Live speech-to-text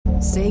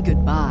Say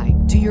goodbye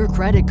to your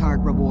credit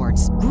card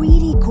rewards.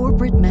 Greedy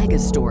corporate mega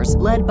stores,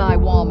 led by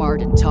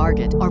Walmart and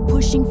Target, are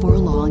pushing for a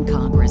law in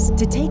Congress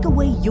to take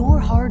away your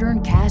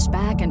hard-earned cash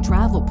back and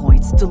travel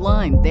points to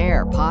line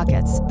their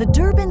pockets. The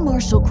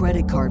Durbin-Marshall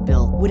credit card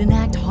bill would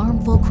enact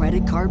harmful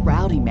credit card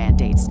routing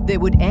mandates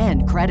that would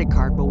end credit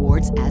card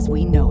rewards as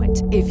we know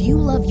it. If you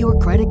love your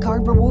credit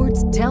card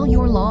rewards, tell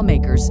your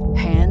lawmakers,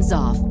 hands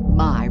off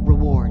my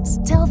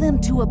rewards. Tell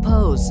them to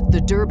oppose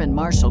the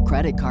Durbin-Marshall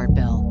credit card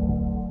bill.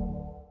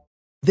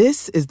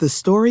 This is the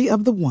story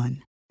of the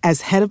one.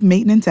 As head of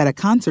maintenance at a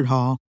concert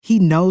hall, he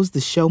knows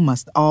the show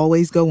must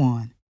always go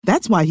on.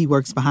 That's why he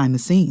works behind the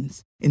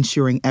scenes,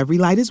 ensuring every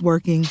light is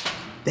working,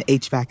 the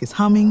HVAC is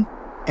humming,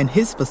 and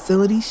his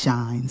facility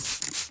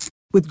shines.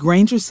 With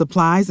Grainger's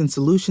supplies and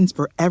solutions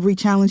for every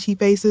challenge he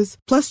faces,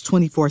 plus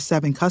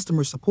 24/7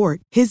 customer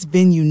support, his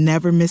venue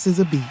never misses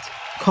a beat.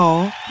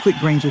 Call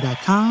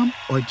quickgrainger.com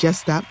or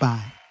just stop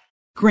by.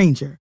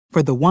 Grainger,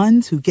 for the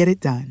ones who get it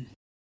done.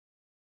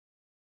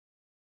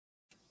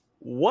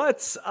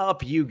 What's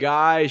up, you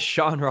guys?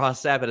 Sean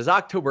Ross Sapp. It is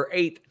October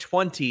 8th,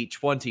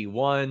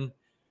 2021.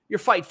 Your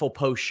Fightful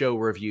post-show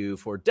review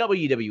for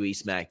WWE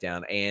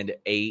SmackDown and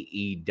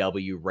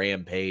AEW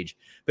Rampage.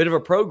 Bit of a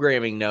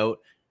programming note.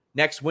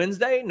 Next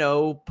Wednesday,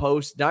 no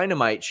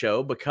post-Dynamite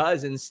show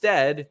because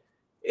instead,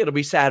 it'll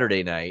be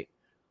Saturday night.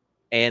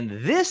 And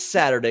this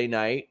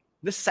Saturday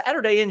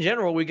in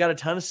general, we got a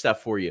ton of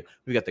stuff for you.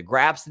 We got the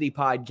Grapsity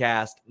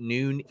podcast,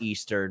 noon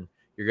Eastern.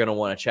 You're going to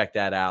want to check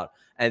that out.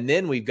 And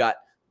then we've got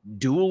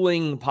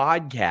dueling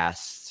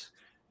podcasts.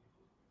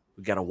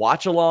 We got to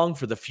watch along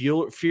for the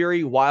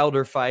Fury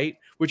Wilder fight,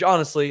 which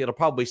honestly, it'll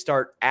probably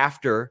start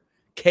after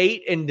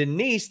Kate and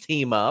Denise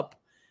team up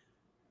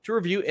to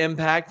review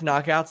Impact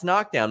Knockouts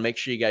Knockdown. Make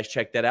sure you guys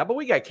check that out. But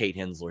we got Kate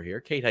Hensler here.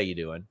 Kate, how you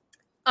doing?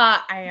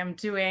 I am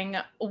doing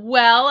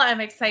well.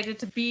 I'm excited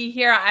to be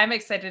here. I'm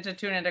excited to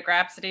tune into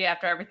Grapsity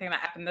after everything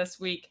that happened this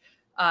week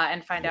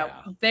and find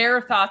out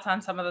their thoughts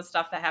on some of the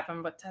stuff that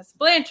happened with Tessa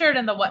Blanchard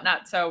and the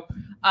whatnot. So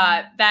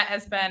that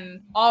has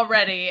been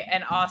already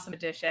an awesome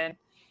addition.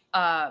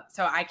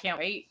 So I can't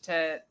wait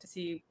to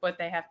see what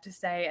they have to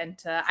say and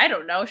to, I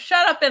don't know,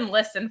 shut up and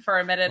listen for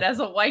a minute as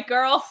a white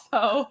girl.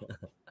 So...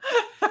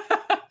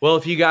 Well,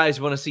 if you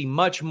guys want to see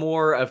much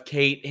more of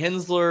Kate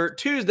Hensler,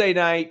 Tuesday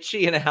night,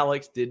 she and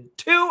Alex did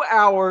 2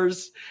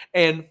 hours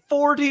and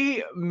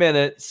 40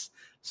 minutes.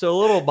 So a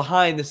little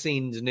behind the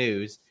scenes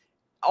news.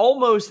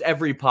 Almost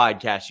every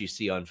podcast you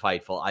see on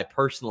Fightful, I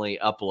personally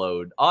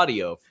upload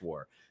audio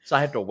for. So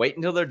I have to wait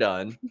until they're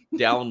done,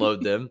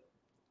 download them,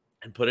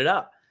 and put it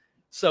up.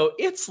 So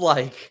it's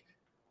like,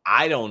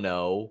 I don't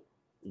know,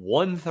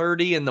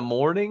 1:30 in the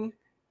morning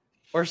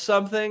or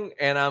something,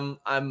 and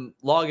I'm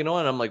logging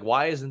on. I'm like,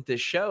 why isn't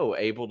this show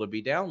able to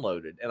be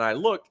downloaded? And I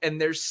look,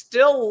 and they're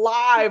still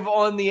live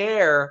on the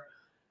air.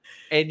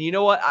 And you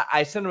know what?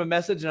 I sent them a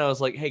message, and I was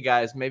like, hey,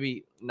 guys,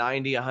 maybe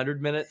 90,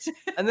 100 minutes.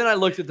 And then I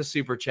looked at the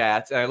super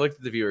chats, and I looked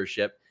at the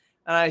viewership,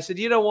 and I said,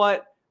 you know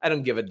what? I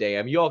don't give a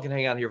damn. You all can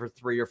hang out here for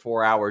 3 or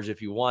 4 hours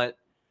if you want.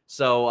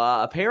 So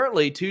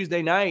apparently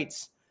Tuesday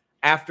nights,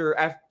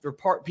 after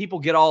people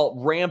get all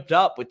ramped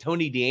up with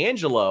Tony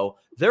D'Angelo,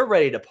 they're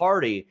ready to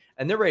party,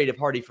 and they're ready to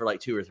party for like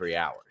 2 or 3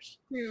 hours.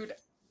 Dude,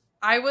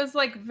 I was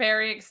like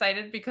very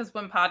excited because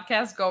when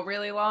podcasts go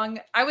really long,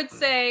 I would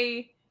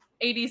say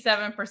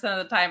 87% of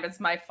the time it's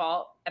my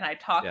fault and I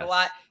talk a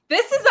lot.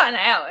 This is on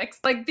Alex.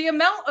 Like the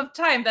amount of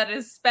time that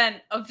is spent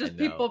of just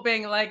people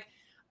being like,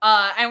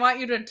 I want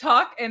you to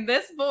talk in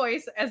this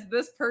voice as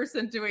this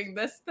person doing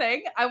this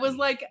thing. I was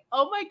like,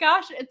 oh my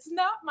gosh, it's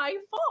not my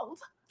fault.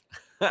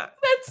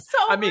 That's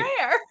so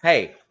rare.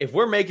 Hey, if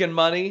we're making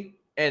money,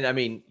 and I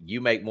mean, you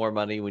make more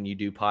money when you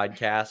do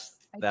podcasts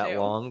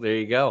long. There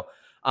you go.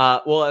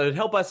 Well, it would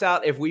help us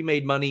out if we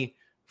made money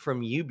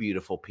from you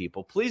beautiful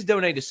people. Please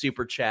donate to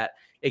Super Chat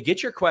and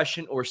get your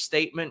question or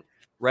statement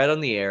read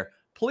on the air.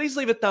 Please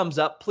leave a thumbs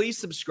up. Please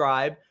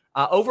subscribe.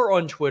 Over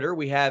on Twitter,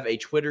 we have a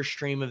Twitter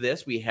stream of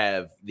this. We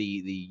have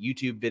the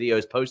YouTube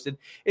videos posted.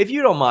 If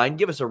you don't mind,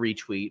 give us a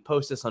retweet.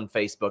 Post us on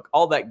Facebook.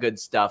 All that good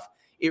stuff.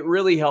 It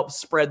really helps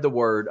spread the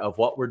word of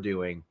what we're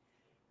doing.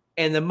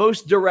 And the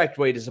most direct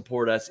way to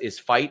support us is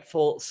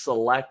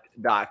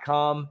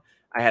FightfulSelect.com.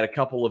 I had a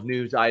couple of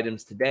news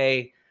items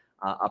today.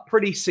 A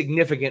pretty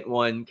significant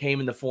one came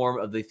in the form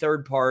of the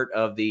third part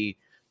of the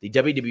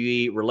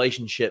WWE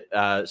relationship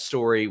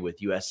story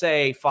with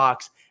USA,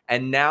 Fox,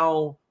 and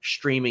now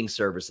streaming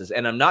services.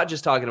 And I'm not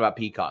just talking about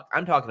Peacock.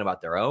 I'm talking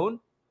about their own,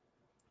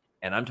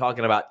 and I'm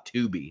talking about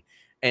Tubi.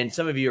 And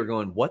some of you are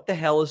going, what the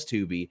hell is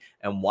Tubi,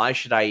 and why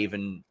should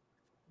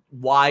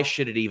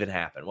it even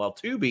happen? Well,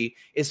 Tubi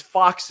is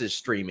Fox's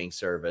streaming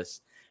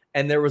service,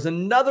 and there was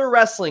another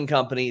wrestling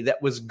company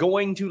that was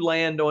going to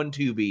land on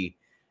Tubi,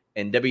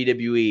 and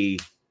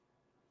WWE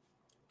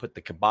put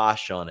the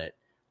kibosh on it.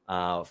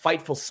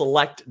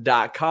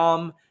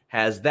 FightfulSelect.com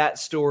has that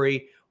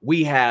story.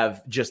 We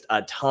have just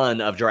a ton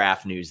of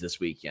draft news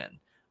this weekend.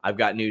 I've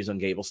got news on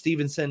Gable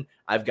Stevenson.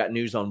 I've got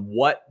news on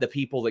what the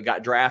people that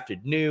got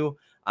drafted knew.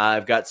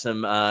 I've got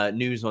some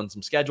news on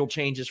some schedule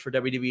changes for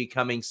WWE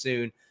coming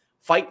soon.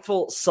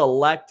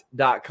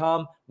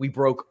 FightfulSelect.com. We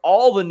broke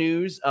all the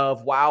news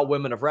of WOW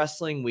Women of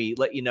Wrestling. We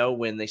let you know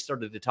when they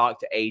started to talk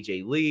to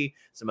AJ Lee.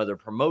 Some other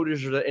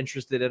promoters are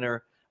interested in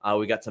her.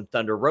 We got some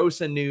Thunder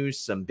Rosa news,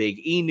 some Big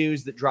E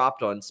news that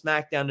dropped on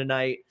SmackDown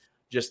tonight.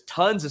 Just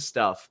tons of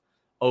stuff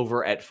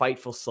over at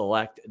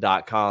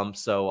FightfulSelect.com.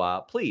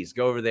 So please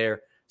go over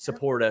there,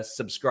 support us,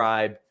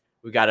 subscribe.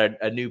 We got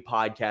a new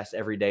podcast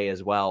every day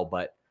as well.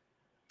 But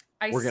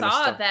I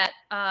saw that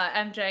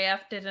MJF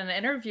did an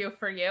interview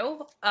for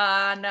you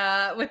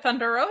on with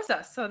Thunder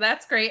Rosa, so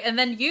that's great. And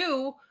then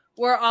you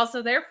were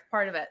also there for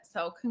part of it,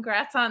 so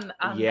congrats on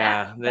that.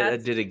 Yeah,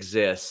 that did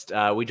exist.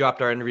 We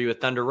dropped our interview with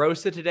Thunder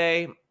Rosa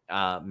today.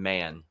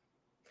 Man,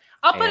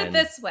 I'll put it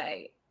this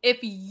way: if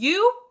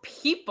you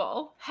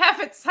people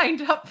haven't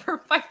signed up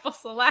for Fightful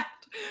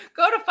Select,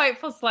 go to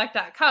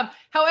FightfulSelect.com.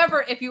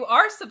 However, if you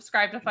are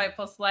subscribed to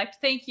Fightful Select,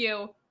 thank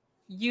you,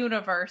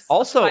 universe.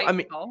 Also, Fightful. I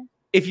mean,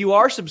 if you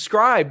are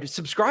subscribed,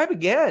 subscribe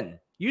again.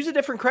 Use a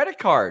different credit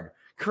card.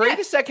 Create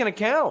a second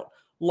account.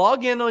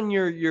 Log in on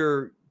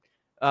your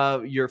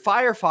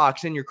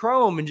Firefox and your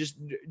Chrome and just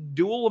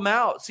duel them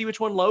out. See which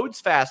one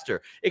loads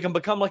faster. It can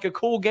become like a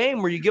cool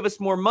game where you give us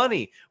more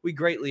money. We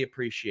greatly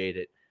appreciate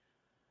it.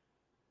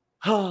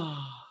 I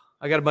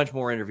got a bunch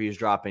more interviews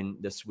dropping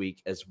this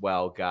week as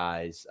well,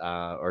 guys,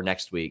 or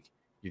next week.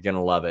 You're going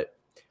to love it.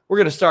 We're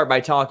going to start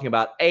by talking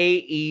about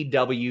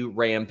AEW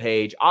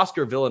Rampage.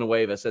 Oscar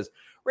Villanueva says,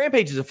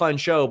 Rampage is a fun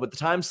show, but the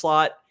time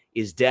slot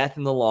is death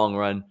in the long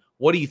run.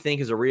 What do you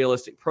think is a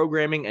realistic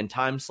programming and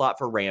time slot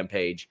for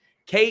Rampage?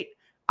 Kate,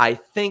 I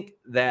think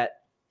that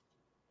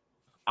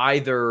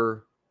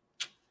either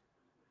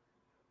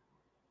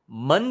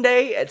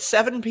Monday at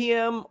 7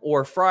 p.m.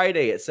 or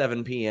Friday at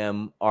 7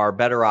 p.m. are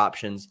better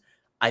options.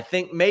 I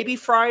think maybe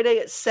Friday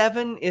at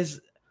 7 is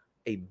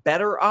a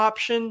better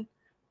option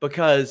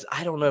because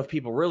I don't know if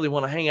people really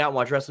want to hang out and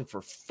watch wrestling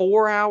for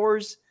 4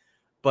 hours,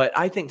 but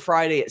I think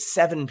Friday at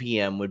 7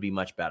 p.m. would be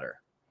much better.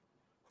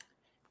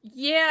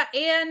 Yeah,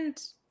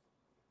 and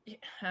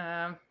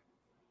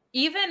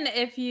even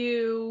if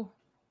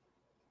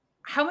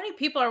how many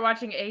people are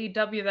watching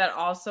AEW that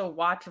also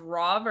watch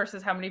Raw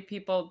versus how many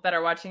people that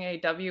are watching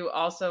AEW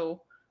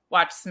also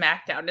watch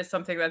SmackDown is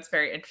something that's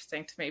very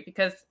interesting to me,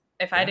 because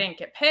if I didn't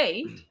get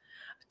paid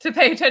to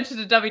pay attention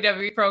to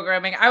WWE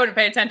programming, I wouldn't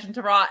pay attention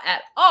to Raw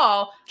at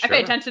all. Sure. I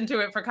pay attention to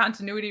it for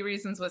continuity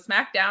reasons with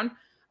SmackDown.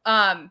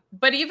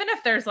 But even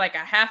if there's like a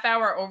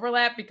half-hour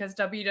overlap, because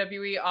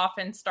WWE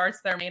often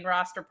starts their main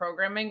roster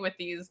programming with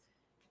these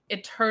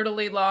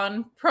eternally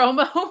long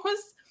promos,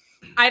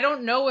 I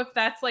don't know if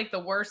that's like the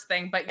worst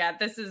thing, but yeah,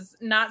 this is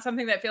not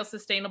something that feels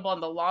sustainable in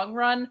the long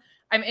run.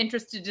 I'm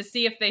interested to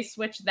see if they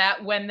switch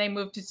that when they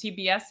move to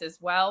TBS as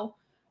well.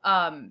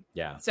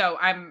 So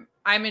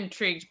I'm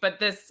intrigued,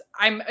 but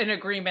I'm in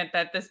agreement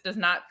that this does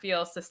not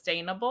feel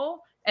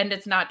sustainable. And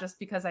it's not just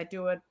because I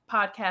do a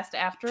podcast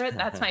after it.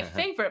 That's my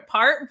favorite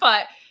part,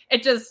 but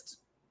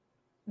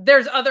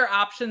there's other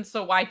options.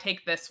 So why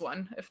take this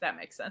one, if that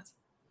makes sense?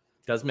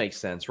 Does make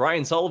sense.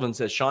 Ryan Sullivan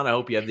says, Sean, I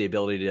hope you have the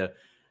ability to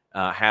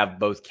have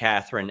both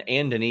Catherine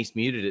and Denise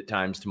muted at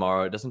times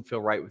tomorrow. It doesn't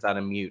feel right without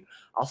a mute.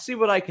 I'll see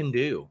what I can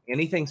do.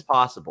 Anything's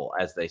possible,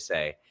 as they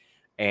say.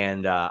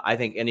 And I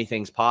think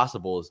anything's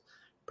possible is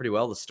pretty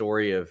well the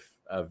story of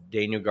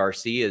Daniel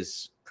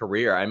Garcia's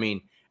career. I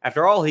mean,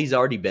 after all he's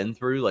already been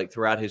through, like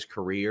throughout his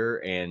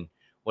career and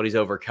what he's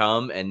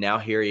overcome, and now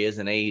here he is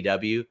in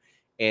AEW,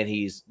 and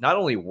he's not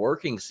only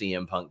working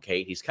CM Punk,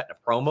 Kate, he's cutting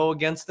a promo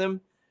against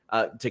him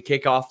to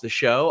kick off the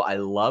show. I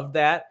love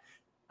that.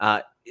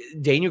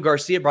 Daniel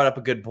Garcia brought up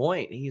a good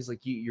point. He's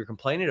like, you're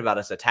complaining about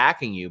us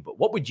attacking you, but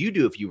what would you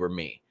do if you were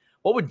me?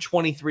 What would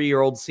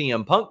 23-year-old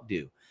CM Punk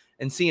do?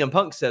 And CM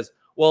Punk says,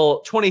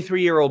 well,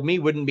 23-year-old me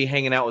wouldn't be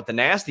hanging out with the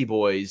Nasty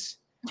Boys,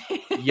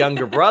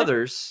 younger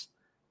brothers.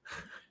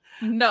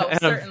 No,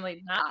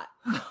 certainly not.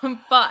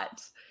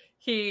 But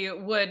he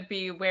would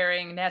be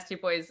wearing Nasty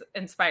Boys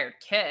inspired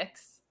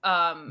kicks.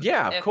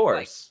 Yeah, of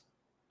course.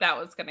 Like, that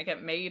was going to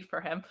get made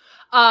for him.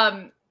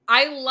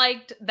 I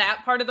liked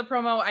that part of the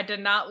promo. I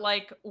did not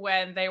like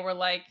when they were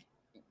like,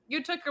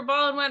 you took your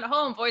ball and went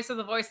home, voice of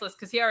the voiceless,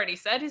 because he already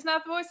said he's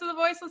not the voice of the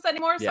voiceless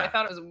anymore. So I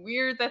thought it was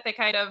weird that they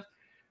kind of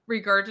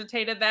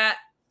regurgitated that.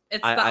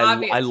 It's the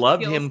obvious. I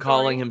loved him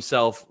calling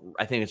himself,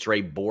 I think it's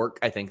Ray Bork.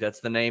 I think that's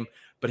the name.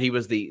 But he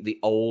was the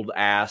old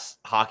ass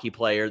hockey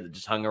player that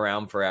just hung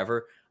around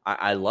forever.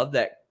 I love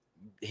that,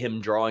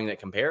 him drawing that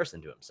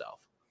comparison to himself.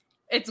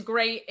 It's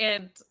great.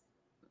 And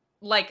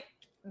like,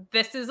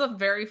 this is a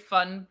very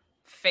fun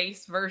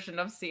face version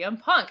of CM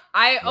Punk.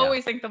 I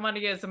always think the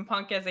money is in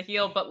Punk as a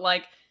heel, but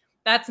like,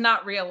 that's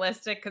not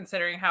realistic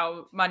considering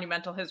how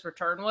monumental his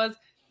return was.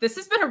 This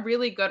has been a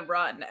really good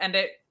run, and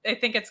I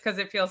think it's because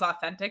it feels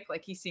authentic.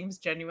 Like, he seems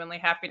genuinely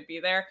happy to be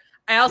there.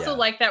 I also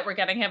like that we're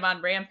getting him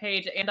on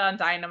Rampage and on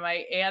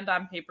Dynamite and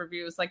on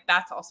pay-per-views. Like,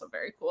 that's also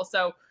very cool.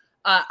 So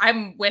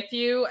I'm with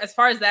you. As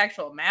far as the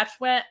actual match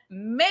went,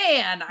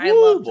 man, I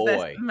loved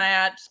this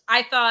match.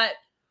 I thought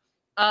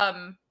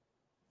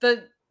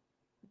the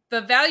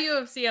value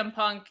of CM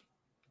Punk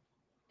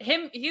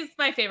he's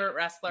my favorite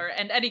wrestler,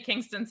 and Eddie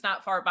Kingston's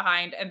not far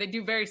behind, and they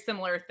do very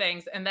similar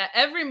things, and that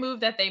every move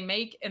that they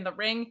make in the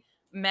ring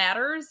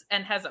matters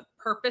and has a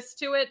purpose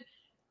to it.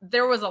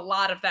 There was a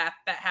lot of that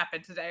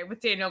happened today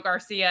with Daniel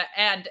Garcia,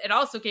 and it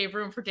also gave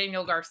room for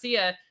Daniel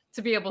Garcia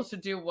to be able to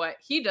do what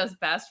he does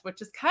best,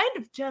 which is kind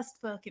of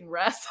just fucking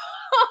wrestle.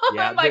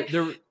 Yeah,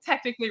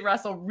 technically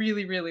wrestle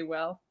really, really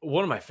well.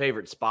 One of my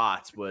favorite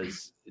spots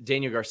was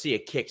Daniel Garcia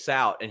kicks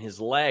out and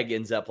his leg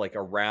ends up like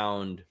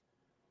around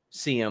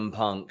CM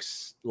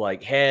Punk's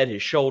like head,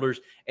 his shoulders,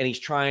 and he's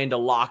trying to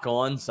lock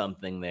on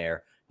something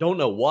there. Don't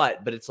know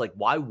what, but it's like,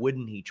 why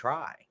wouldn't he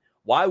try?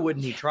 Why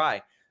wouldn't he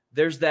try?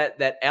 There's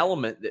that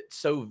element that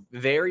so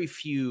very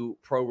few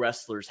pro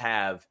wrestlers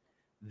have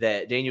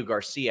that Daniel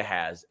Garcia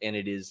has, and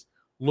it is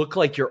look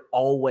like you're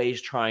always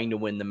trying to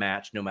win the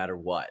match no matter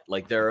what.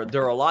 Like there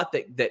are a lot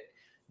that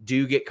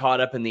do get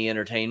caught up in the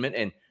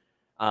entertainment,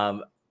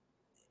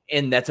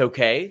 and that's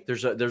okay.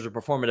 There's a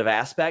performative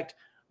aspect,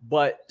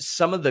 but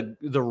some of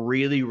the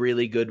really,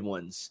 really good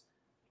ones,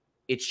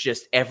 it's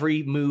just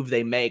every move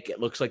they make, it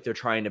looks like they're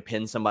trying to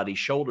pin somebody's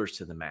shoulders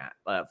to the mat.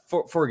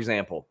 For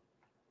example,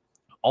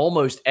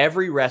 almost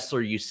every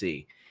wrestler you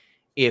see,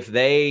 if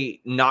they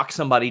knock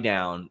somebody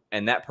down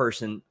and that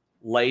person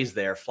lays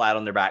there flat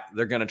on their back,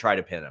 they're going to try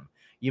to pin him.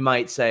 You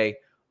might say,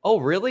 oh,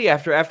 really?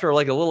 After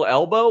like a little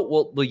elbow?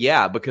 Well,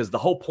 yeah, because the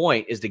whole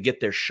point is to get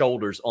their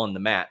shoulders on the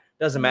mat.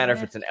 Doesn't matter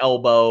if it's an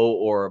elbow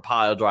or a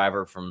pile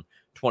driver from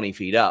 20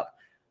 feet up.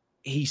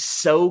 He's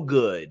so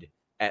good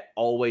at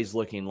always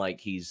looking like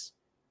he's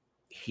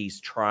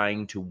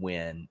trying to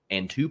win,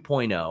 and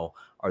 2.0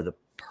 are the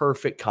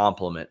perfect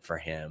complement for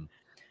him.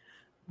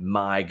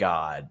 My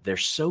God, they're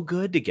so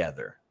good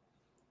together.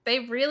 They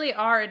really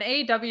are. And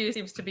AEW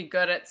seems to be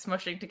good at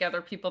smushing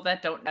together people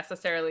that don't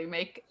necessarily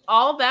make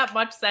all that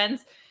much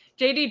sense.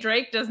 JD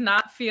Drake does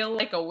not feel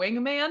like a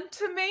wingman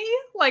to me.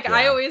 Like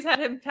I always had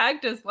him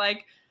pegged as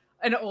like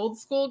an old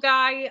school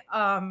guy.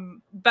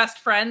 Best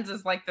Friends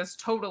is like this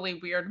totally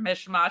weird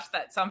mishmash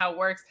that somehow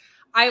works.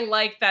 I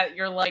like that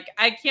you're like,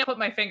 I can't put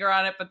my finger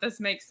on it, but this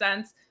makes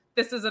sense.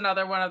 This is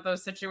another one of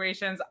those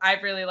situations. I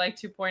really like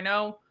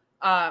 2.0.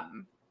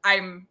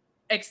 I'm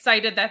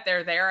excited that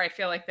they're there. I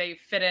feel like they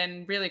fit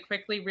in really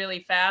quickly,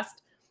 really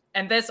fast.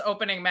 And this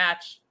opening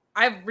match,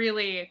 I'm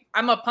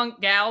a Punk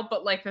gal,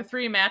 but like the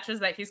 3 matches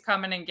that he's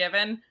coming and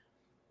given,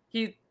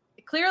 he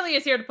clearly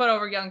is here to put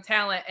over young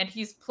talent, and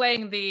he's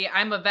playing the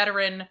I'm a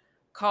veteran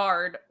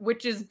card,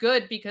 which is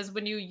good because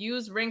when you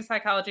use ring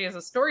psychology as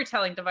a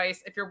storytelling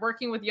device, if you're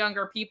working with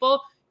younger people,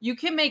 you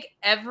can make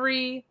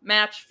every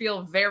match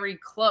feel very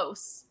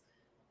close.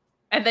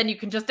 And then you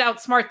can just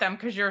outsmart them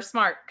because you're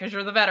smart, because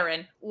you're the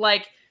veteran.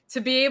 Like,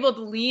 to be able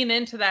to lean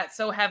into that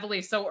so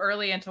heavily, so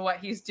early into what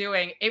he's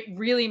doing, it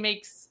really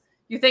makes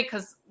you think,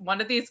 because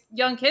one of these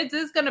young kids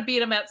is going to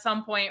beat him at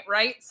some point,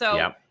 right?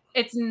 So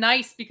it's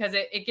nice because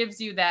it gives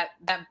you that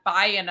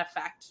buy-in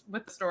effect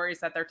with the stories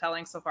that they're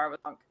telling so far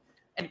with Punk.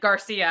 And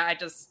Garcia,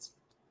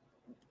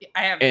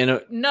 I have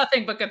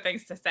nothing but good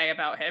things to say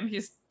about him.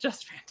 He's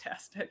just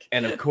fantastic.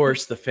 And of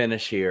course, the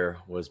finish here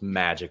was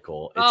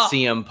magical. It's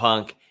CM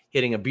Punk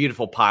hitting a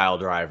beautiful pile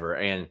driver.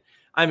 And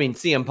I mean,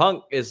 CM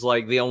Punk is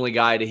like the only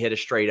guy to hit a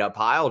straight up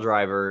pile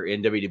driver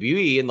in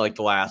WWE in like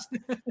the last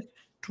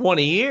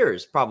 20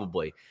 years,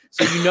 probably.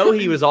 So,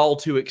 he was all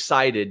too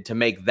excited to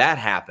make that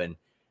happen.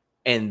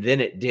 And then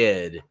it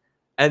did.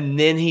 And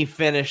then he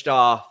finished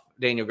off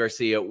Daniel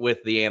Garcia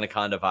with the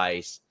Anaconda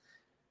Vice.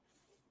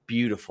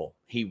 Beautiful.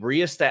 He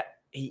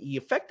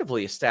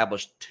effectively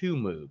established 2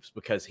 moves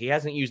because he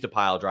hasn't used a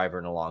pile driver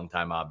in a long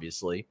time,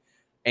 obviously.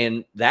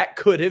 And that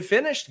could have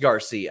finished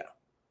Garcia.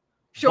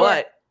 Sure.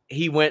 But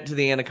he went to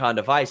the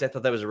Anaconda Vice. I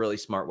thought that was a really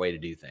smart way to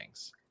do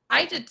things.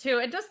 I did too.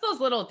 And just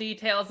those little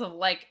details of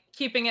like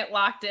keeping it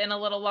locked in a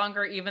little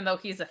longer, even though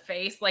he's a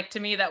face. Like to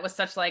me, that was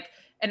such like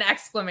an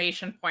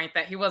exclamation point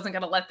that he wasn't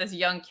going to let this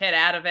young kid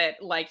out of it.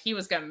 Like he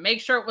was going to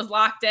make sure it was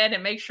locked in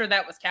and make sure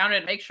that was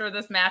counted, make sure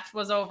this match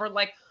was over.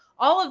 Like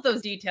all of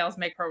those details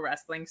make pro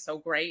wrestling so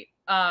great.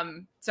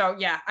 So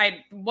yeah,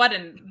 what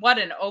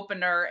an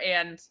opener.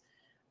 And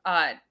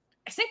I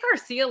think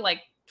Garcia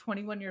like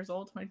 21 years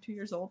old, 22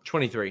 years old.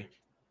 23.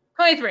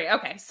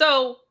 Okay.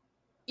 So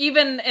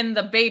even in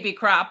the baby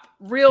crop,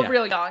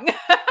 real young.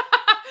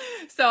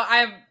 So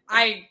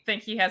I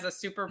think he has a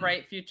super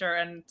bright future,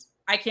 and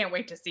I can't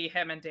wait to see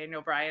him and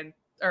Brian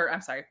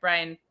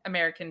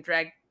American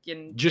Dragon.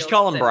 Just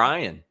call him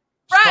Brian.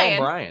 Call him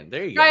Brian.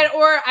 There you go. Right.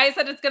 Or I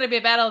said it's going to be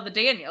a battle of the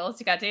Daniels.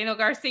 You got Daniel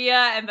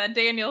Garcia and then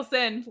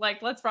Danielson.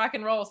 Like, let's rock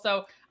and roll.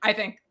 So I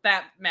think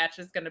that match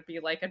is going to be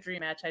like a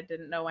dream match I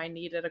didn't know I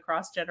needed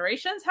across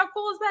generations. How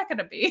cool is that going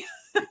to be?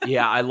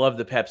 Yeah, I love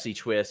the Pepsi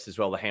twist as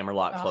well, the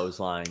hammerlock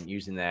clothesline,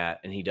 using that,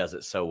 and he does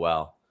it so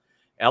well.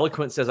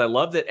 Eloquent says, I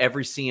love that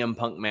every CM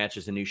Punk match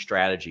is a new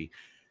strategy.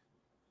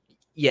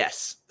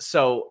 Yes.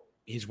 So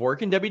his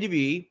work in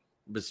WWE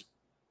was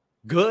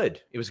good.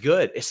 It was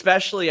good.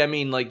 Especially, I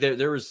mean, like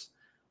there was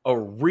a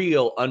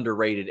real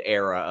underrated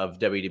era of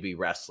WWE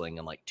wrestling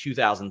in like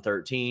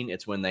 2013.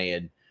 It's when they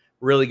had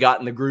really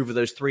gotten the groove of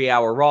those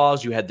 3-hour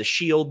Raws. You had the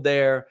Shield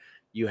there.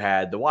 You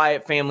had the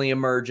Wyatt family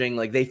emerging.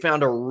 Like, they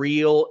found a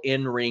real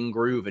in-ring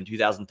groove in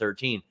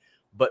 2013.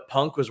 But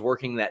Punk was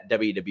working that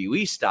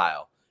WWE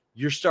style.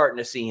 You're starting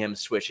to see him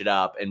switch it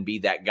up and be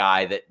that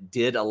guy that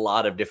did a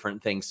lot of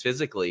different things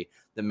physically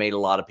that made a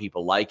lot of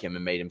people like him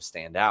and made him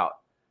stand out.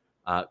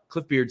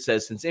 Cliff Beard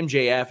says, since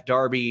MJF,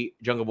 Darby,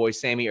 Jungle Boy,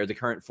 Sammy are the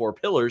current 4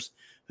 pillars,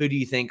 who do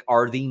you think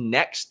are the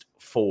next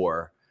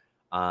 4?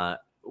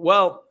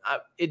 Well,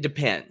 it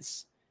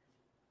depends.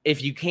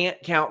 If you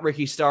can't count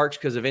Ricky Starks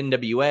because of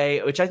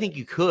NWA, which I think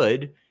you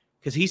could,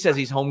 because he says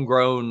he's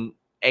homegrown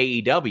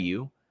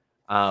AEW,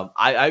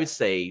 I would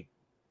say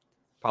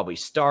probably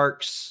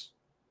Starks,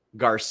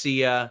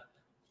 Garcia,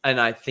 and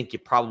I think you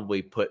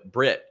probably put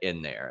Britt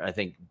in there. I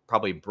think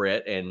probably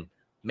Britt and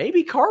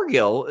maybe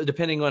Cargill,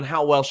 depending on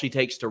how well she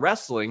takes to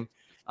wrestling.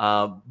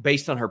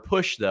 Based on her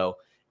push, though,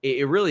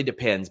 it really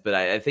depends. But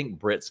I think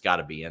Britt's got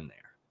to be in there.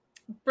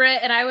 Britt,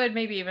 and I would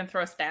maybe even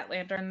throw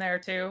Statlander in there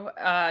too,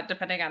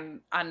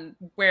 depending on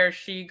where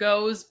she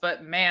goes.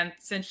 But man,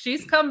 since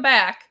she's come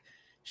back,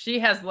 she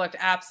has looked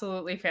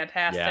absolutely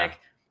fantastic. Yeah.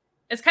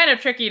 It's kind of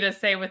tricky to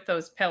say with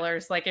those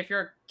pillars, like if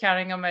you're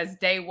counting them as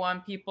day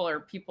one people or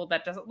people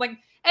that doesn't, like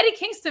Eddie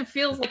Kingston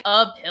feels like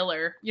a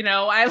pillar, you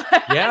know. I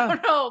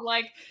don't know,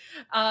 like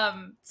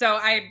so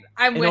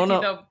I'm with you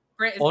though.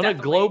 Britt is on a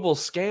global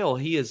scale,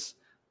 he is.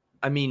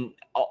 I mean,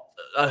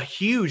 a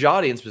huge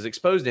audience was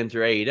exposed to him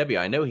through AEW.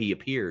 I know he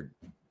appeared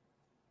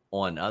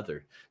on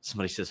other.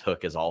 Somebody says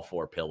Hook is all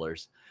 4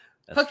 pillars.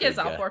 Hook is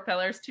all 4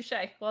 pillars. Touche.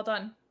 Well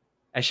done.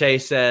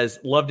 Ashay says,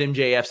 loved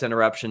MJF's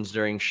interruptions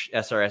during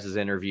SRS's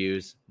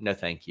interviews. No,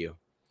 thank you.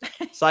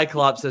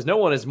 Cyclops says, no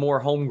one is more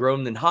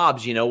homegrown than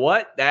Hobbs. You know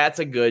what? That's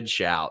a good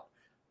shout.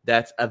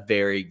 That's a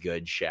very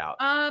good shout.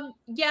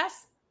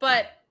 Yes,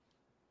 but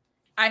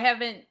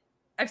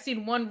I've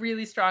seen one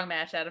really strong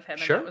match out of him,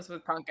 and that was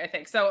with Punk, I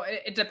think. So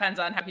it depends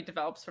on how he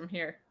develops from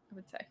here, I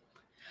would say.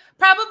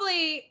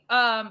 Probably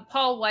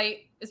Paul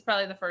White is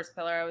probably the first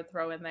pillar I would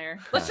throw in there.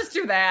 Let's just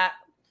do that.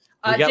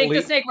 Jake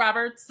the Snake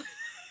Roberts.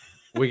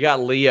 We got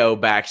Leo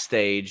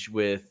backstage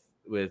with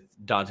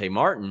Dante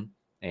Martin,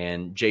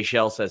 and Jay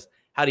Shell says,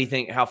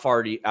 how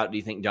far out do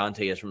you think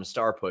Dante is from a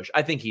star push?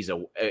 I think he's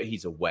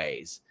a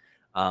ways.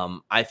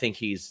 I think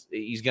he's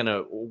going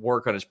to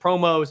work on his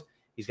promos.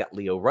 He's got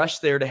Leo Rush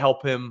there to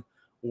help him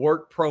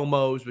work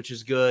promos, which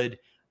is good.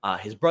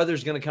 His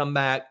brother's going to come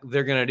back.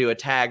 They're going to do a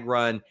tag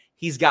run.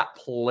 He's got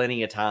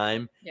plenty of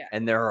time,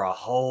 and there are a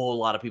whole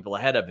lot of people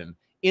ahead of him.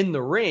 In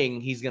the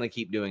ring, he's going to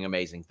keep doing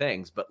amazing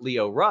things, but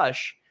Leo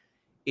Rush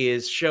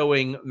is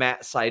showing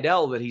Matt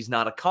Sydal that he's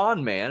not a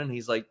con man. And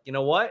he's like, you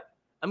know what?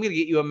 I'm going to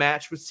get you a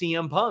match with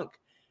CM Punk.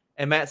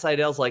 And Matt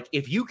Sydal's like,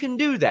 if you can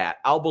do that,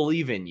 I'll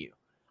believe in you.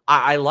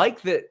 I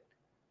like that.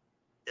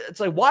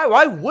 It's like,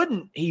 why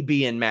wouldn't he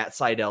be in Matt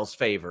Sydal's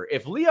favor?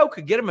 If Leo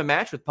could get him a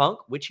match with Punk,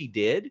 which he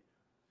did,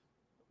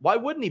 why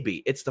wouldn't he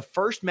be? It's the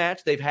first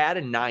match they've had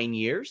in 9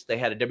 years. They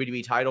had a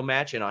WWE title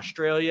match in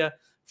Australia,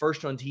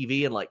 first on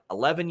TV in like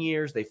 11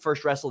 years. They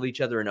first wrestled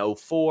each other in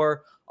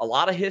 2004. A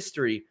lot of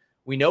history.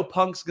 We know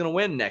Punk's going to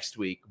win next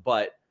week,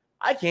 but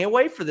I can't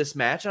wait for this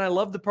match, and I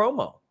love the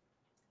promo.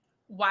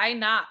 Why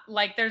not?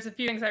 Like, there's a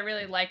few things I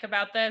really like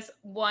about this.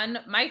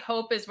 One, my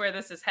hope is where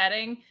this is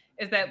heading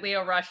is that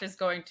Leo Rush is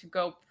going to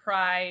go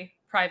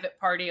private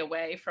party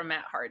away from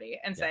Matt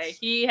Hardy and say,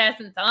 he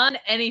hasn't done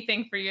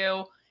anything for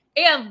you.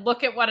 And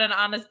look at what an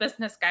honest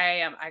business guy I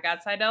am. I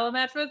got Sydal a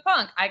match with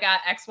Punk. I got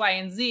X, Y,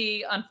 and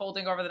Z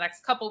unfolding over the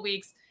next couple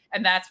weeks.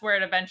 And that's where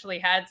it eventually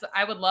heads.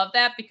 I would love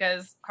that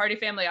because Hardy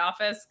Family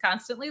Office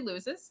constantly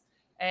loses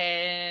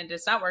and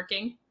it's not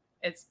working.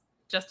 It's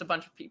just a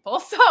bunch of people.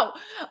 So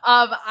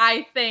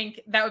I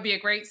think that would be a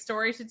great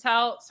story to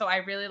tell. So I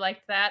really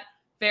liked that.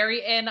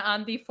 Very in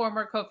on the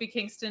former Kofi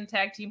Kingston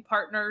tag team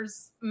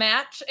partners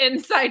match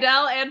in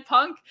Sydal and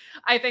Punk.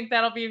 I think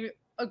that'll be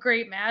a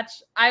great match.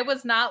 I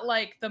was not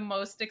like the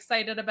most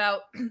excited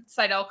about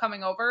Sydal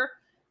coming over.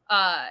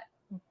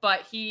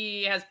 But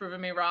he has proven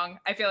me wrong.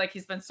 I feel like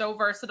he's been so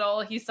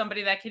versatile. He's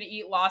somebody that can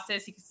eat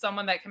losses. He's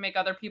someone that can make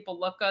other people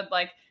look good.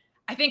 Like,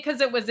 I think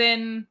because it was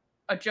in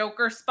a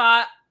Joker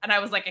spot and I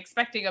was like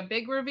expecting a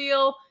big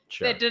reveal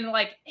that didn't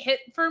like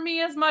hit for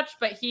me as much,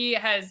 but he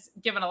has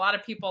given a lot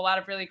of people a lot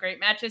of really great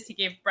matches. He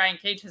gave Brian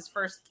Cage his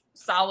first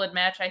solid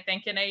match, I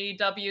think, in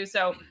AEW.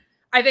 So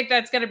I think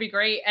that's going to be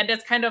great. And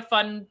it's kind of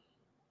fun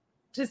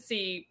to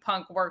see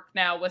Punk work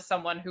now with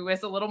someone who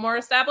is a little more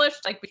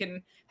established. Like, we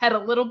can head a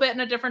little bit in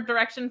a different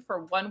direction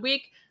for 1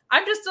 week.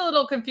 I'm just a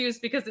little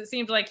confused because it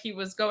seemed like he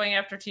was going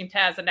after Team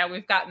Taz and now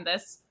we've gotten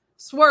this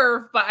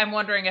swerve, but I'm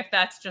wondering if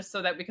that's just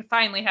so that we could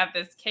finally have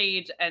this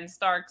Cage and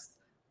Starks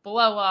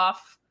blow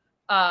off.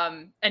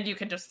 And you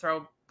can just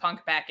throw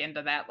Punk back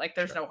into that. Like,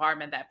 there's no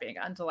harm in that being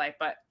on delay,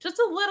 but just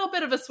a little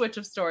bit of a switch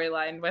of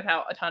storyline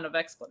without a ton of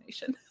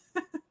explanation.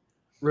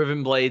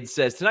 Riven Blade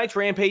says, tonight's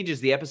Rampage is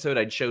the episode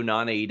I'd show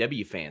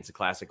non-AEW fans. A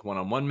classic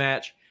one-on-one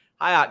match,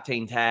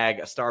 high-octane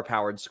tag, a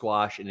star-powered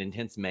squash, an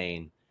intense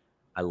main.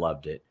 I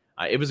loved it.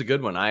 It was a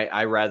good one.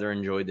 I rather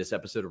enjoyed this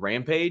episode of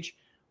Rampage.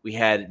 We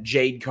had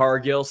Jade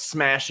Cargill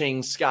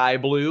smashing Sky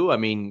Blue. I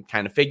mean,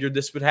 kind of figured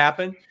this would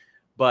happen.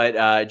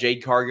 But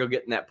Jade Cargill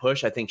getting that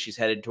push, I think she's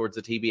headed towards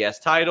the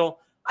TBS title.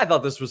 I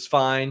thought this was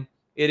fine.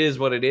 It is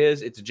what it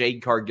is. It's a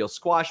Jade Cargill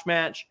squash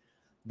match.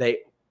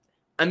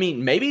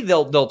 Maybe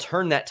they'll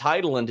turn that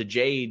title into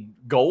Jade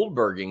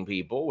Goldberging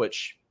people,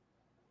 which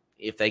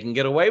if they can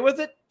get away with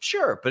it,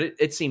 sure. But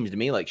it seems to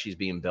me like she's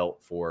being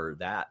built for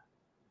that.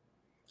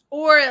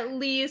 Or at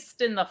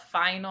least in the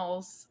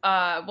finals.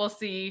 We'll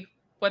see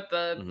what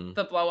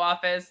the blow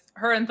off is.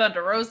 Her and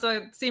Thunder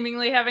Rosa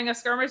seemingly having a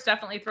skirmish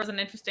definitely throws an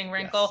interesting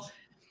wrinkle. Yes.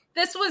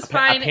 This was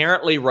fine.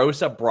 Apparently,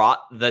 Rosa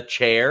brought the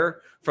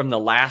chair from the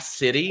last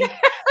city.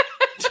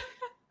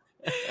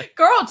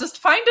 Girl, just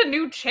find a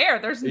new chair.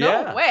 There's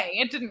no way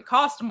it didn't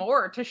cost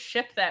more to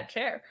ship that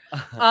chair.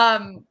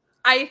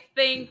 I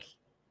think,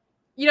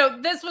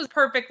 this was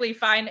perfectly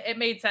fine. It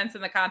made sense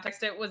in the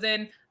context it was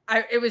in.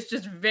 It was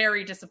just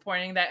very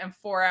disappointing that in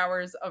 4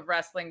 hours of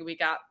wrestling, we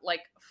got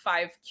like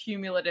 5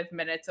 cumulative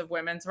minutes of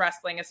women's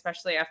wrestling,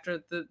 especially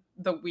after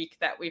the week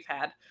that we've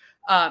had.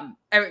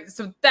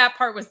 So that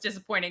part was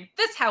disappointing.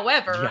 This,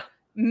 however,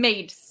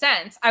 made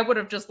sense. I would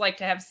have just liked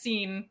to have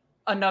seen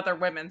another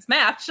women's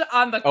match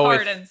on the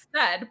card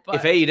instead. But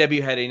if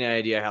AEW had any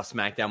idea how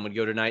SmackDown would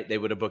go tonight, they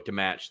would have booked a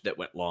match that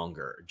went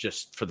longer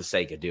just for the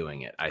sake of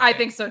doing it. I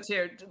think so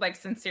too. Like,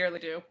 sincerely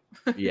do.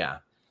 Yeah.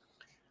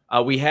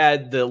 We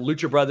had the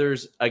Lucha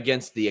Brothers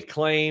against the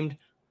Acclaimed.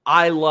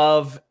 I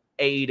love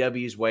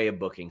AEW's way of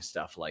booking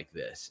stuff like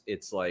this.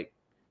 It's like,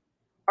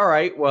 all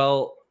right,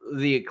 well,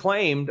 the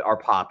Acclaimed are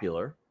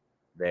popular.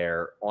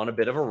 They're on a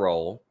bit of a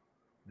roll.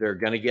 They're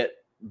going to get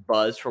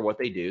buzz for what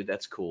they do.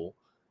 That's cool.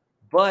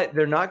 But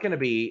they're not going to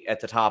be at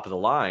the top of the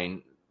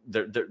line.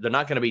 They're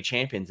not going to be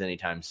champions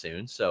anytime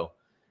soon. So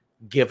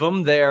give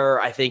them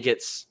I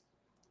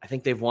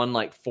think they've won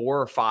like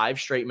 4 or 5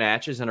 straight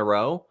matches in a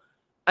row.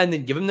 And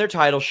then give them their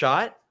title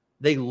shot.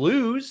 They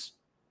lose.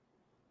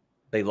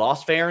 They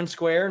lost fair and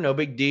square. No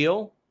big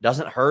deal.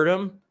 Doesn't hurt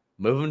them.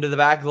 Move them to the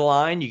back of the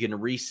line. You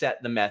can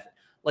reset the method.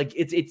 Like,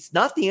 it's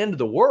not the end of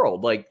the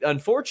world. Like,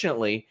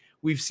 unfortunately,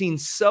 we've seen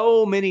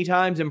so many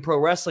times in pro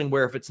wrestling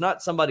where if it's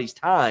not somebody's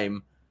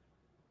time,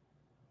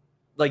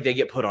 like they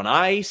get put on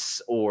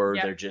ice or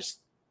they're just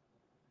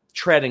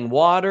treading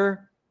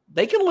water.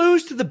 They can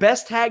lose to the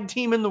best tag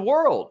team in the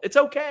world. It's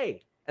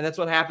okay. And that's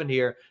what happened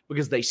here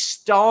because they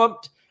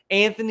stomped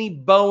Anthony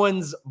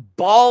Bowen's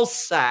ball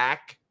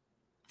sack.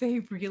 They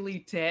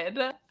really did.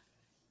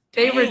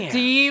 They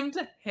redeemed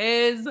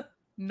his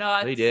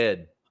nuts. They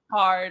did.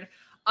 Hard.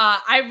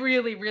 I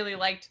really, really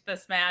liked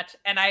this match.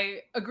 And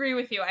I agree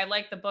with you. I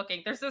like the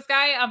booking. There's this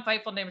guy on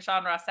Fightful named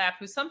Sean Ross Sapp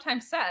who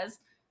sometimes says,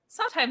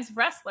 sometimes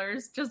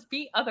wrestlers just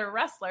beat other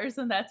wrestlers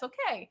and that's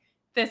okay.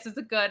 This is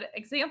a good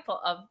example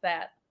of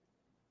that.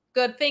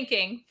 Good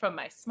thinking from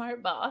my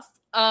smart boss,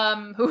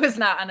 who is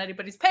not on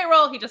anybody's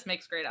payroll. He just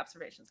makes great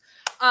observations.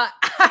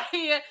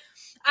 I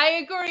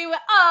agree with.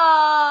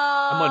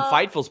 I'm on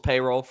Fightful's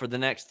payroll for the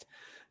next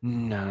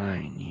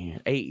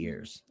 8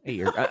 years.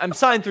 I'm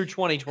signed through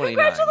 2029.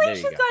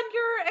 Congratulations on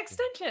your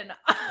extension.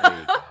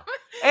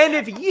 And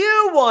if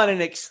you want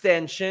an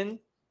extension,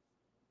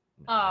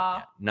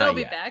 they'll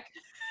be back.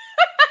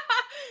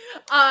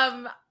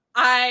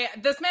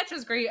 This match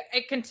was great.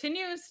 It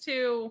continues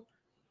to.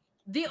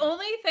 The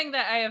only thing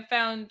that I have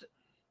found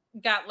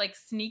got like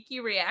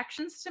sneaky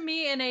reactions to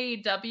me in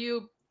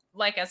AEW,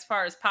 like as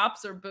far as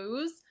pops or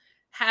boos,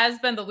 has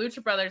been the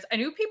Lucha Brothers. I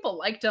knew people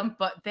liked them,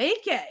 but they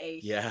get a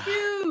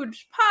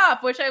huge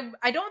pop, which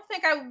I don't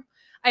think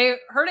I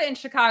heard it in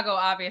Chicago.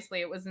 Obviously,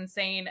 it was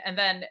insane, and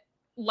then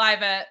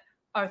live at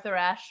Arthur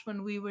Ashe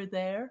when we were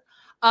there.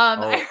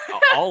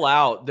 All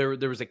out. There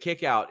was a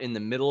kick out in the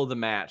middle of the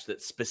match that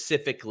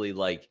specifically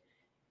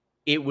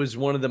it was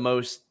one of the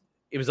most.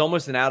 It was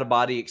almost an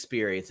out-of-body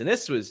experience. And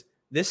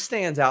this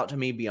stands out to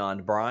me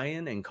beyond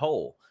Brian and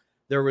Cole.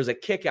 There was a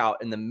kick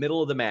out in the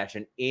middle of the match,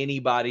 and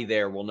anybody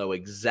there will know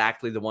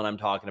exactly the one I'm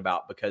talking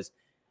about because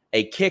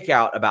a kick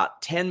out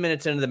about 10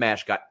 minutes into the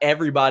match got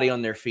everybody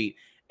on their feet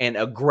and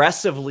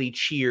aggressively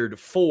cheered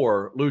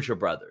for Lucha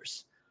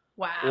Brothers.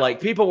 Wow. Like,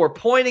 people were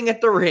pointing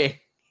at the ring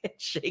and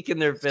shaking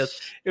their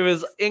fists. It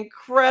was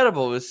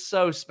incredible. It was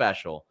so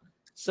special.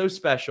 So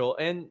special.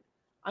 And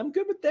I'm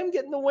good with them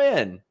getting the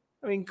win.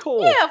 I mean,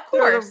 cool. Yeah, of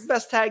course. They're the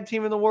best tag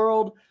team in the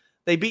world.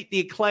 They beat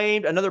the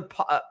Acclaimed, another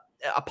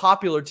a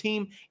popular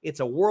team. It's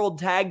a world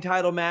tag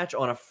title match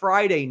on a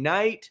Friday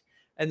night.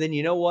 And then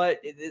you know what?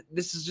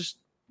 This is just,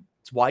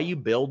 it's why you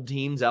build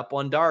teams up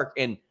on Dark.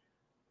 And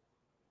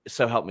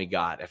so help me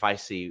God, if I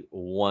see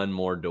one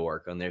more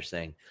dork on there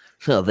saying,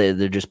 so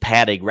they're just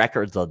padding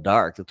records on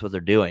Dark. That's what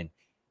they're doing.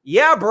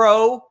 Yeah,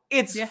 bro.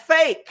 It's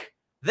fake.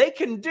 They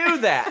can do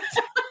that.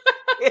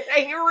 It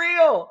ain't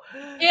real.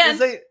 Yeah.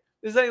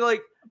 This ain't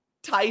like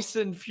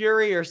Tyson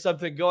Fury or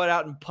something going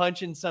out and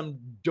punching some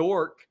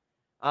dork.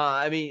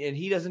 And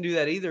he doesn't do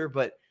that either,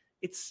 but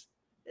it's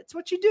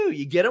what you do.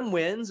 You get them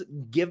wins,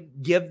 give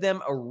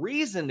them a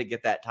reason to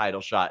get that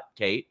title shot,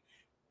 Kate.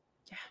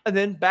 Yeah. And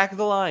then back of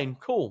the line.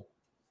 Cool.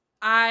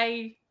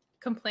 I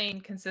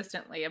complain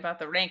consistently about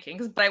the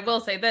rankings, but I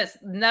will say this.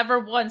 Never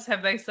once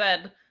have they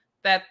said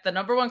that the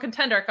number one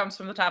contender comes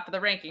from the top of the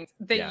rankings.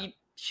 They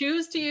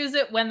choose to use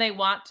it when they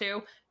want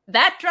to.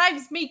 That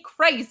drives me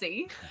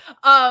crazy.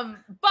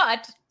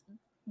 But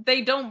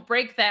they don't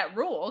break that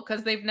rule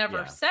because they've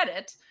never said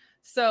it.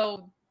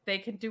 So they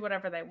can do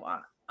whatever they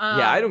want.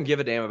 I don't give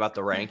a damn about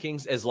the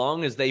rankings. As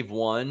long as they've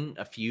won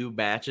a few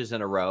matches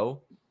in a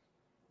row,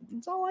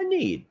 that's all I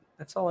need.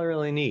 That's all I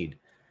really need.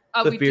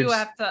 We do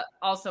have to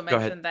also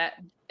mention that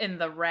in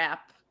the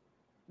rap,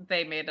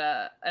 they made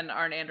an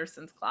Arn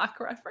Anderson's clock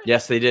reference.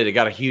 Yes, they did. It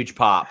got a huge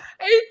pop.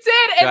 It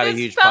did. And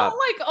this felt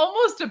like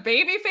almost a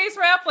babyface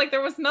rap. Like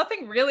there was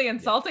nothing really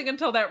insulting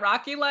until that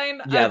Rocky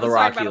line. Yeah, the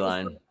Rocky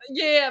line.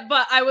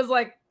 But I was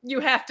like, you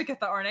have to get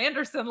the Arn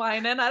Anderson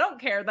line in. I don't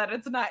care that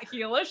it's not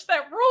heelish.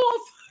 That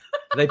rules.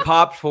 They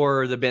popped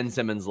for the Ben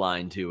Simmons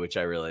line too, which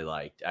I really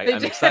liked.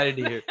 I'm excited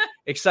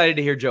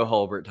to hear Joe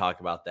Holbert talk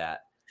about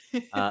that.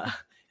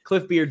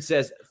 Cliff Beard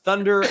says,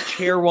 Thunder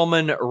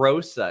Chairwoman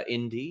Rosa,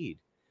 indeed.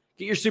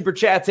 Get your super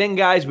chats in,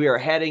 guys. We are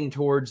heading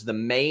towards the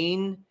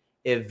main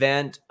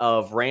event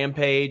of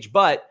Rampage,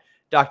 but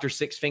Dr.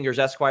 Six Fingers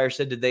Esquire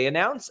said, did they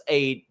announce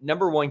a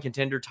number one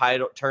contender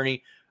title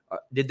tourney?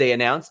 Did they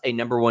announce a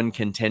number one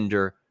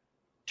contender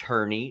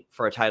tourney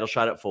for a title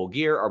shot at Full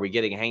Gear? Are we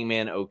getting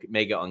Hangman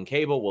Omega on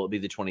cable? Will it be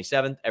the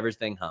 27th?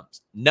 Everything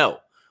humps. No.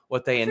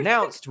 What they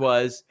announced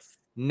was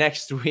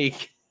next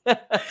week. No,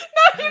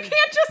 you can't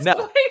just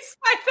place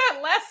by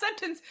that last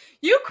sentence.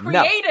 You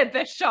created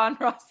this, Sean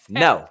Ross.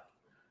 No.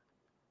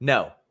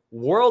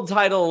 World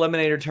title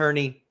eliminator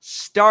tourney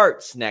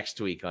starts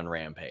next week on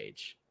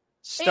Rampage.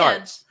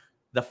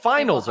 The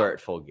finals are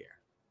at Full Gear.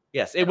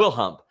 Yes, it will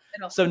hump.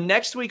 So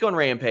next week on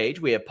Rampage,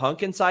 we have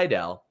Punk and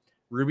Seidel,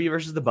 Ruby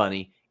versus the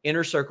Bunny,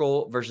 Inner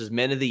Circle versus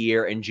Men of the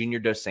Year, and Junior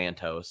Dos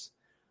Santos.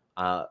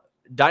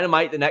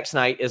 Dynamite the next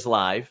night is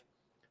live.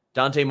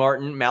 Dante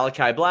Martin,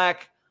 Malachi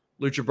Black,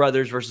 Lucha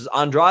Brothers versus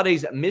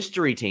Andrade's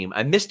mystery team.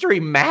 A mystery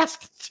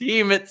masked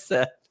team, it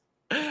said.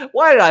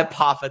 Why did I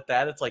pop at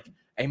that? It's like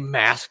a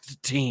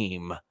masked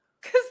team.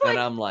 And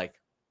I'm like,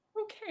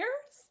 who cares?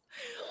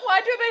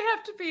 Why do they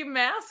have to be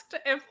masked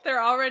if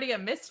they're already a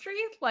mystery?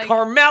 Like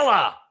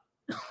Carmella.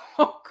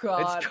 Oh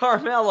God. It's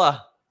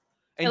Carmella.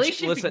 And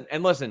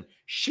listen,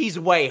 she's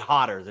way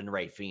hotter than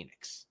Rey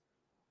Fenix.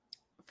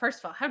 First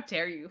of all, how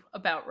dare you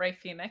about Rey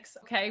Fenix?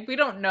 Okay, we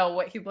don't know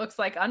what he looks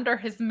like under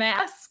his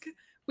mask.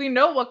 We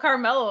know what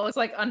Carmella looks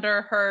like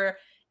under her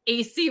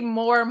AC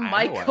Moore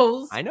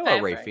Michaels. I know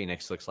what Rey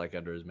Fenix looks like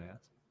under his mask.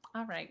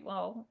 All right,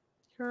 well,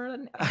 you're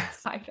an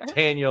insider.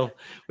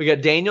 We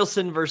got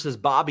Danielson versus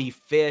Bobby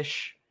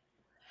Fish.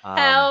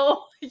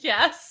 Hell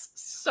yes,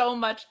 so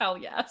much hell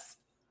yes.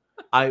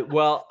 I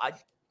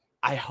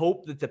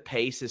hope that the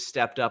pace has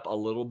stepped up a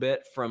little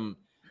bit from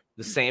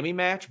the Sammy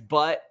match,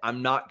 but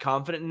I'm not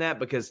confident in that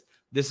because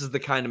this is the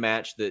kind of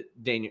match that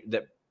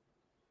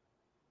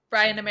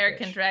Brian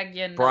American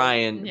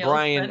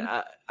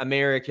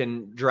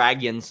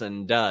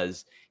Dragonson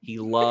does. He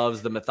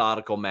loves the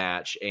methodical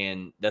match,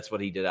 and that's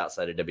what he did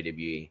outside of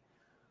WWE.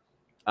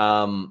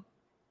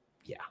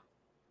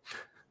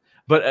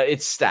 But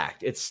it's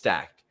stacked.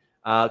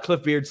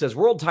 Cliff Beard says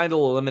World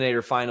Title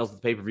Eliminator Finals of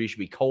the pay-per-view should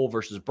be Cole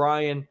versus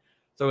Bryan.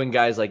 Throwing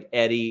guys like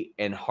Eddie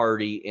and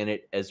Hardy in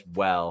it as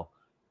well.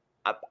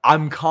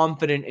 I'm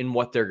confident in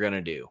what they're going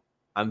to do.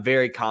 I'm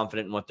very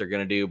confident in what they're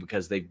going to do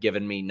because they've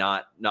given me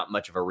not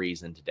much of a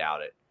reason to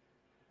doubt it.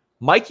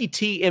 Mikey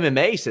T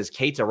MMA says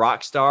Kate's a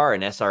rock star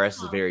and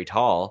SRS is very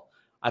tall.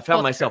 I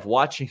found myself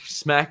watching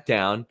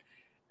SmackDown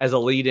as a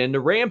lead into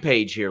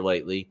Rampage here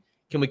lately.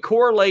 Can we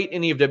correlate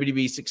any of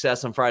WWE's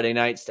success on Friday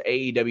nights to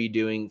AEW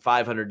doing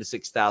 500 to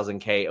 6,000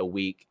 K a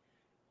week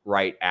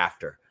right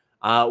after?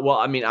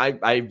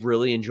 I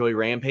really enjoy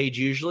Rampage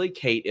usually.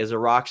 Kate is a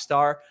rock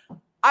star.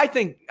 I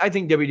think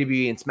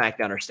WWE and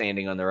SmackDown are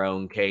standing on their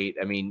own, Kate.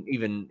 I mean,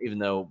 even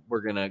though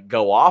we're going to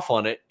go off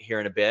on it here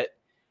in a bit.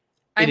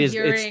 I'm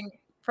hearing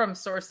from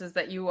sources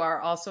that you are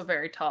also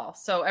very tall.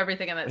 So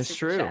everything in that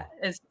super chat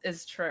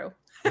is true.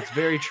 It's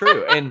very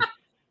true.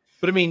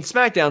 But I mean,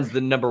 SmackDown's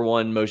the number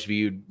one most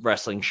viewed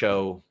wrestling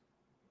show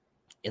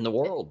in the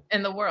world.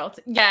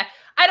 Yeah.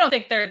 I don't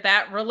think they're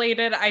that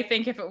related. I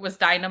think if it was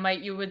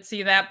Dynamite, you would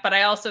see that. But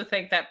I also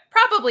think that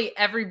probably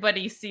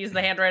everybody sees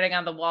the handwriting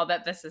on the wall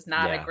that this is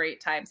not a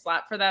great time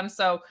slot for them.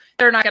 So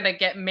they're not going to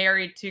get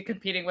married to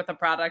competing with a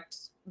product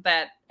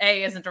that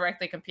A, isn't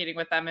directly competing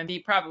with them, and B,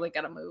 probably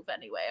going to move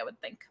anyway, I would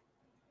think.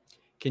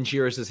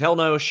 Kenshiro says, hell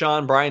no,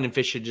 Sean, Bryan, and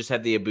Fish should just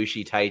have the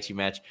Ibushi Taichi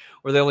match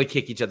where they only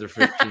kick each other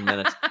for 15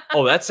 minutes.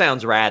 Oh, that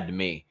sounds rad to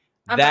me.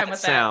 That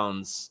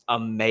sounds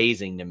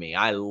amazing to me.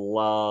 I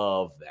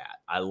love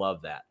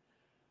that.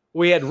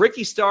 We had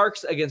Ricky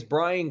Starks against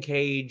Brian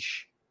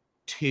Cage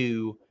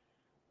 2,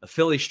 a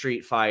Philly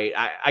Street fight.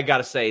 I got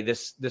to say,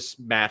 this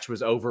match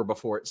was over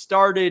before it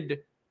started.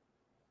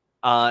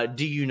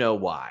 Do you know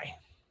why?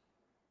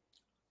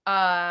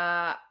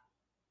 I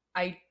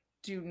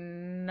do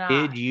not.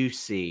 Did you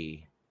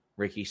see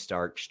Ricky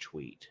Starks'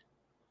 tweet?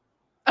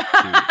 Yeah,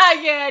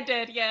 I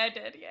did.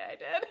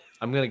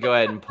 I'm going to go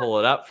ahead and pull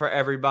it up for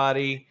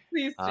everybody.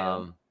 Please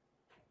do.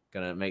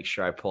 Gonna make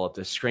sure I pull up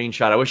the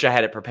screenshot. I wish I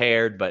had it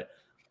prepared, but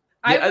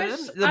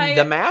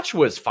the match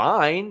was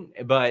fine,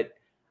 but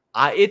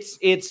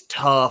it's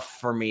tough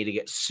for me to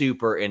get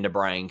super into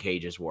Brian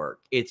Cage's work.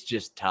 It's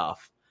just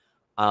tough.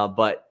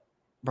 But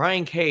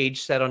Brian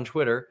Cage said on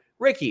Twitter,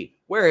 Ricky,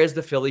 where is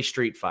the Philly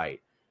street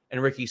fight?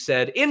 And Ricky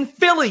said, in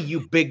Philly, you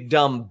big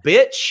dumb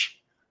bitch.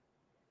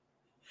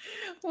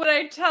 When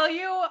I tell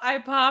you, I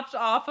popped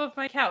off of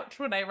my couch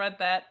when I read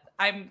that.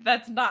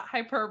 That's not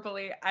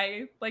hyperbole.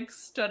 I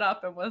stood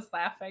up and was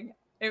laughing.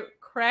 It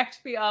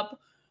cracked me up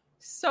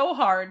so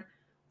hard.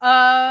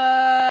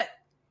 I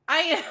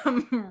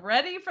am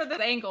ready for this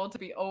angle to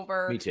be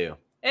over. Me too.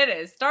 It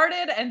is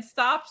started and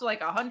stopped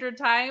 100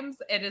 times.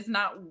 It is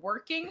not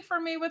working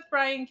for me with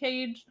Brian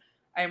Cage.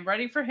 I'm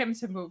ready for him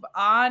to move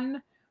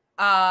on.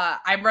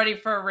 I'm ready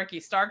for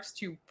Ricky Starks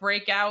to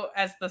break out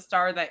as the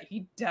star that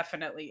he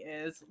definitely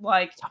is.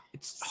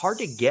 It's hard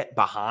to get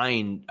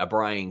behind a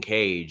Brian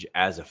Cage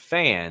as a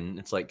fan.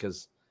 It's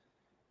because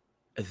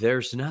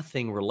there's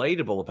nothing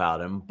relatable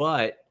about him,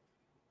 but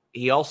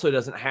he also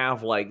doesn't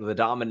have the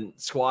dominant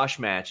squash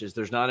matches.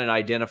 There's not an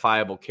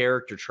identifiable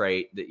character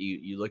trait that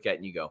you look at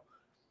and you go,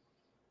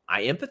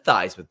 I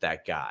empathize with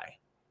that guy.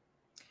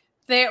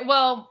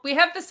 We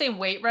have the same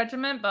weight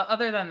regimen, but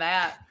other than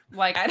that,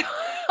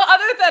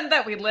 other than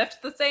that, we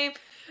lift the same.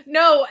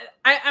 No,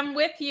 I'm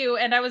with you.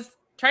 And I was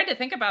trying to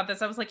think about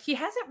this. I was he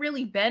hasn't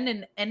really been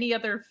in any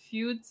other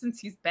feud since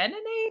he's been in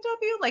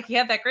AEW. He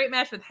had that great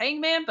match with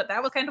Hangman, but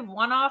that was kind of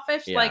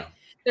one-off-ish. Yeah.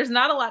 There's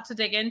not a lot to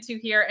dig into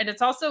here. And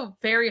it's also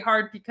very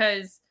hard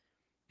because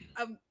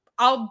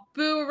I'll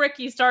boo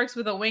Ricky Starks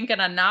with a wink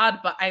and a nod,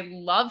 but I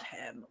love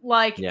him.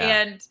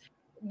 And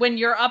when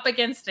you're up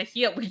against a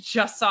heel, we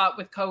just saw it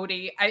with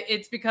Cody.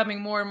 It's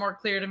becoming more and more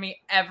clear to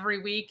me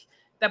every week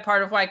that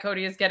part of why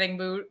Cody is getting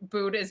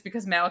booed is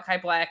because Malachi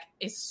Black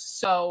is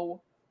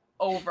so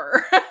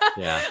over.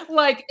 Yeah.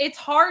 It's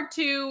hard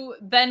to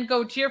then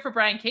go cheer for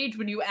Brian Cage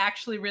when you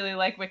actually really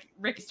like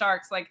Ricky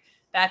Starks.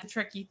 That's a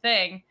tricky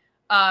thing.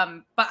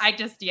 But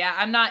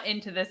I'm not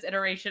into this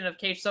iteration of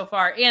Cage so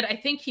far. And I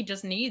think he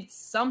just needs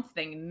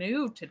something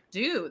new to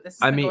do. This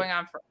has been going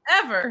on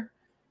forever.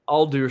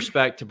 All due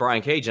respect to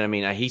Brian Cage,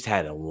 he's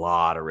had a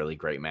lot of really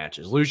great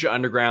matches. Lucha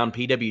Underground,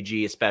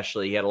 PWG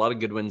especially. He had a lot of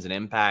good ones in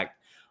Impact.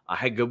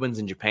 Had good ones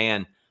in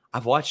Japan.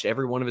 I've watched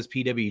every one of his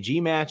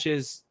PWG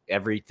matches,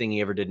 everything he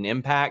ever did in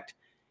Impact.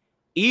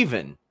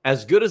 Even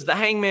as good as the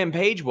Hangman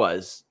Page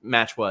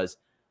match was,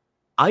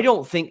 I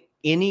don't think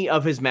any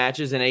of his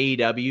matches in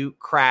AEW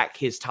crack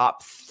his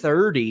top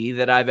 30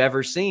 that I've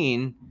ever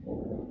seen.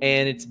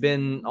 And it's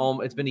been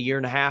a year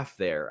and a half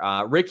there.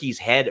 Ricky's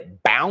head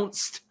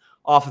bounced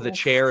off of the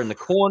chair in the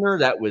corner.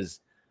 That was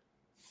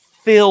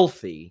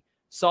filthy.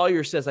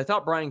 Sawyer says, I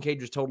thought Brian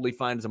Cage was totally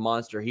fine as a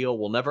monster heel.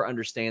 We'll never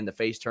understand the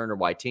face turn or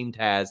why Team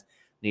Taz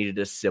needed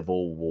a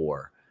civil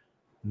war.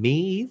 Me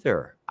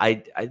either.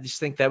 I just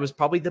think that was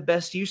probably the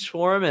best use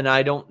for him, and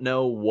I don't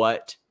know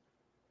what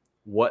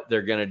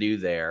they're going to do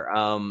there.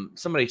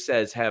 Somebody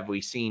says, have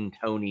we seen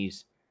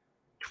Tony's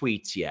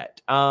tweets yet?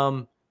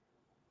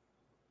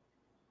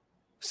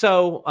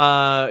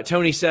 So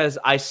Tony says,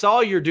 I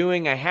saw you're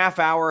doing a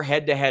half-hour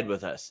head-to-head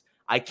with us.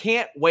 I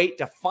can't wait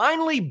to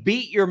finally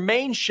beat your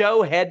main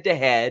show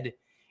head-to-head.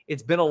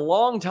 It's been a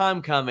long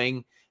time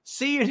coming.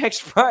 See you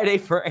next Friday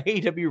for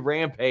AEW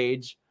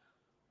Rampage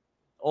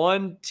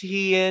on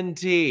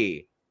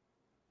TNT.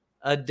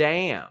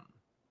 Damn.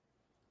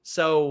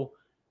 So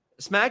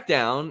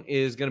SmackDown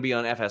is going to be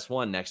on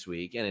FS1 next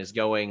week and is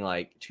going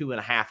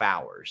 2.5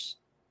 hours.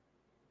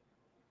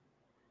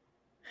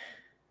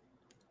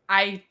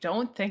 I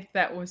don't think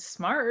that was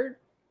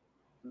smart.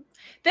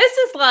 This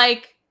is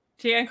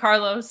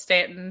Giancarlo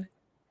Stanton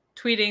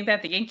tweeting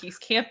that the Yankees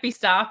can't be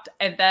stopped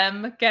and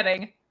them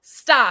getting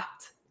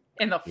stopped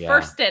in the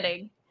first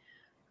inning.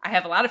 I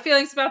have a lot of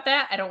feelings about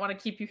that. I don't want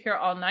to keep you here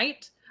all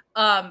night.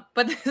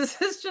 But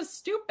this is just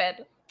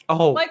stupid.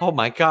 Oh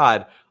my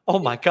God. Oh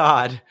my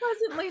God.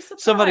 Pleasantly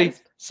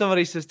surprised.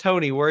 Somebody says,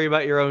 Tony, worry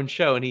about your own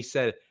show. And he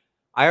said,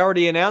 I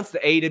already announced the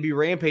AEW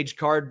Rampage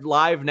card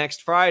live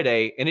next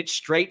Friday, and it's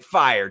straight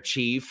fire,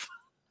 Chief.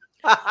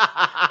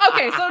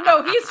 Okay, so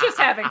no, he's just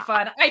having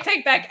fun. I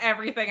take back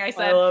everything I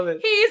said. I love it.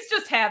 He's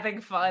just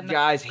having fun.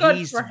 Guys,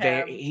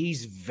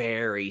 he's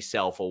very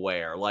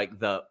self-aware.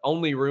 The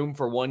only room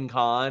for one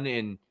con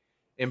in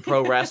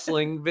pro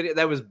wrestling video,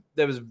 that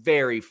was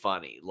very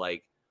funny.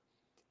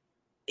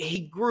 He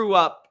grew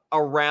up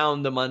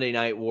around the Monday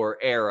Night War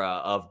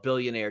era of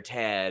Billionaire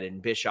Ted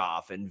and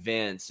Bischoff and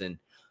Vince and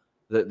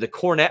the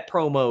Cornette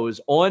promos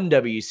on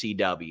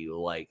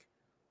WCW.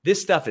 This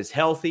stuff is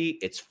healthy,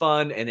 it's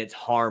fun, and it's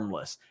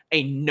harmless.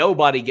 Ain't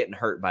nobody getting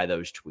hurt by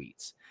those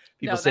tweets.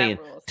 People saying,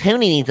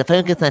 Tony needs to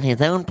focus on his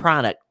own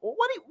product. Well,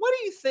 what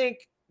do you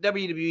think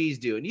WWE's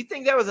doing? You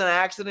think that was an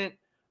accident,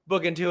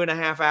 booking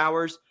 2.5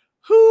 hours?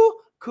 Who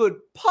could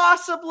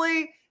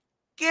possibly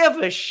give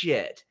a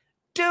shit?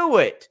 Do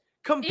it.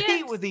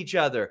 Compete with each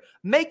other.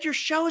 Make your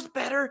shows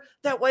better.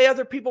 That way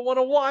other people want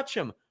to watch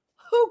them.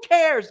 Who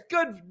cares?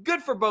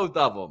 Good for both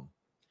of them.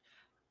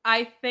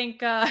 I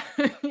think,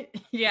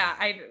 yeah,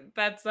 I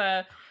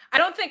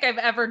don't think I've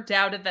ever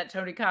doubted that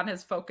Tony Khan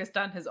has focused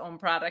on his own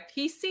product.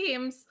 He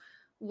seems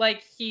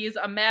like he's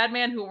a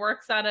madman who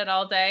works on it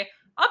all day.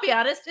 I'll be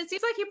honest, it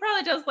seems like he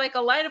probably does like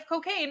a line of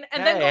cocaine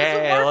and then goes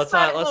and works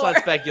on it let's more.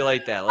 not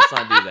speculate that. Let's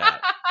not do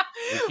that.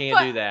 We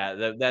can't do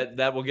that.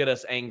 That will get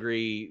us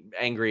angry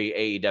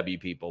AEW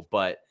people.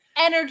 But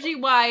energy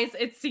wise,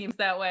 it seems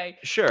that way.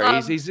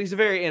 Sure, he's a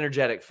very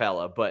energetic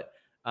fella. But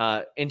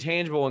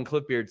Intangible and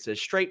Clipbeard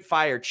says straight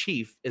fire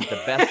chief is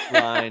the best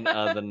line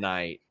of the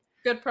night.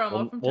 Good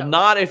promo from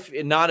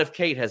Tony. Not if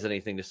Kate has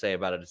anything to say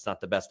about it. It's not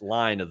the best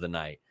line of the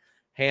night.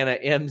 Hannah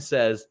M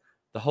says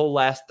the whole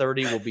last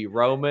 30 will be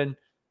Roman.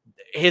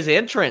 His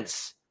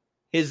entrance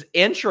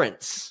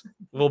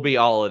will be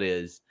all it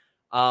is.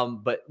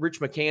 But Rich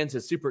McCann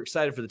says super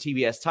excited for the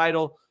TBS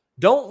title.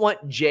 Don't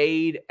want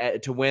Jade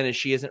to win as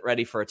she isn't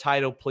ready for a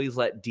title. Please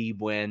let Deeb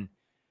win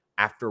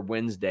after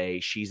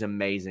Wednesday. She's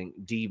amazing.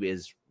 Deeb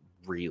is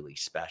really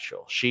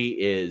special. She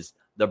is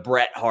the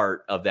Bret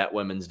Hart of that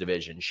women's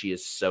division. She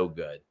is so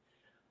good.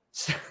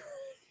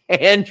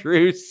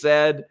 Andrew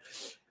said,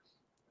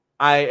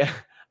 I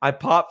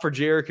popped for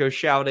Jericho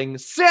shouting,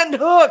 "Send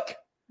Hook!"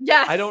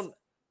 Yes.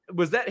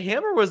 Was that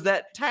him or was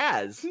that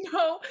Taz?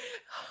 No.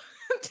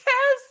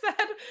 Taz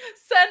said,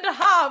 "Send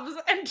Hobbs,"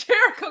 and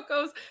Jericho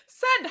goes,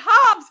 "Send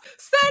Hobbs,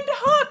 send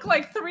Hook,"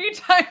 like 3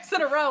 times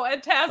in a row. And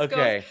Taz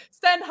goes,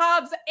 "Send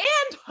Hobbs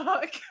and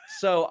Hook."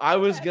 So I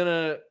was going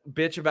to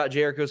bitch about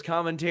Jericho's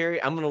commentary.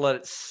 I'm going to let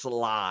it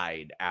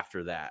slide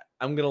after that.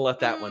 I'm going to let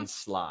that one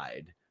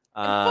slide.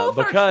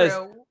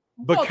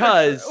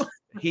 Because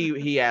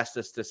he asked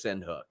us to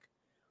send Hook.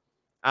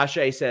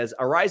 Ashe says,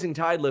 a rising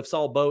tide lifts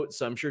all boats,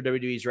 so I'm sure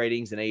WWE's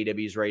ratings and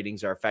AEW's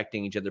ratings are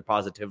affecting each other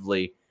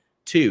positively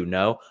too.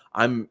 No,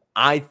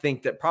 I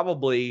think that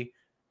probably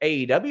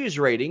AEW's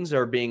ratings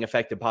are being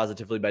affected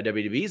positively by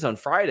WWE's on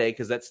Friday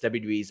because that's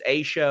WWE's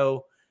A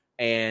show,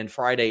 and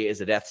Friday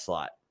is a death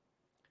slot.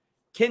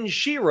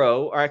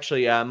 Kenshiro, or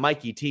actually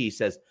Mikey T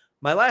says,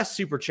 my last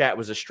super chat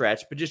was a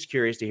stretch, but just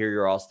curious to hear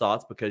your all's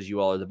thoughts because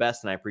you all are the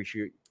best, and I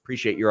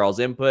appreciate your all's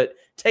input.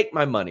 Take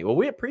my money. Well,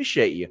 we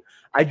appreciate you.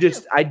 I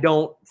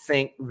don't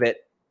think that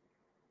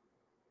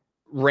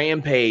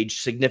Rampage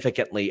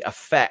significantly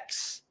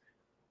affects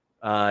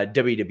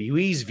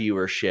WWE's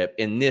viewership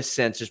in this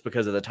sense, just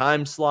because of the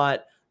time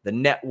slot, the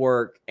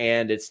network,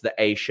 and it's the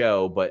A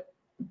show, but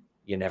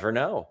you never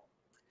know.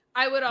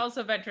 I would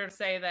also venture to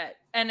say that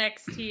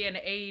NXT and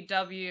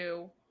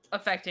AEW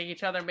affecting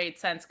each other made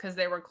sense because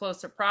they were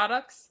closer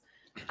products.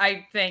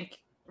 I think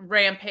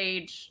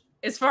Rampage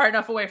is far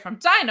enough away from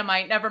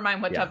Dynamite, never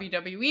mind what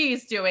WWE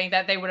is doing,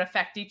 that they would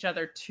affect each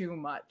other too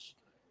much.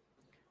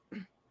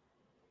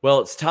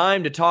 Well, it's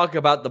time to talk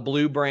about the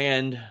blue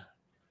brand,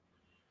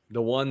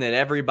 the one that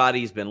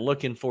everybody's been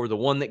looking for, the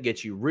one that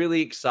gets you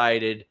really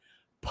excited,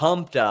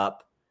 pumped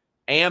up,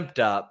 amped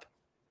up,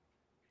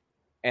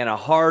 and a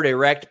hard,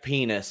 erect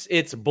penis.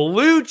 It's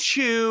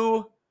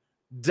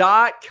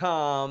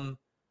BlueChew.com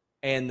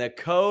and the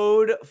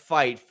code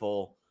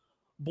FIGHTFUL.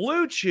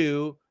 Blue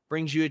Chew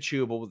brings you a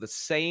chewable with the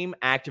same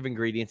active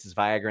ingredients as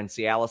Viagra and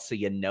Cialis, so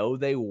you know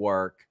they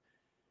work,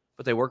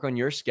 but they work on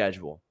your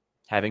schedule.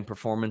 Having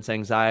performance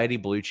anxiety,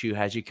 Blue Chew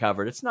has you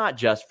covered. It's not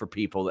just for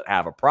people that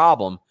have a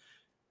problem.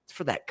 It's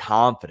for that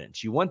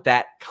confidence. You want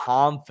that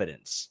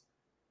confidence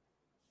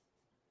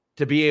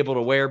to be able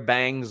to wear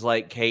bangs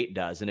like Kate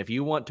does. And if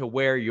you want to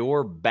wear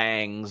your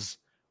bangs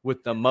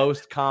with the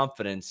most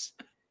confidence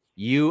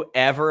you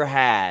ever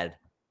had,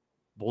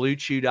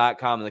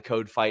 BlueChew.com and the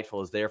code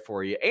FIGHTFUL is there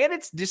for you. And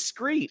it's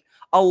discreet.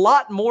 A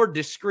lot more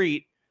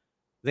discreet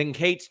than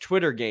Kate's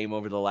Twitter game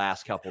over the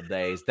last couple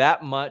days.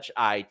 That much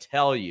I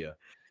tell you.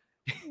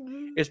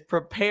 It's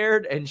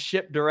prepared and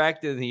shipped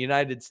direct in the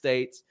United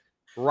States,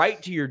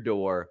 right to your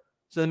door.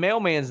 So the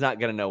mailman's not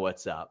going to know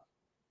what's up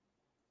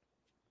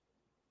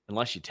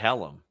unless you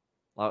tell him.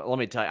 Let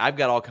me tell you, I've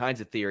got all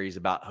kinds of theories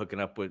about hooking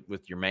up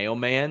with your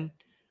mailman.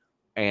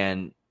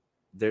 And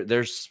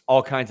there's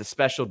all kinds of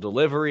special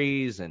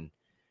deliveries and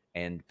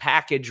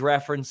package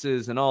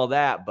references and all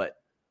that. But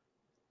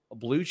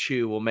Blue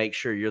Chew will make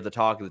sure you're the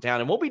talk of the town.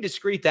 And we'll be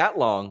discreet that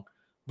long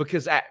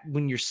because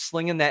when you're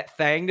slinging that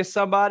thing to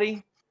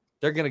somebody,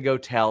 they're going to go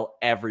tell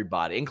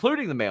everybody,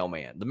 including the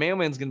mailman. The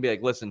mailman's going to be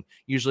like, listen,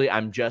 usually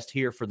I'm just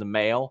here for the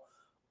mail,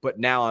 but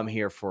now I'm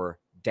here for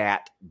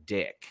dat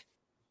dick.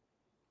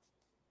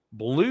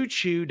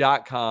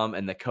 BlueChew.com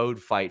and the code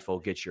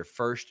FIGHTFUL gets your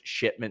first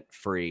shipment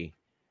free.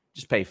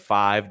 Just pay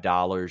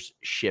 $5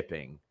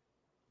 shipping.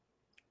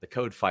 The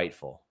code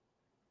FIGHTFUL.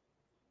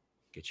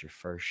 Get your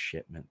first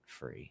shipment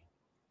free.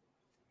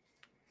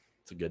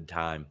 It's a good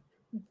time.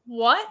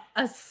 What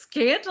a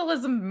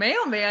scandalous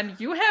mailman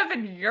you have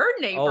in your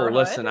neighborhood. Oh,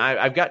 listen,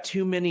 I've got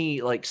too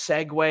many like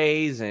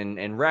segues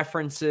and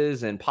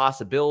references and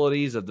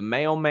possibilities of the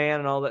mailman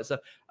and all that stuff.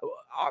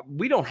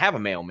 We don't have a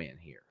mailman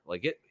here.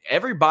 Like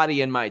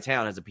everybody in my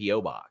town has a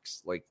P.O.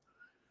 box. Like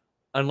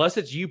unless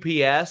it's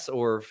UPS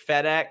or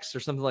FedEx or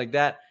something like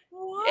that,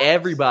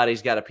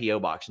 everybody's got a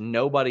P.O. box.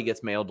 Nobody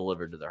gets mail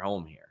delivered to their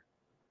home here.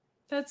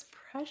 That's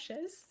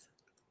precious.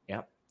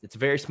 Yeah, it's a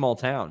very small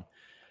town.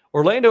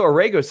 Orlando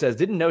Orrego says,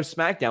 didn't know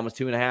SmackDown was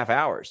 2.5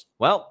 hours.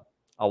 Well,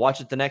 I'll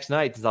watch it the next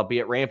night since I'll be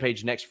at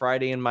Rampage next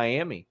Friday in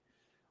Miami.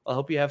 I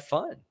hope you have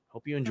fun.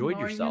 Hope you enjoyed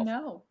yourself. You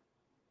know.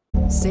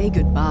 Say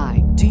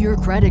goodbye to your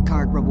credit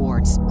card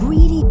rewards.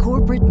 Greedy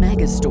corporate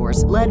mega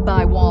stores, led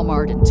by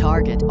Walmart and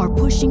Target, are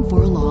pushing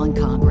for a law in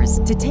Congress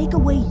to take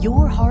away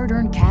your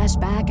hard-earned cash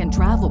back and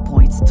travel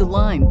points to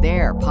line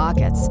their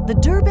pockets. The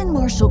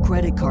Durbin-Marshall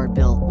credit card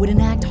bill would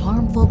enact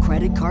harmful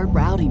credit card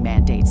routing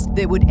mandates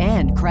that would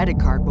end credit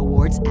card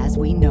rewards as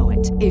we know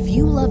it. If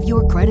you love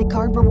your credit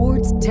card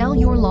rewards, tell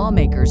your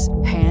lawmakers,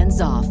 hands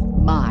off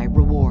my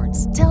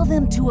rewards. Tell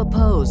them to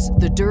oppose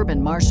the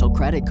Durbin-Marshall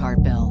credit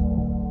card bill.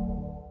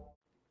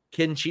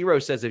 Kenshiro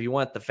says, if you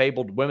want the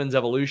fabled Women's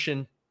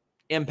Evolution,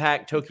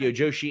 Impact, Tokyo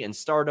Joshi, and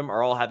Stardom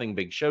are all having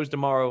big shows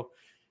tomorrow.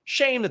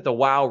 Shame that the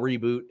WoW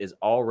reboot is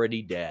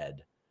already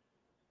dead.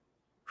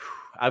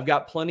 I've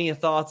got plenty of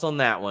thoughts on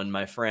that one,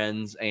 my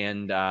friends.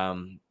 And,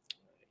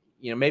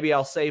 maybe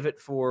I'll save it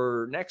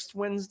for next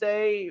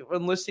Wednesday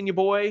when listing you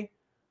boy.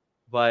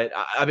 But,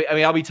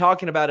 I'll be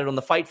talking about it on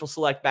the Fightful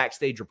Select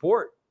Backstage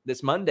Report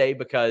this Monday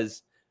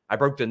because I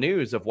broke the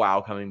news of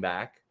WoW coming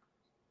back.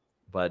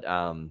 But,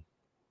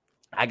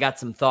 I got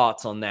some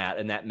thoughts on that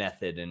and that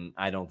method, and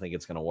I don't think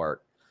it's going to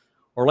work.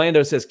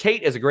 Orlando says,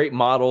 Kate is a great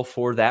model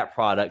for that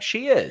product.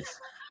 She is.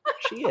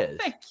 She is.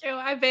 Thank you.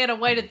 I Vanna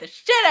Whited the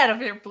shit out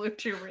of your Blue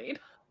Chew read.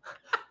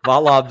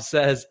 Valab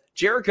says,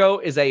 Jericho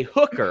is a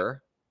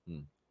hooker.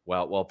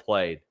 Well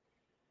played.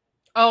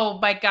 Oh,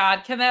 my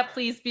God. Can that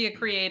please be a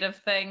creative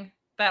thing?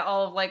 That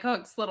all of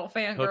Hook's little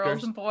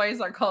fangirls and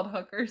boys are called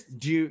hookers.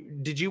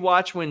 Did you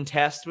watch when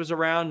Test was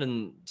around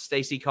and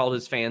Stacy called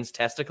his fans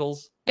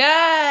testicles?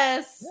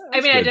 Yes. Yeah,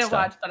 I didn't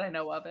watch, but I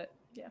know of it.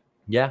 Yeah.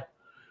 Yeah.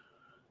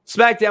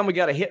 SmackDown, we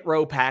got a Hit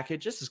Row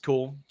package. This is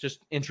cool.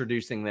 Just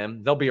introducing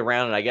them. They'll be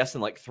around, I guess,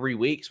 in 3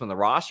 weeks when the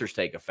rosters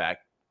take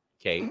effect.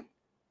 Kate.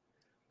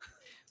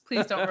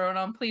 Please don't ruin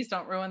them. Please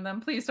don't ruin them.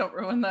 Please don't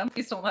ruin them.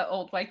 Please don't let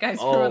old white guys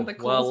ruin the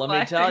cool let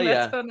me tell you.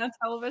 That's been on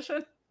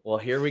television. Well,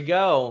 here we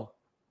go.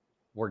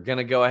 We're going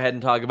to go ahead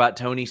and talk about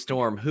Toni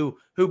Storm, who,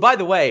 by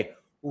the way,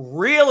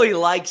 really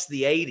likes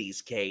the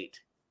 80s,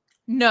 Kate.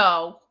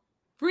 No.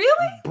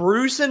 Really?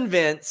 Bruce and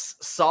Vince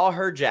saw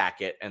her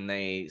jacket, and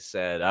they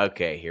said,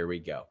 okay, here we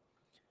go.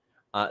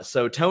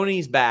 So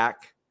Toni's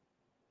back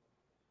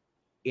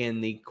in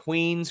the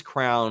Queen's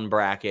Crown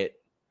bracket,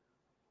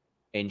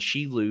 and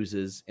she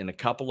loses in a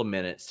couple of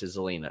minutes to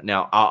Zelina.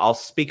 Now, I'll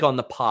speak on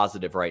the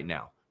positive right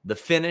now. The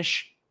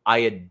finish, I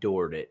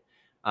adored it.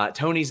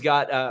 Toni's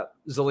got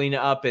Zelina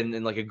up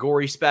in a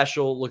gory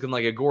special, looking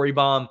like a gory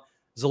bomb.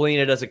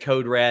 Zelina does a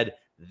code red.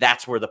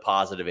 That's where the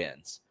positive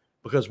ends.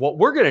 Because what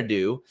we're going to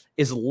do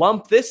is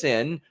lump this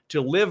in to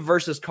Liv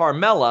versus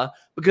Carmella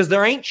because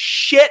there ain't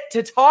shit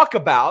to talk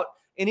about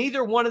in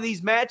either one of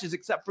these matches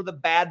except for the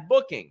bad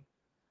booking.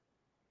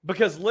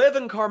 Because Liv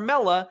and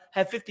Carmella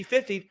have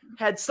 50-50,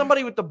 had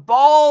somebody with the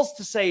balls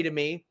to say to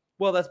me,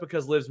 well, that's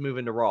because Liv's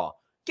moving to Raw.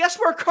 Guess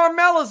where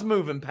Carmella's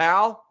moving,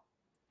 pal?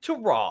 To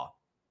Raw.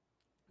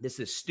 This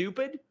is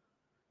stupid.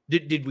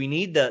 Did we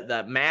need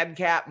the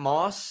Madcap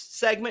Moss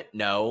segment?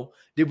 No.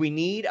 Did we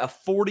need a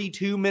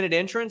 42-minute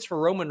entrance for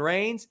Roman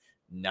Reigns?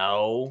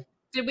 No.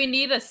 Did we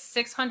need a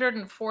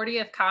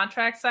 640th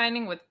contract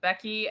signing with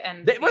Becky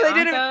and they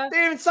didn't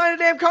even sign a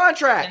damn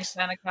contract.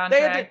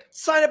 They had to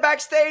sign it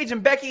backstage,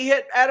 and Becky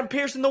hit Adam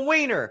Pearce in the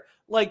wiener.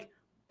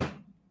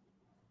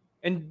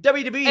 And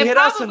WWE hit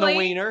us in the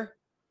wiener.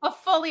 A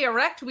fully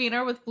erect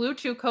wiener with Blue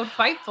Chew code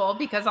Fightful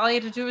because all you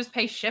had to do was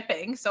pay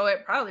shipping, so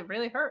it probably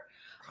really hurt.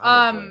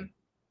 Probably.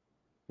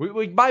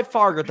 We by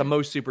far got the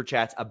most super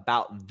chats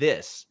about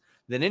this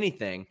than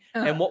anything.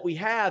 And what we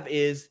have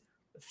is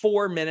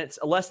 4 minutes,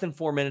 less than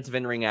 4 minutes of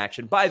in-ring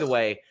action. By the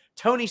way,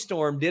 Toni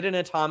Storm did an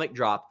atomic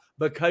drop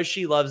because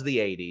she loves the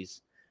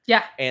 80s.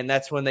 Yeah. And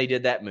that's when they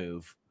did that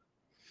move.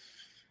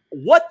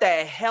 What the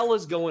hell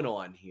is going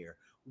on here?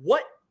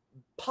 What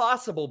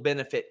possible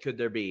benefit could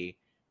there be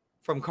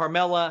from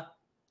Carmella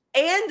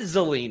and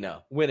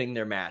Zelina winning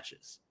their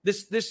matches?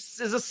 This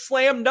is a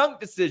slam dunk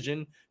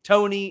decision,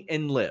 Toni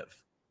and Liv.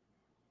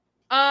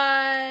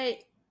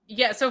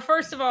 Yeah, so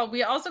first of all,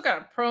 we also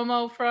got a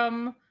promo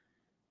from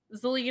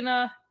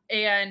Zelina,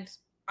 and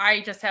I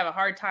just have a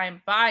hard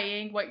time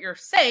buying what you're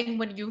saying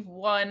when you've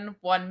won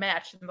one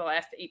match in the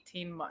last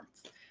 18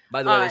 months.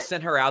 By the way, they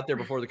sent her out there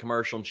before the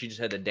commercial, and she just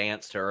had to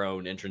dance to her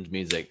own entrance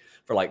music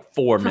for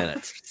 4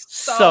 minutes.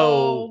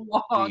 so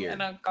long weird.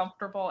 And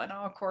uncomfortable and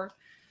awkward.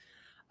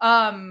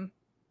 Yeah,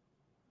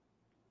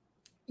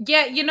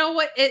 you know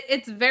what?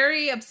 It's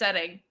very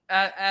upsetting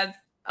as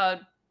a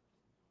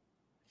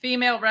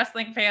female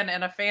wrestling fan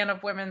and a fan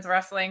of women's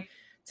wrestling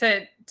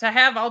to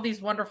have all these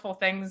wonderful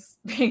things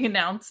being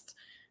announced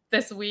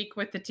this week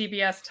with the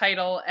TBS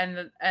title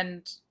and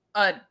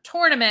a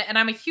tournament. And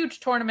I'm a huge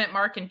tournament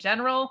mark in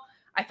general.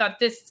 I thought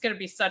this is going to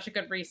be such a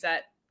good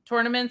reset.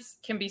 Tournaments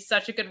can be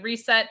such a good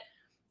reset.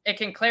 It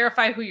can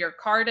clarify who your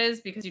card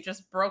is because you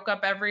just broke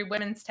up every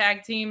women's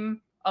tag team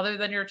other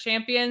than your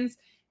champions.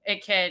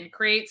 It can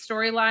create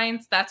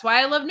storylines. That's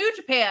why I love New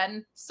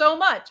Japan so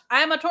much.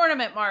 I'm a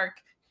tournament mark.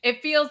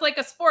 It feels like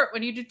a sport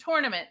when you do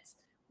tournaments.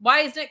 Why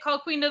isn't it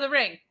called Queen of the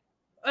Ring?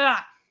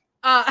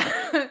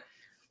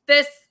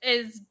 This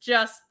is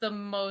just the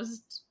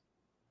most,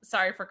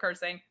 sorry for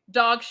cursing,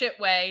 dog shit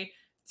way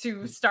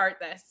to start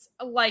this.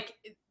 Like,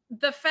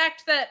 the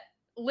fact that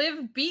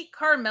Liv beat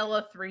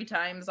Carmella 3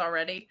 times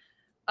already.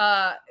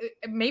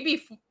 Maybe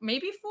 4?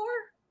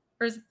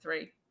 Or is it 3?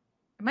 It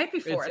might be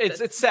 4.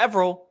 It's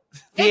several.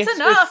 It's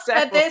enough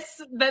that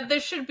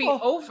this should be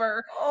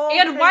over.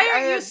 And why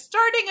are you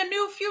starting a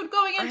new feud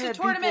going into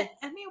tournament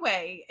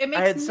anyway? It makes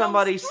no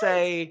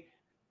sense.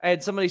 I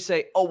had somebody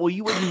say, "Oh, well,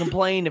 you wouldn't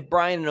complain if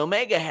Bryan and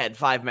Omega had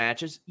 5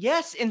 matches."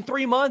 Yes, in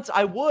 3 months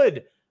I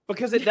would,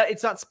 because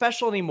it's not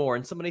special anymore.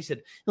 And somebody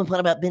said, "Well,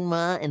 what about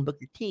Benoit and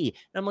Booker T?"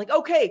 And I'm like,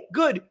 "Okay,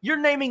 good. You're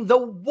naming the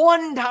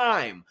one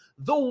time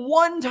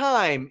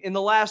in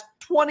the last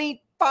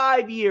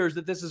 25 years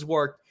that this has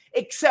worked,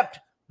 except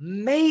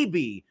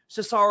maybe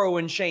Cesaro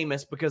and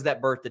Sheamus, because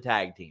that birthed the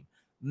tag team.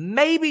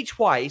 Maybe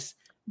twice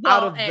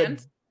out of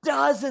the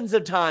dozens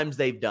of times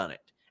they've done it."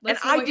 And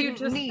I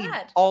didn't need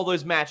all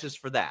those matches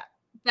for that.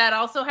 That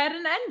also had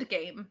an end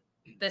game.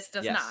 This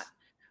does not.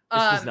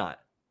 This does not.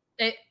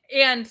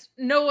 And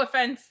no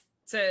offense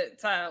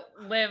to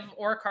Liv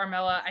or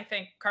Carmella. I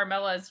think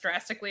Carmella is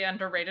drastically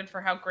underrated for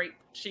how great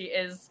she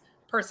is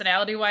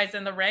personality-wise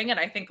in the ring. And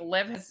I think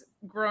Liv has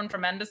grown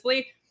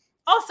tremendously.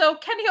 Also,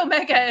 Kenny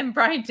Omega and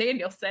Bryan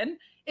Danielson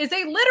is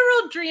a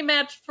literal dream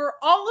match for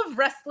all of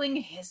wrestling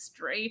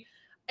history.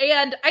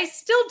 And I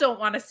still don't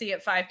want to see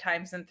it 5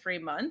 times in 3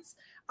 months.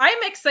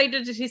 I'm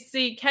excited to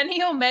see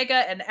Kenny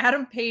Omega and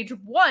Adam Page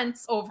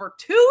once over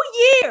 2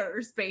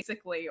 years,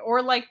 basically,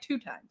 or like 2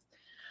 times.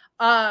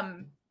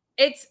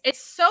 It's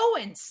so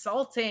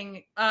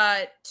insulting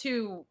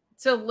to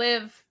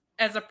live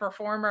as a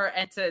performer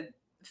and to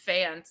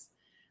fans,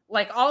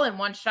 like, all in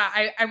one shot.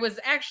 I was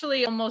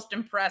actually almost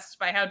impressed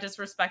by how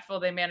disrespectful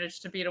they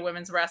managed to beat a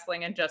women's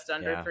wrestling in just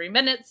under 3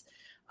 minutes.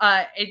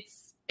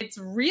 It's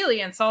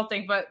really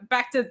insulting. But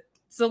back to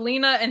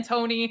Zelina and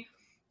Tony.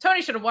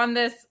 Tony should have won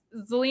this.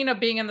 Zelina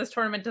being in this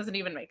tournament doesn't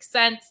even make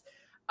sense.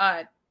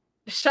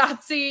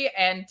 Shotzi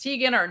and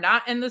Tegan are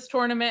not in this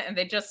tournament, and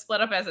they just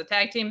split up as a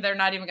tag team. They're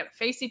not even going to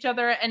face each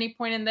other at any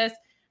point in this.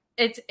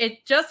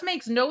 It just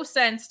makes no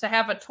sense to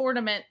have a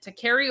tournament to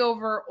carry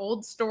over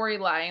old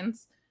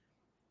storylines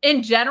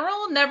in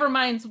general, never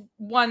mind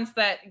ones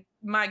that,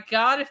 my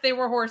God, if they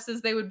were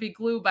horses, they would be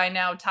glue by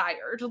now,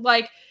 tired.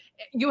 Like,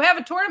 you have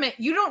a tournament,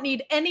 you don't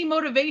need any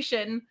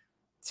motivation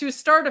to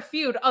start a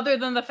feud other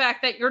than the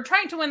fact that you're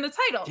trying to win the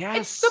title. Yes.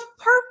 It's the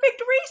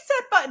perfect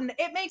reset button.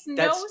 It makes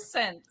no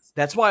sense.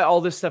 That's why all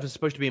this stuff is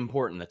supposed to be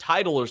important. The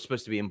title is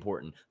supposed to be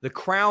important. The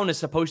crown is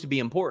supposed to be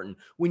important.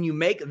 When you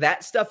make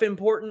that stuff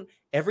important,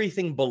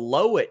 everything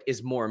below it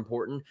is more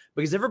important,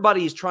 because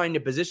everybody is trying to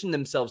position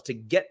themselves to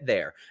get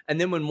there. And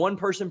then when one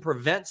person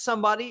prevents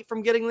somebody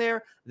from getting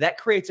there, that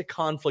creates a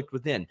conflict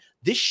within.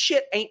 This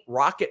shit ain't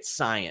rocket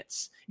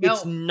science. No.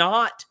 It's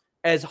not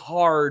as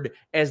hard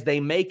as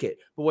they make it.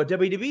 But what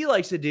WWE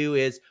likes to do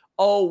is,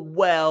 oh,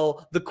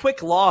 well, the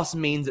quick loss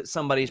means that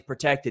somebody's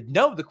protected.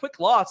 No, the quick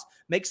loss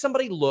makes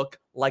somebody look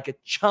like a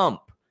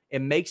chump.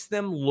 It makes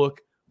them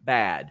look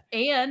bad.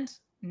 And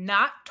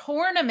not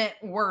tournament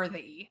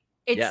worthy.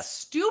 It's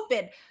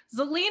stupid.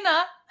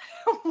 Zelina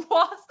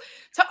lost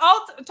to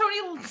all.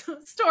 Toni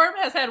Storm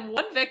has had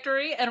 1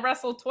 victory and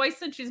wrestled twice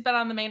since she's been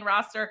on the main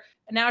roster.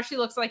 And now she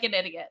looks like an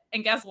idiot.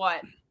 And guess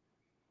what?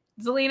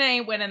 Zelina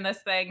ain't winning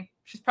this thing.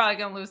 She's probably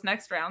going to lose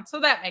next round. So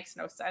that makes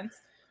no sense.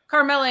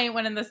 Carmella ain't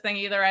winning this thing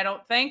either, I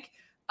don't think.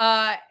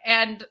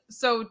 And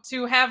so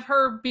to have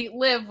her beat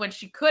Liv when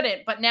she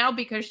couldn't, but now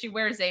because she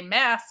wears a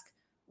mask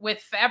with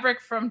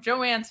fabric from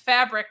Joanne's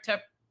Fabric to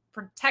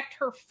protect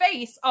her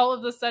face, all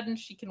of a sudden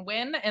she can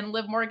win. And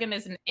Liv Morgan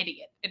is an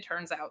idiot, it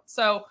turns out.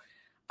 So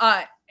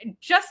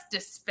just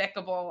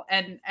despicable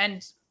and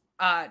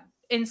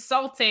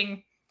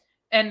insulting.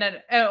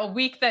 And a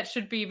week that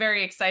should be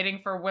very exciting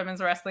for women's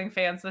wrestling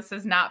fans. This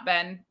has not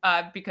been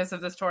because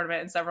of this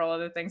tournament and several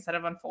other things that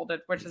have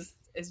unfolded, which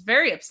is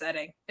very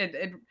upsetting.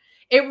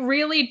 It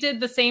really did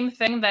the same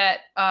thing that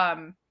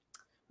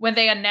when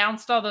they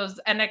announced all those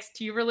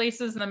NXT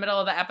releases in the middle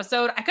of the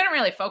episode, I couldn't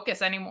really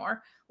focus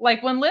anymore.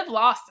 Like, when Liv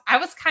lost, I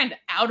was kind of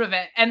out of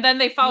it. And then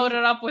they followed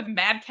it up with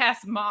Madcap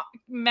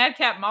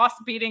Moss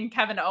beating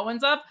Kevin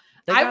Owens up.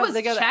 I was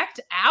checked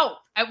out.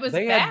 It was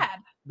bad.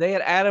 They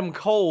had Adam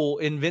Cole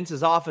in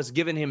Vince's office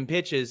giving him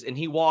pitches, and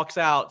he walks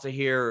out to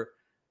hear,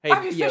 hey,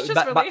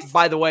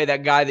 by the way,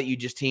 that guy that you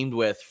just teamed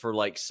with for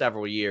like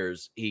several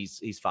years,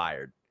 he's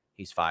fired.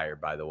 He's fired,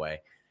 by the way.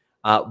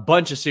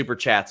 Bunch of super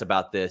chats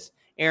about this.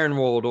 Aaron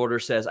World Order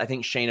says, I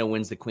think Shayna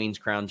wins the Queen's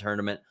Crown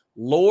tournament.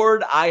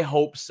 Lord, I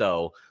hope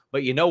so.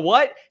 But you know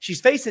what?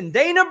 She's facing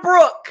Dana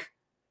Brooke.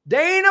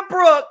 Dana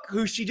Brooke,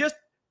 who she just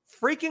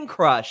freaking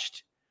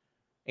crushed.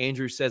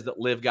 Andrew says that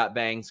Liv got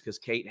bangs because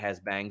Kate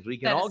has bangs. We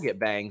can all get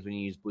bangs when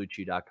you use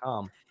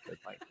BlueChew.com.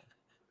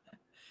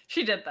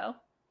 She did, though.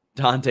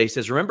 Dante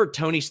says, remember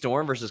Toni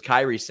Storm versus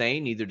Kairi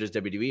Sane? Neither does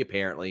WWE,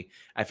 apparently.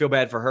 I feel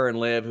bad for her and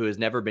Liv, who has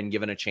never been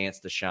given a chance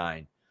to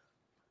shine.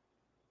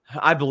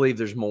 I believe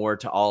there's more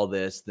to all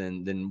this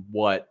than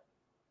what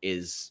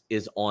is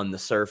on the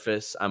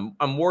surface.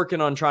 I'm working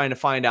on trying to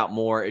find out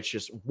more. It's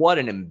just what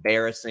an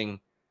embarrassing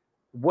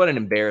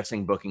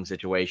booking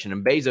situation.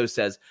 And Bezos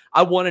says,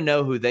 I want to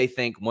know who they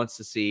think wants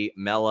to see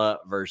Mella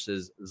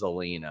versus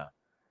Zelina.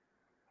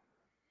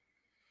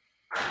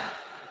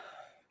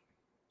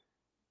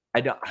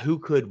 Who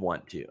could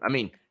want to? I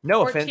mean,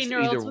 no offense to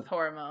either with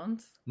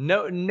hormones.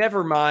 No,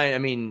 never mind. I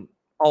mean,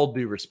 all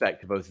due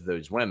respect to both of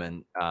those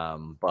women.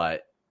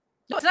 But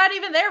it's not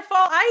even their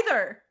fault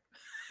either.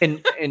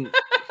 And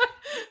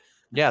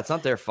yeah, it's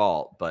not their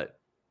fault, but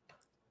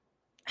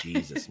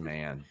Jesus,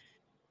 man.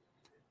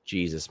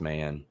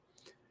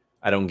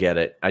 I don't get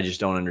it. I just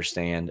don't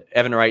understand.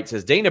 Evan Wright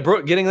says, Dana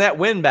Brooke getting that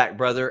win back,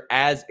 brother,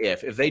 as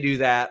if they do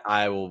that,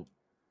 I will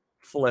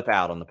flip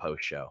out on the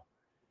post show.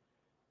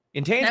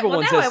 Intangible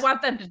one says, I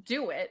want them to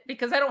do it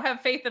because I don't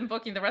have faith in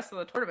booking the rest of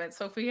the tournament.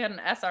 So if we had an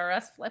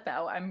SRS flip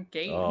out, I'm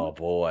game. Oh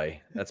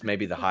boy, that's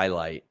maybe the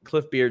highlight.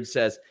 Cliff Beard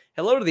says,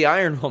 hello to the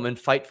Iron Woman,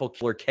 fightful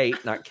killer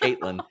Kate, not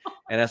Caitlin,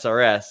 and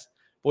SRS.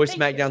 Boys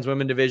SmackDown's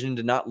women division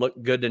did not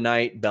look good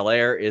tonight.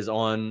 Belair is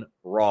on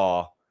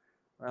Raw.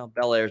 Well,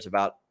 Belair's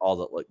about all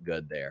that looked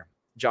good there.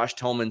 Josh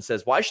Tolman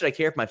says, why should I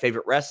care if my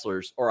favorite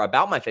wrestlers or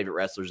about my favorite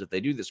wrestlers if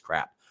they do this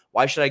crap?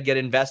 Why should I get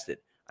invested?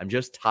 I'm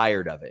just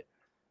tired of it.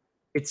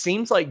 It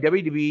seems like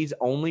WWE's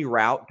only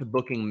route to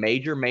booking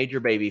major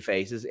baby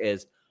faces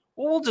is,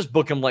 well, we'll just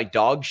book them like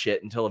dog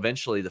shit until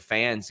eventually the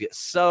fans get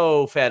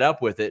so fed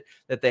up with it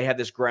that they have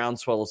this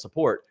groundswell of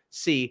support.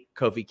 See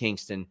Kofi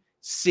Kingston,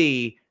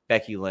 see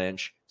Becky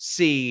Lynch,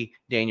 see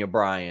Daniel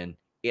Bryan.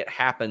 It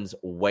happens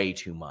way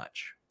too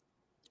much.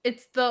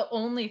 It's the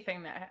only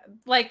thing that,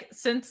 like,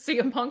 since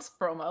CM Punk's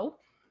promo,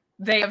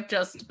 they have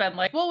just been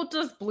like, well, we'll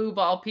just blue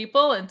ball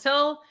people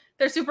until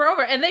they're super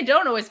over. And they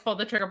don't always pull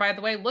the trigger, by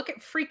the way. Look at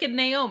freaking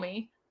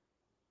Naomi.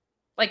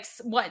 Like,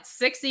 what,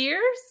 6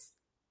 years?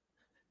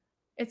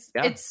 It's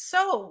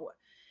so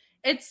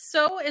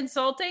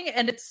insulting,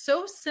 and it's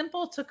so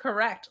simple to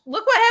correct.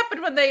 Look what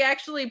happened when they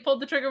actually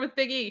pulled the trigger with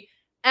Big E.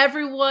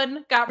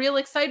 Everyone got real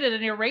excited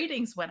and your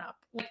ratings went up.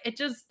 Like, it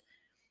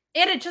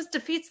just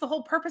defeats the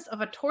whole purpose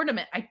of a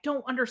tournament. I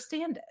don't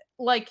understand it.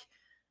 Like,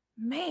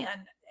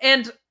 man.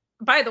 And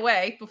by the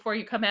way, before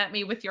you come at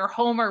me with your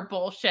Homer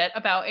bullshit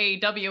about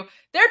AEW,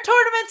 their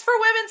tournaments for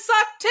women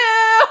suck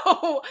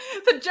too.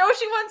 The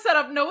Joshi one set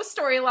up no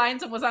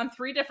storylines and was on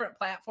 3 different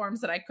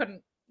platforms and I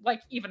couldn't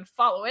even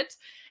follow it.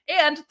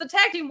 And the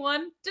tag team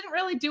one didn't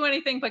really do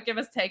anything but give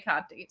us Tay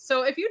Conti.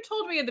 So if you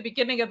told me in the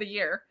beginning of the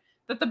year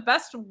that the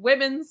best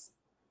women's,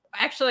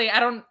 actually,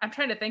 I'm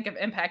trying to think if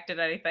Impact did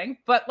anything,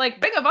 but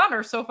like Ring of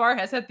Honor so far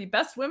has had the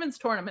best women's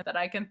tournament that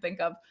I can think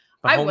of.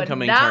 The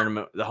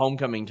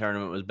homecoming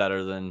tournament was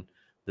better than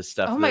the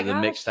stuff, the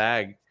mixed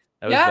tag.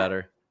 That was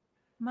better.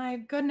 My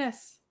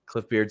goodness.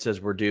 Cliff Beard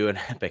says we're due an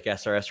epic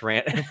SRS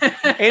rant.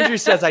 Andrew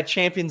says I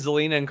champion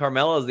Zelina and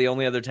Carmella as the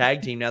only other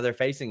tag team. Now they're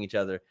facing each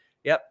other.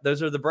 Yep,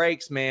 those are the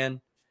breaks,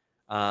 man.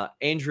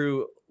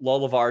 Andrew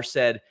Lolavar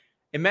said,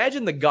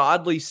 imagine the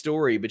godly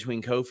story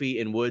between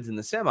Kofi and Woods in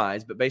the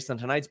semis, but based on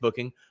tonight's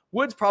booking,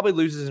 Woods probably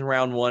loses in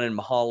round 1 and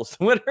Mahal is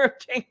the winner of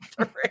King of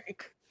the Ring.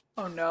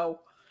 Oh no.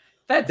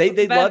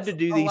 They love to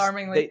do these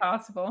alarmingly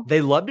possible.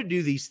 They love to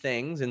do these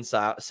things in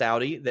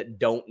Saudi that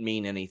don't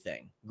mean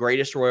anything.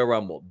 Greatest Royal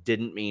Rumble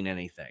didn't mean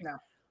anything. No.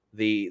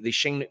 The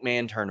Shane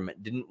McMahon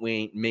tournament didn't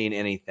mean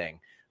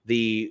anything.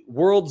 The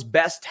world's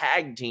best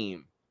tag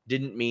team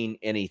didn't mean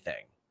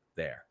anything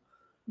there.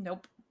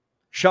 Nope.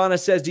 Shauna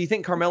says, do you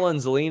think Carmella and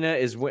Zelina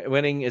is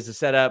winning is a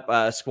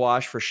setup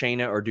squash for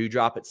Shayna or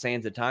Doudrop at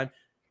Sands at time?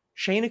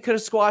 Shayna could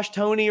have squashed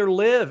Tony or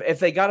Liv if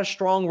they got a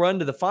strong run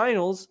to the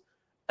finals.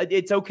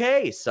 It's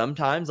okay.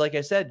 Sometimes, like I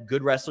said,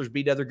 good wrestlers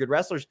beat other good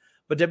wrestlers,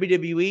 but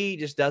WWE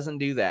just doesn't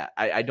do that.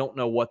 I don't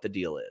know what the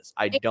deal is.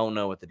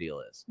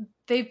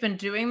 They've been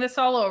doing this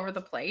all over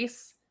the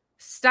place.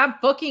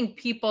 Stop booking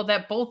people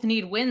that both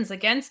need wins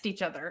against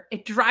each other.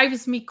 It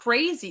drives me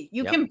crazy.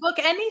 You can book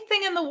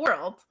anything in the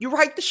world. You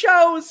write the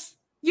shows.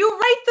 You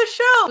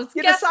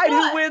decide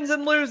who wins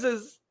and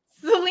loses.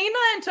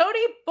 Zelina and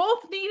Tony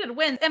both needed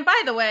wins. And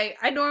by the way,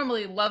 I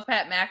normally love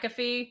Pat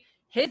McAfee.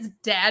 His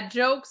dad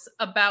jokes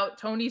about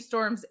Toni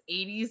Storm's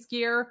 80s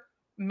gear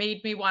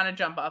made me want to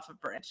jump off a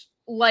bridge.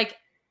 Like,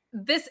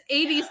 this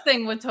 80s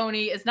thing with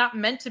Tony is not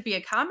meant to be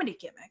a comedy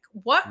gimmick.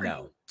 What are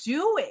you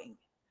doing?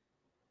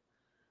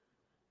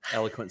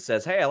 Eloquent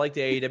says, hey, I like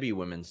the AEW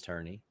women's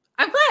tourney.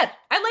 I'm glad.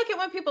 I like it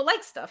when people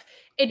like stuff.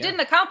 It didn't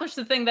accomplish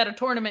the thing that a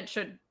tournament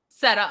should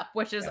set up,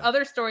 which is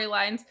other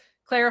storylines,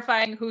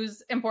 clarifying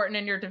who's important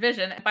in your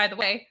division. And by the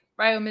way,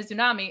 Ryo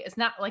Mizunami is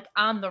not like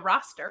on the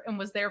roster and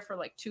was there for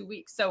like 2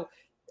 weeks. So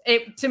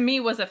it, to me,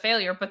 was a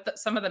failure, but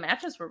some of the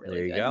matches were really good.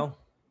 There you go.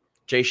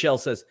 Jay Shell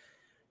says,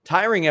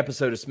 tiring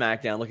episode of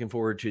SmackDown. Looking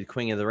forward to the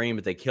Queen of the Ring,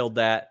 but they killed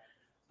that.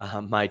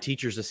 My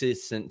teacher's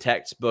assistant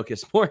textbook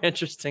is more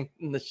interesting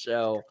than the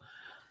show.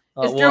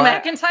 Is Drew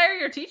McIntyre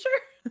your teacher?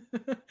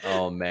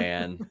 Oh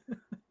man.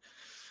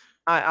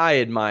 I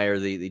admire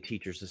the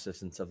teachers'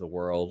 assistants of the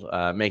world,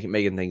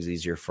 making things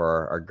easier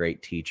for our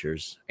great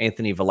teachers.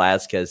 Anthony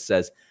Velasquez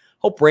says,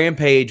 hope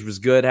Rampage was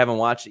good. Haven't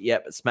watched it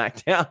yet, but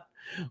SmackDown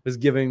was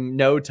giving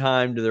no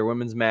time to their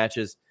women's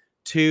matches.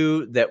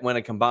 2 that went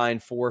a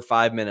combined 4 or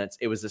 5 minutes.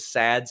 It was a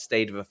sad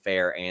state of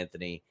affair,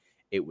 Anthony.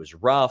 It was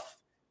rough.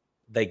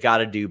 They got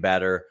to do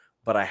better.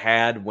 But I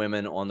had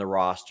women on the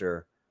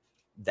roster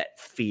that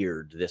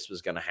feared this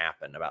was going to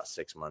happen about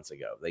 6 months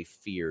ago. They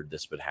feared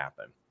this would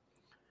happen.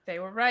 They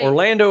were right.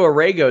 Orlando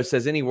Arrego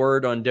says, any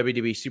word on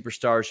WWE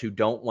superstars who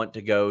don't want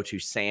to go to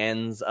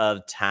Sands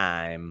of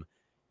Time?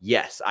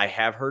 Yes, I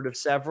have heard of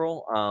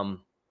several.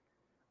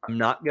 I'm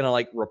not going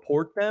to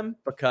report them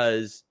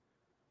because,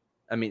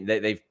 I mean,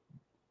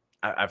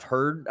 I've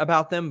heard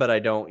about them, but I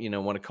don't,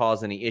 want to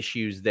cause any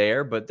issues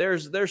there. But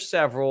there's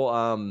several.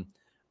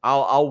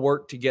 I'll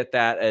work to get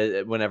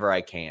that whenever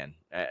I can,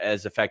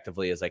 as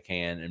effectively as I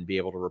can, and be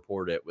able to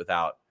report it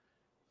without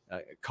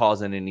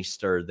causing any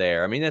stir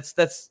there. I mean,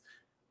 that's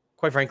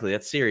quite frankly,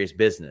 that's serious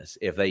business.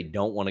 If they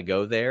don't want to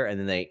go there and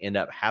then they end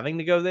up having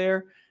to go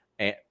there,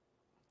 and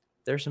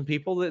there's some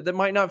people that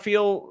might not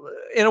feel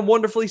in a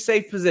wonderfully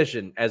safe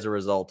position as a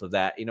result of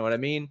that. You know what I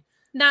mean?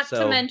 Not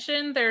to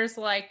mention, there's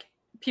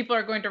people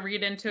are going to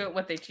read into it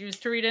what they choose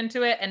to read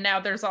into it. And now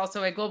there's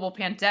also a global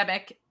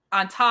pandemic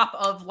on top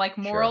of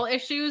moral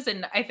issues.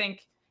 And I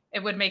think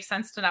it would make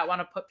sense to not want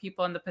to put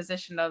people in the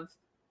position of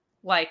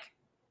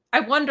I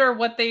wonder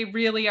what they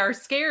really are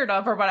scared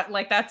of or what,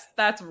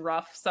 that's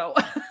rough. So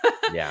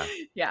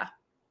yeah.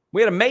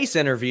 We had a Mace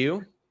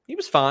interview. He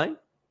was fine.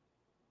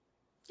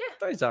 Yeah. I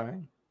thought he's all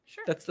right.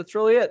 Sure. That's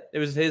really it. It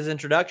was his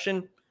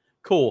introduction.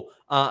 Cool.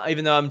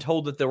 Even though I'm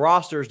told that the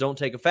rosters don't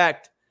take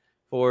effect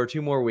for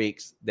 2 more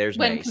weeks, there's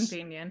when Mace.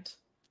 Convenient.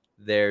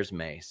 There's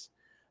Mace.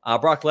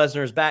 Brock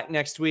Lesnar is back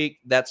next week.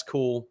 That's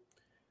cool.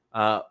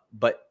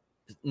 But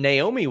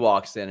Naomi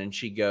walks in and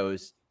she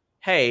goes,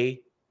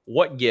 hey,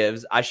 what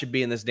gives? I should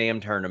be in this damn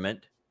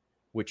tournament,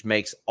 which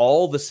makes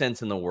all the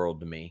sense in the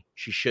world to me.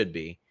 She should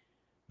be.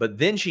 But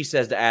then she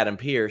says to Adam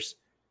Pearce,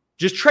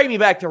 just trade me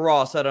back to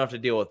Raw so I don't have to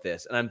deal with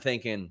this. And I'm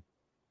thinking,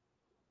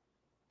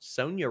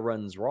 Sonya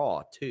runs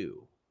Raw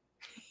too,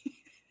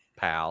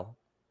 pal.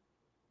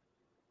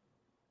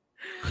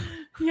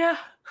 Yeah.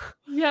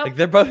 Yeah.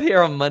 They're both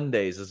here on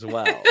Mondays as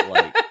well.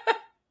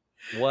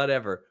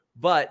 Whatever.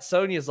 But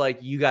Sonya's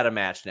you got a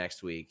match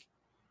next week.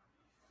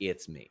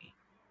 It's me.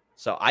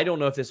 So I don't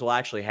know if this will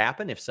actually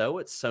happen. If so,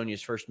 it's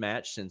Sonya's first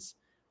match since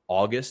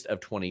August of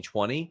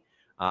 2020.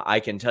 I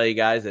can tell you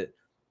guys that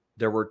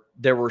there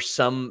were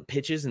some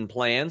pitches and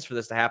plans for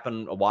this to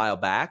happen a while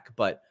back,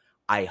 but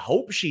I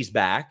hope she's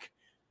back.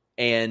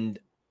 And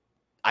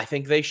I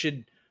think they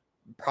should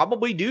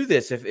probably do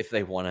this if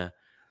they want to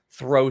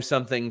throw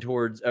something at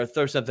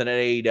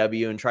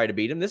AEW and try to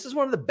beat them. This is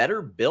one of the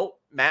better built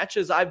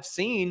matches I've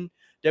seen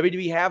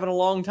WWE have in a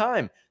long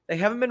time. They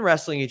haven't been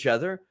wrestling each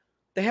other.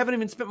 They haven't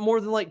even spent more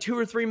than 2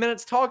 or 3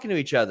 minutes talking to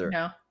each other.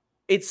 No.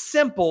 It's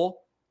simple,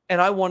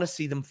 and I want to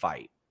see them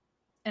fight.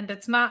 And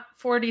it's not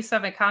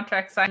 47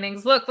 contract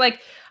signings. Look,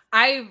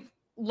 I've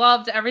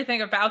loved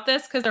everything about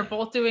this because they're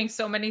both doing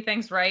so many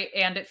things right,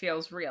 and it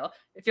feels real.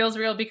 It feels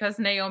real because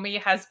Naomi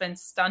has been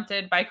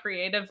stunted by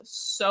creative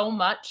so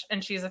much,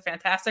 and she's a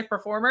fantastic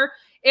performer.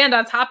 And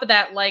on top of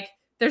that,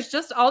 there's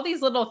just all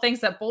these little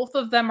things that both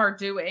of them are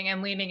doing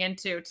and leaning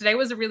into. Today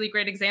was a really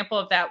great example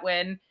of that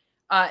when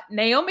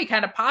Naomi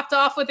kind of popped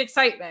off with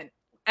excitement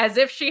as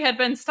if she had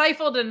been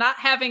stifled and not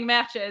having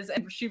matches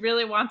and she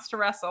really wants to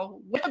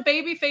wrestle what a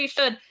babyface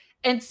should.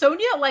 And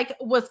Sonya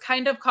was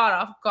kind of caught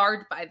off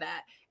guard by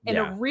that in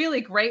a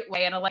really great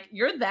way. And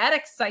you're that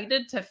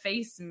excited to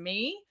face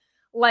me?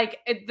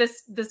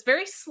 This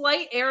very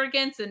slight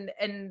arrogance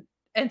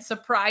and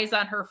surprise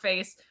on her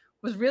face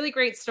was really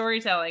great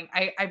storytelling.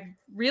 I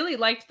really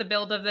liked the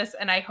build of this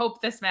and I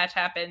hope this match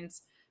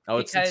happens. Oh,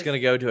 it's going to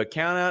go to a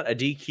count out, a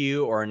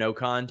DQ, or a no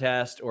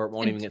contest, or it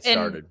won't even get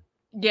started.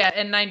 Yeah,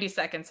 in 90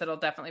 seconds, it'll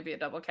definitely be a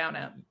double count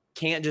out.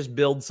 Can't just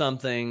build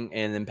something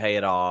and then pay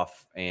it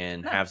off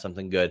and have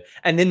something good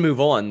and then move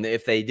on.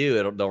 If they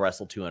do, they'll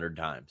wrestle 200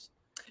 times.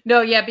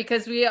 No, yeah,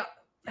 because we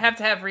have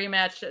to have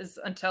rematches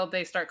until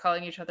they start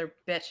calling each other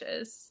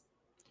bitches.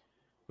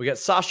 We got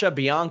Sasha,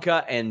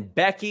 Bianca, and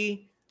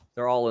Becky.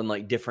 They're all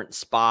in different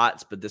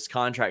spots, but this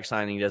contract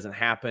signing doesn't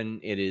happen.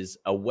 It is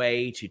a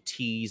way to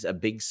tease a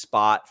big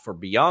spot for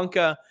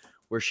Bianca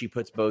where she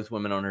puts both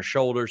women on her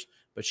shoulders,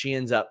 but she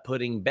ends up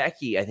putting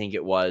Becky, I think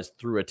it was,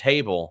 through a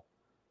table.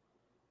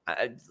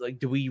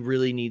 Do we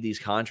really need these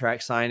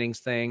contract signings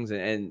things?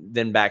 And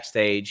then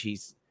backstage,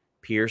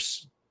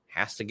 Pierce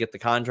has to get the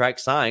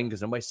contract signed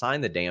because nobody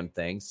signed the damn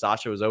thing.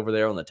 Sasha was over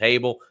there on the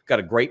table. Got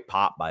a great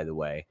pop, by the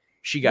way.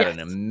 She got an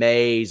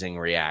amazing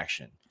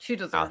reaction. She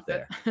deserves out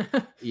there.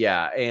 it.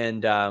 Yeah,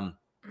 and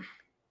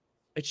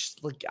it's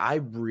just I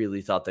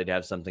really thought they'd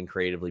have something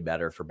creatively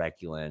better for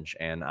Becky Lynch,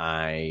 and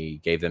I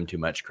gave them too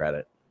much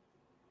credit.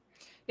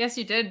 Yes,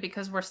 you did,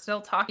 because we're still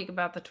talking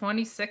about the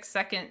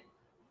 26-second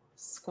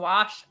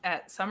squash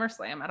at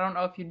SummerSlam. I don't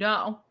know if you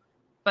know,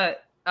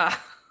 but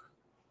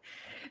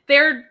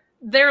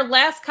their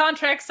last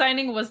contract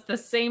signing was the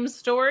same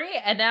story,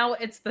 and now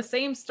it's the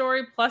same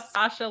story plus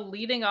Sasha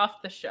leading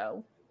off the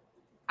show.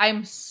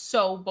 I'm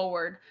so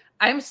bored.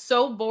 I'm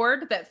so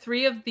bored that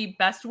 3 of the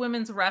best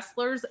women's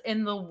wrestlers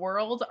in the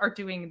world are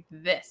doing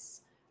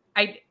this.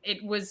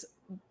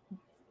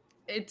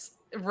 It's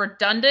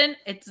redundant.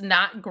 It's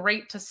not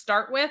great to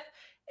start with.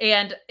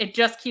 And it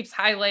just keeps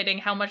highlighting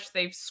how much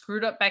they've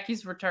screwed up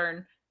Becky's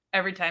return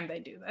every time they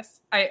do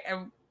this. I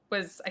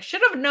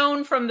should have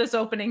known from this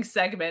opening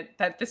segment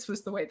that this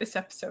was the way this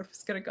episode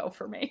was going to go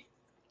for me.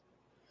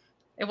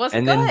 It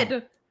wasn't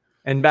good.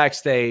 And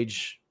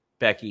backstage,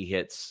 Becky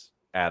hits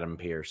Adam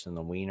Pearce in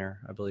the wiener,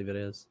 I believe it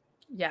is.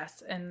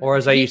 Yes. Or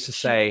as I used to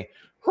say,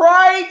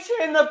 right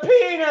in the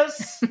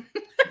penis.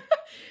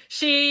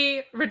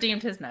 She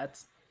redeemed his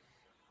nuts.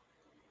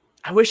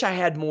 I wish I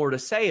had more to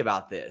say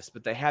about this,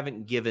 but they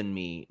haven't given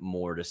me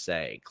more to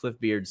say. Cliff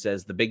Beard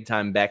says the big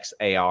time Bex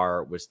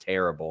AR was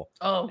terrible.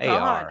 Oh, AR.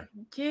 God.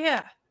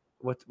 Yeah.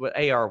 What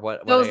AR?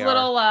 What those AR?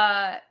 Little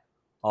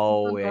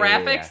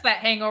graphics yeah. that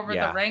hang over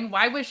the ring?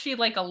 Why was she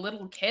like a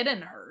little kid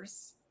in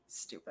hers?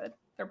 Stupid.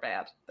 They're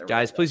bad.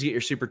 Guys, really please get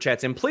your super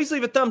chats in. Please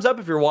leave a thumbs up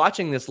if you're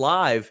watching this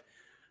live.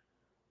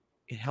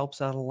 It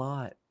helps out a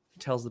lot. It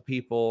tells the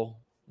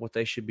people what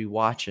they should be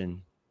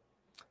watching.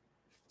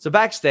 So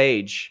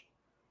backstage,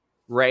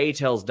 Ray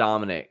tells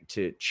Dominic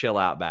to chill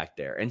out back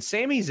there. And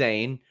Sami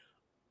Zayn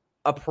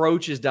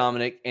approaches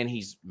Dominic, and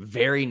he's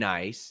very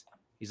nice.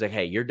 He's like,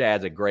 hey, your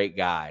dad's a great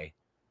guy,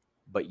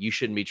 but you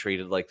shouldn't be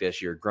treated like this.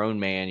 You're a grown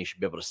man. You should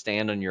be able to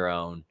stand on your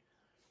own.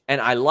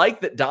 And I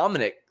like that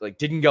Dominic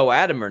didn't go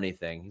at him or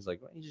anything. He's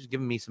like, well, he's just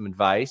giving me some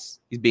advice.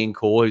 He's being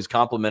cool. He's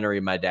complimentary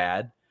of my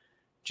dad.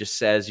 Just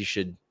says you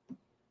should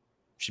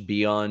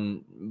be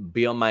on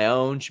my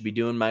own, should be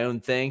doing my own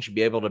thing, should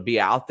be able to be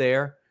out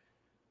there.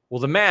 Well,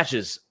 the match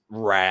is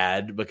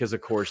rad because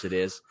of course it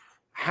is.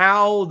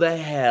 How the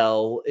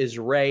hell is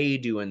Ray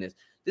doing this?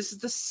 This is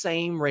the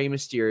same Rey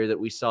Mysterio that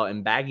we saw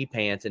in baggy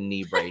pants and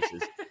knee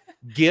braces.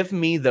 Give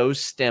me those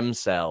stem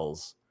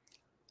cells.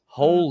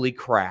 Holy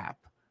crap.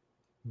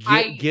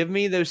 Give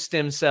me those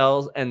stem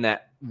cells and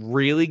that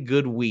really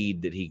good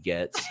weed that he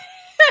gets.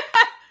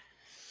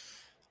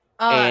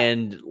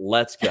 And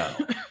let's go.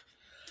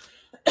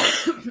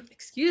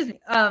 Excuse me.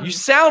 You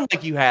sound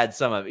like you had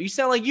some of it. You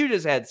sound like you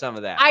just had some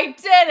of that. I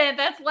didn't.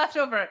 That's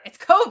leftover. It's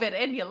COVID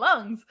in your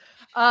lungs.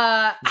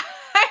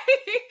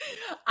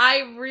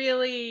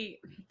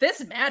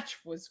 This match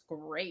was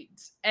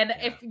great. And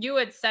if you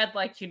had said,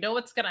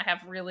 it's going to have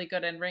really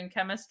good in-ring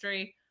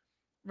chemistry,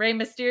 Rey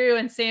Mysterio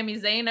and Sami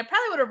Zayn, I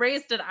probably would have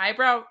raised an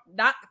eyebrow.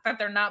 Not that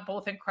they're not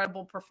both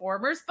incredible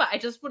performers, but I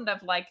just wouldn't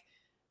have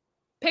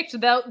picked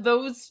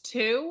those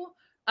two.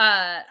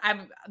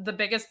 I'm the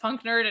biggest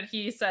Punk nerd, and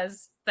he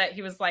says that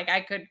he was like, I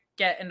could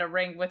get in a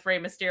ring with Rey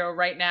Mysterio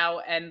right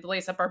now and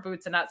lace up our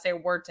boots and not say a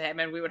word to him,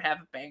 and we would have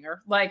a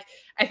banger. I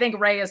think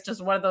Rey is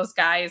just one of those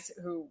guys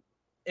who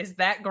is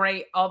that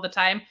great all the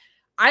time.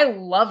 I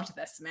loved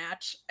this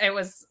match. It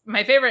was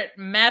my favorite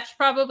match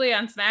probably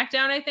on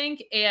SmackDown, I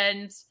think.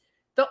 And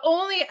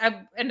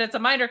and it's a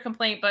minor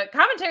complaint, but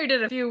commentary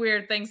did a few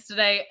weird things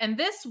today. And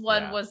this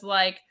one was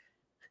Rey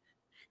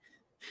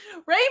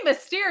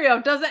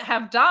Mysterio doesn't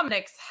have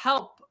Dominic's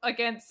help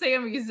against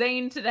Sami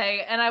Zayn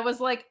today. And I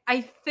was like,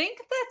 I think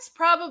that's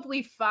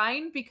probably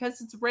fine because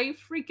it's Rey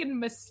freaking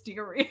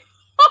Mysterio.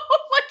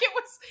 It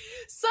was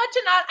such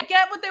an odd. I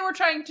get what they were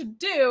trying to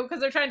do because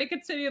they're trying to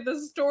continue the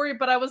story,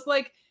 but I was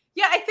like,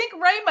 yeah, I think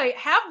Rey might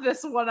have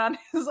this one on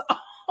his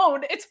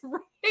own. It's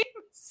Rey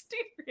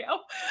Mysterio.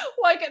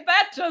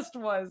 That just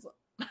was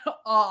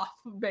off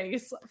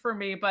base for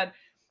me, but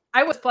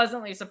I was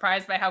pleasantly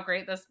surprised by how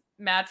great this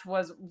match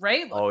was.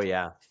 Rey looked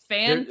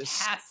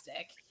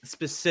fantastic.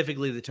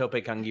 Specifically the Tope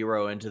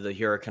Kangiro into the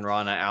Hurricane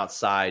Rana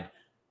outside.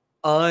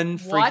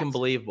 Unfreaking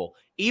believable.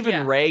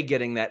 Even Rey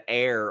getting that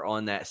air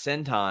on that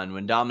senton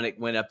when Dominic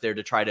went up there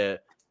to try to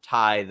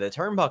tie the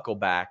turnbuckle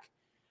back.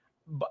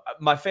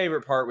 My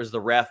favorite part was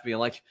the ref being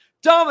like,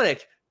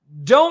 Dominic,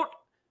 don't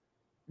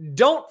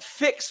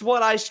fix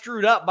what I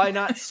screwed up by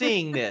not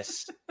seeing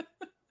this.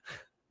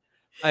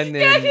 And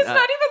then he's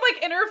not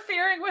even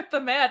interfering with the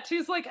match.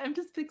 He's like, I'm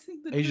just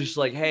fixing the. He's just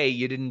like, hey,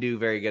 you didn't do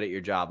very good at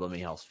your job. Let me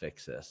help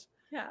fix this.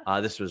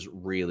 Yeah. This was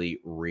really,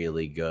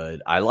 really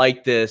good. I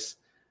like this.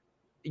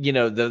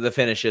 The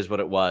finish is what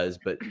it was.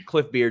 But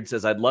Cliff Beard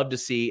says, I'd love to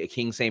see a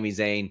King Sami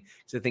Zayn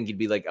because I think he'd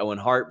be like Owen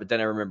Hart. But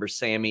then I remember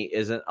Sami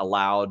isn't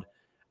allowed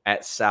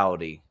at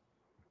Saudi.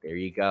 There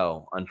you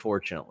go.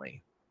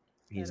 Unfortunately,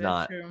 he's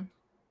not. True.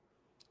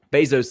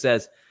 Bezos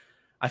says,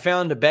 I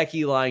found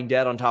Becky lying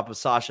dead on top of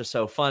Sasha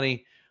so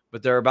funny,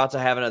 but they're about to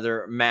have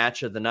another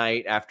match of the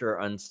night after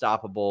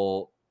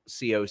Unstoppable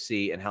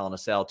COC and Hell in a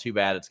Cell. Too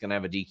bad it's going to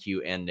have a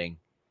DQ ending.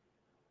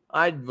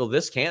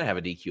 This can't have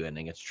a DQ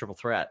ending. It's triple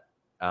threat.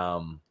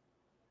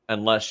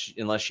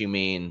 Unless you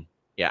mean,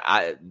 they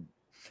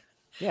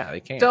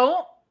can't.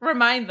 Don't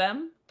remind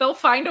them. They'll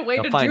find a way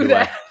to do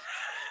that.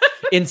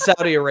 In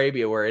Saudi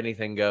Arabia, where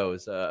anything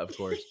goes, of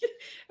course.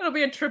 It'll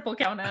be a triple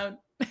count out.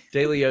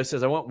 DeLeo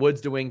says, I want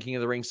Woods to win King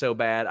of the Ring so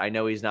bad. I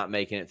know he's not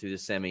making it through the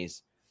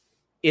semis.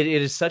 It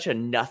is such a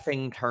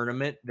nothing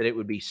tournament that it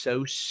would be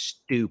so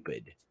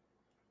stupid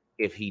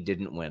if he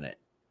didn't win it.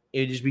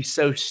 It would just be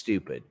so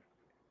stupid.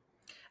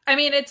 I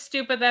mean, it's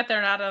stupid that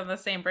they're not on the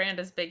same brand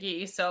as Big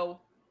E, so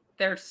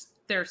they're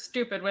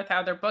stupid with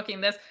how they're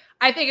booking this.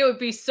 I think it would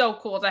be so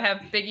cool to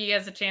have Big E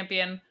as a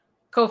champion,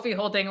 Kofi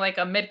holding like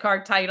a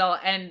mid-card title,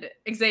 and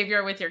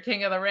Xavier with your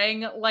King of the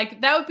Ring.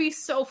 Like, that would be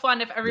so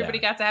fun if everybody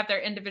got to have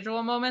their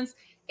individual moments.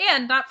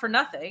 And not for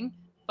nothing,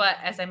 but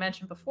as I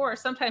mentioned before,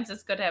 sometimes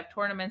it's good to have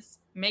tournaments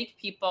make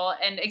people.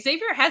 And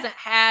Xavier hasn't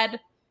had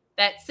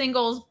that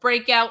singles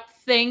breakout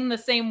thing the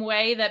same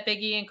way that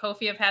Big E and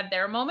Kofi have had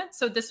their moments.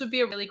 So this would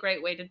be a really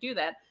great way to do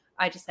that.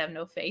 I just have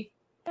no faith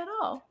at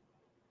all.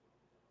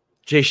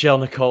 J. Shell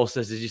Nicole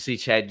says, did you see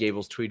Chad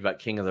Gable's tweet about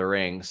King of the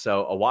Ring?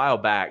 So a while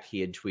back, he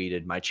had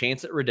tweeted, my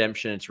chance at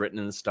redemption, it's written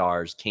in the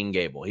stars, King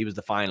Gable. He was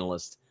the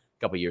finalist a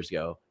couple years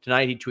ago.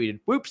 Tonight he tweeted,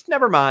 whoops,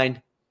 never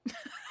mind.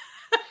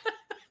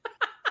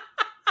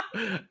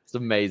 It's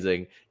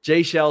amazing.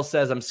 J. Shell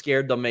says, I'm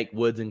scared they'll make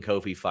Woods and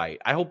Kofi fight.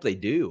 I hope they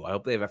do. I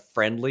hope they have a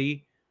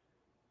friendly,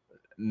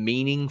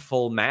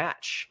 meaningful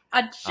match.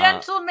 A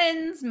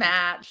gentleman's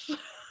match.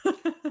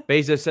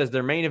 Bezos says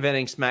they're main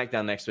eventing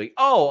SmackDown next week.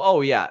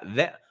 Oh yeah.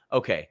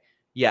 Okay.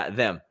 Yeah,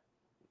 them.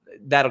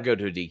 That'll go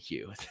to a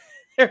DQ.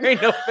 There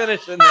ain't no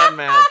finish in that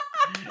match.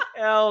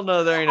 Hell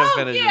no, there ain't no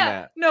finish in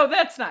that. No,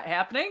 that's not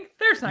happening.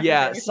 There's not.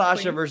 Yeah,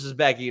 Sasha versus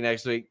Becky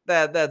next week.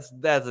 That's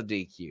a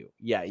DQ.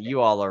 Yeah,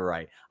 you all are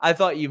right. I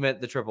thought you meant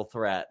the triple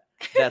threat.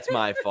 That's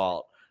my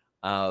fault.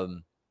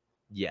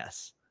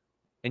 Yes.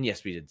 And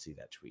yes, we did see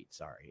that tweet.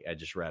 Sorry, I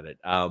just read it.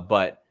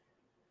 But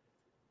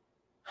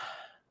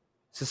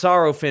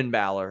Cesaro, Finn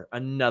Balor,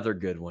 another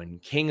good one.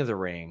 King of the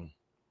Ring.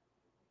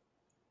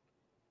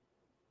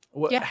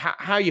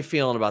 How are you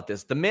feeling about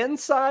this? The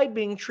men's side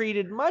being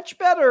treated much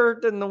better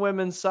than the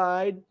women's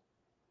side.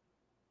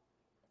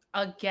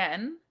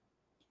 Again,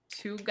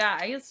 two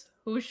guys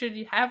who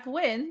should have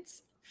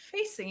wins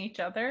facing each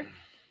other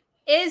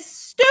is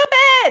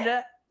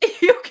stupid.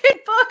 You can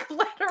book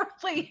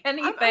literally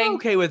anything. I'm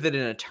okay with it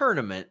in a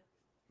tournament,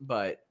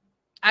 but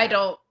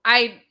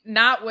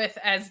not with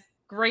as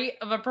great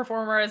of a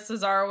performer as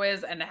Cesaro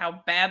is and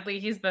how badly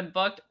he's been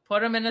booked.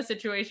 Put him in a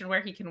situation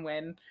where he can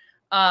win.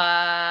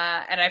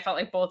 And I felt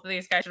like both of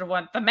these guys should have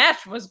won. The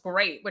match was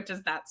great, which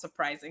is not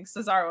surprising.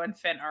 Cesaro and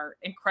Finn are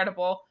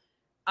incredible.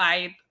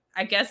 I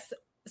guess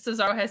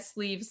Cesaro has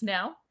sleeves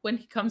now when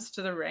he comes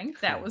to the ring.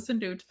 That was a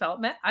new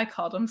development. I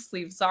called him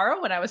Sleeve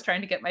Zaro when I was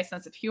trying to get my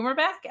sense of humor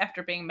back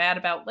after being mad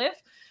about Liv.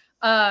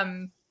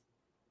 I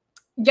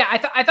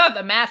thought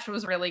the match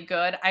was really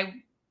good. I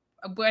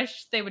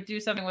wish they would do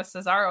something with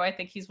Cesaro. I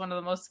think he's one of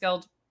the most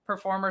skilled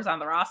performers on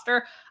the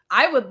roster.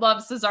 I would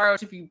love Cesaro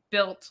to be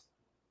built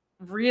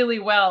really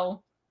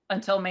well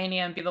until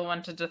Mania and be the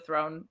one to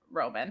dethrone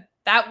Roman.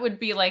 That would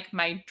be like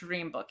my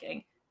dream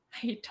booking.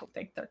 I don't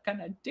think they're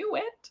gonna do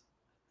it.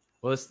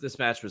 Well, this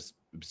match was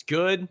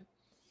good.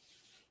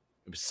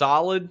 It was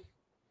solid.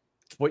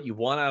 It's what you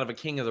want out of a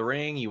King of the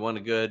Ring. You want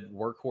a good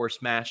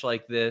workhorse match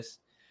like this.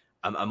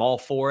 I'm all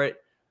for it.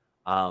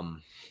 I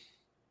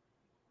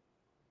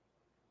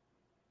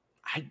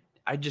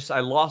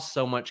lost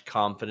so much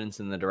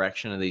confidence in the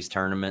direction of these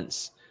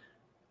tournaments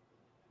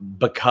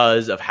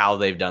because of how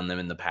they've done them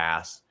in the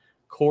past.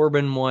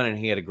 Corbin won and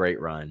he had a great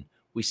run.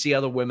 We see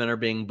how the women are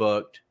being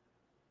booked.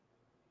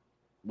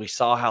 We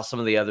saw how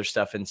some of the other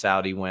stuff in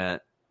Saudi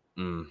went.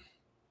 There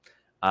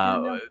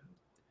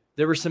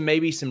were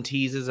maybe some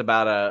teases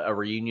about a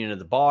reunion of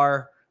the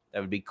bar.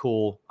 That would be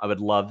cool. I would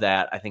love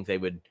that. I think they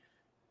would.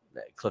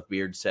 Cliff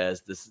Beard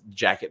says this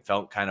jacket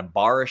felt kind of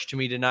barish to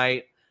me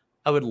tonight.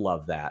 I would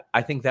love that.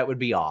 I think that would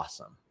be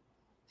awesome.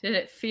 Did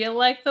it feel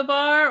like the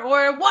bar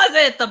or was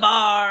it the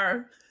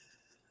bar?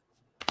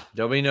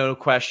 There'll be no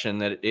question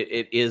that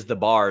it is the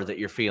bar that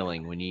you're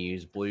feeling when you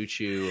use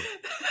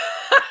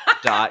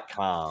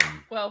BlueChew.com.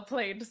 Well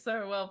played,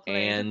 sir. Well played.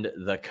 And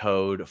the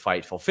code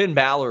FIGHTFUL. Finn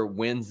Balor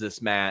wins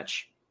this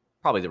match.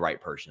 Probably the right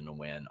person to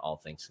win, all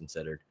things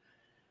considered.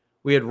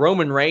 We had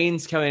Roman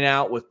Reigns coming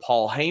out with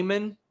Paul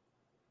Heyman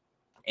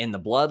in the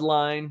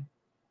Bloodline.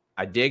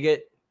 I dig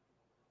it.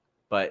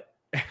 But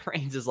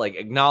Reigns is like,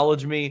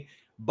 acknowledge me.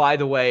 By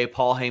the way,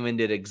 Paul Heyman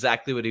did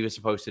exactly what he was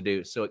supposed to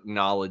do, so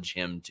acknowledge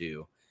him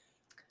too.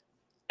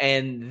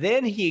 And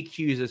then he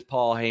accuses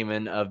Paul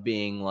Heyman of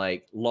being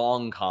like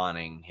long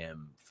conning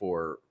him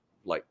for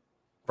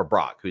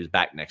Brock, who's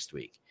back next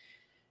week.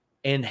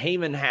 And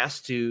Heyman has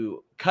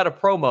to cut a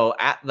promo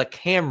at the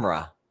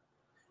camera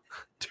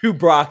to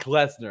Brock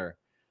Lesnar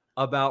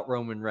about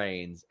Roman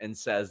Reigns and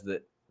says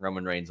that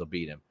Roman Reigns will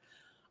beat him.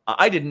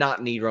 I did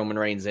not need Roman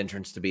Reigns'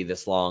 entrance to be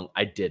this long.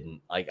 I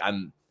didn't.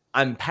 I'm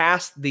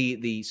past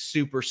the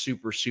super,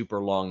 super, super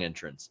long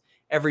entrance.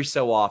 Every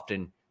so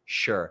often,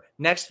 sure.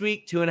 Next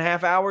week,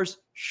 2.5 hours,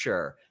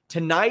 sure.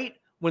 Tonight,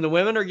 when the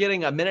women are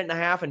getting 1.5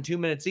 minutes and 2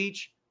 minutes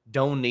each,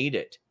 don't need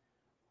it.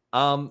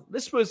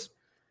 This was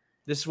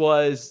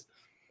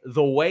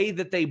the way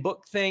that they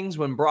book things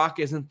when Brock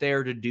isn't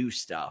there to do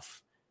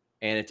stuff.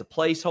 and it's a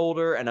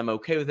placeholder, and I'm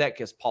okay with that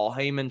because Paul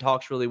Heyman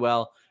talks really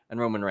well and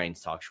Roman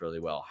Reigns talks really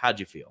well. How'd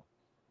you feel?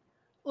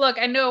 Look,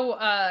 I know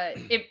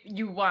if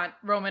you want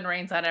Roman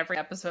Reigns on every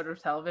episode of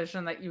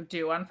television that you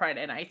do on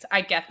Friday nights,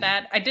 I get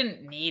that. I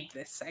didn't need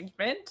this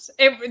segment.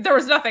 There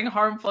was nothing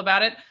harmful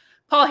about it.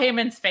 Paul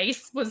Heyman's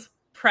face was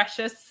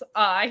precious.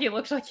 He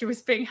looked like he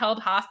was being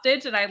held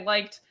hostage, and I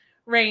liked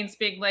Reigns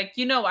being like,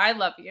 I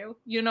love you.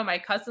 My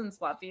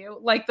cousins love you.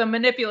 Like, the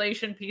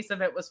manipulation piece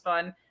of it was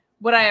fun.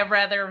 Would I have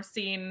rather have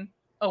seen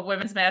a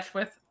women's match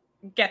with,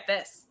 get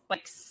this,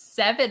 like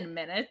 7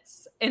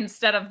 minutes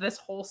instead of this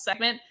whole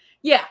segment?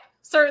 Yeah.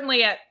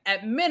 Certainly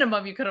at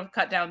minimum, you could have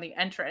cut down the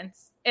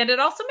entrance. And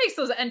it also makes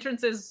those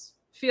entrances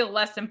feel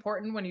less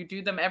important when you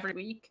do them every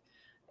week.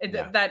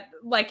 That,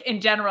 like, in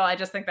general, I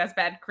just think that's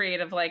bad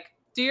creative. Like,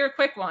 do your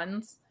quick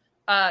ones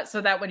so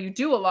that when you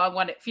do a long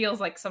one, it feels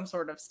like some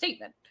sort of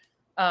statement.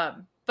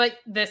 But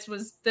this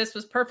was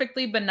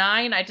perfectly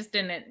benign. I just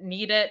didn't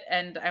need it.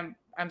 And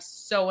I'm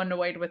so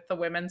annoyed with the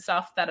women's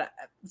stuff that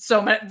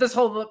this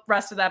whole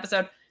rest of the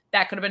episode,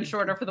 that could have been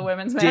shorter for the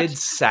women's match. It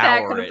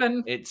soured it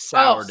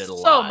a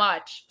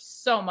lot.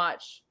 So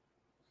much.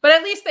 But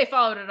at least they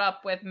followed it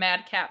up with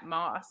Madcap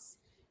Moss.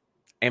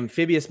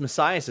 Amphibious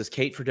Messiah says,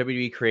 Kate for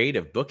WWE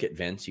Creative. Book it,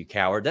 Vince, you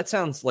coward. That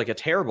sounds like a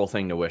terrible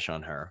thing to wish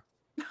on her.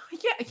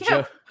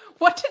 Yeah.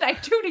 What did I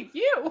do to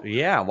you?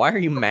 Yeah, why are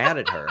you mad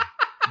at her?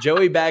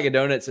 Joey Bag of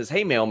Donuts says,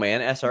 hey,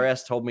 mailman,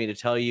 SRS told me to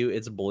tell you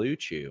it's Blue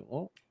Chew.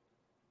 Oh.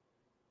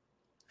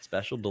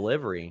 Special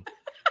delivery.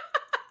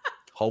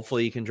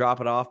 Hopefully you can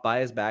drop it off by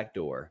his back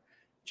door.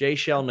 J.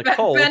 Shell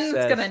Nicole Ben's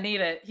says, gonna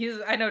need it.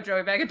 I know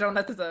Joey Bag of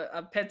Donuts is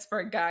a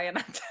Pittsburgh guy, and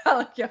I'm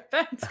telling you,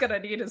 Ben's gonna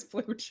need his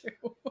Blue Chew.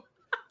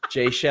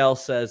 J. Shell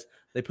says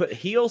they put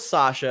heel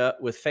Sasha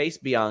with face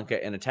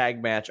Bianca in a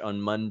tag match on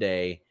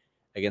Monday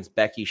against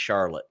Becky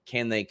Charlotte.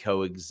 Can they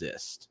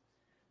coexist?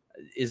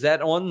 Is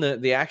that on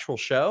the actual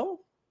show?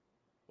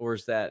 Or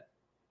is that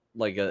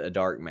like a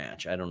dark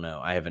match? I don't know.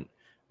 I haven't.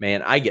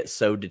 Man, I get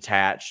so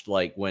detached.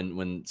 Like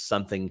when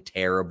something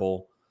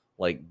terrible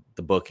like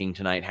the booking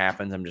tonight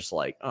happens, I'm just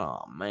like,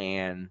 oh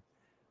man.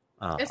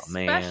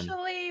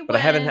 Especially but I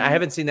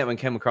haven't seen that one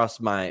come across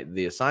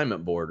the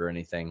assignment board or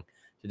anything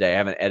today. I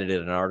haven't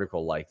edited an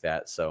article like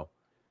that. So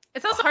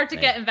it's also hard to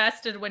get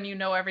invested when you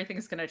know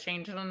everything's going to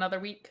change in another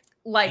week.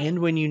 And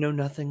when you know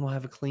nothing will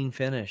have a clean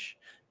finish.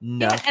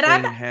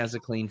 Nothing has a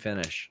clean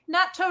finish.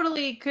 Not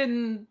totally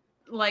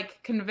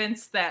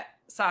convinced that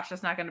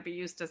Sasha's not going to be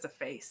used as a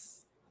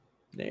face.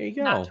 There you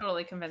go. Not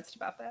totally convinced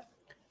about that.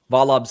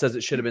 Volob says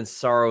it should have been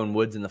Cesaro and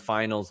Woods in the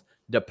finals.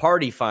 The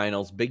party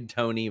finals, Big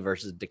Tony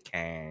versus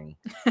DeKang.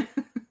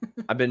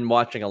 I've been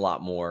watching a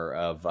lot more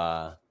of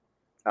Up,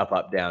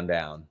 Down,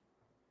 Down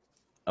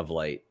of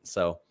late.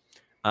 So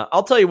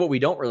I'll tell you what we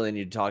don't really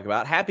need to talk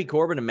about. Happy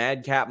Corbin and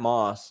Madcap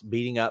Moss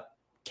beating up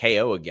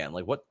KO again.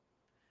 Like what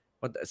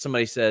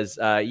somebody says,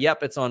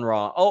 yep, it's on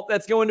Raw. Oh,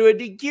 that's going to a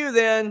DQ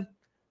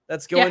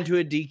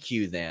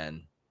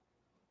then.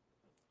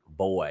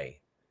 Boy.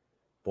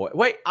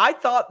 Wait, I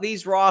thought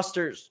these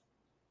rosters.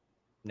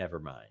 Never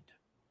mind.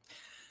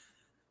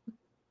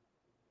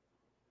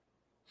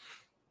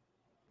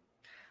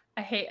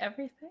 I hate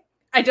everything.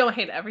 I don't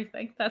hate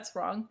everything. That's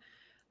wrong.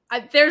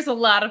 There's a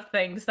lot of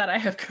things that I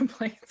have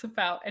complaints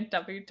about in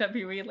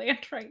WWE land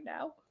right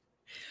now.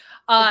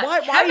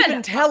 Why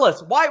even tell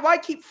us? Why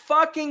keep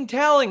fucking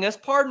telling us,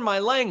 pardon my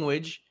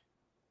language,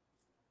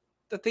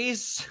 that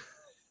these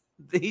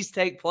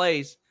take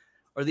place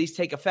or these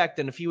take effect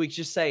in a few weeks?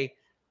 Just say,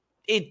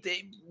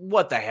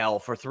 what the hell,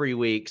 for 3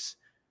 weeks?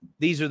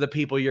 These are the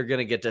people you're going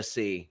to get to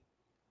see.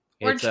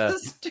 Or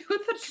just do the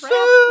draft.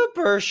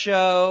 Super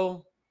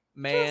show,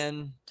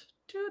 man. Just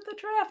do the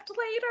draft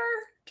later.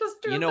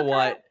 Just do You know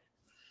what?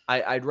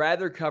 I'd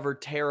rather cover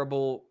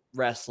terrible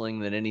wrestling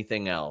than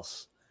anything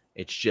else.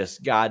 It's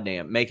just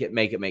goddamn make it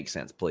make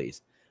sense,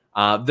 please.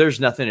 There's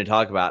nothing to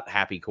talk about.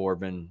 Happy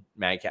Corbin,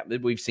 Madcap.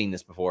 We've seen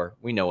this before.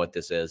 We know what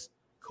this is.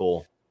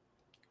 Cool.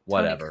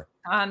 Whatever.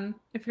 Tony,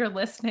 if you're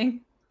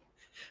listening,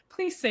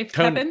 please save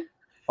Kevin.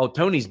 Oh,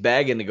 Tony's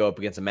begging to go up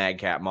against a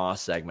Madcap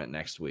Moss segment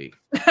next week.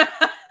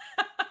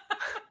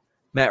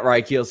 Matt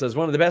Reichel says,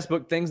 one of the best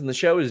booked things in the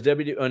show is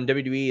on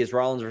WWE is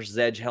Rollins versus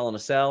Edge Hell in a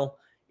Cell.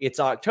 It's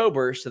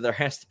October, so there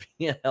has to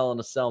be a Hell in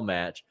a Cell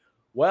match.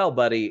 Well,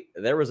 buddy,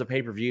 there was a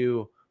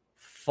pay-per-view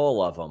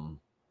full of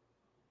them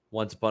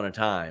once upon a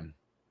time.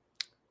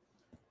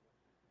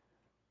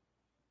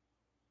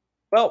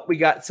 Well, we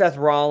got Seth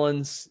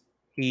Rollins.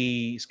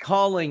 He's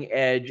calling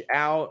Edge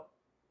out.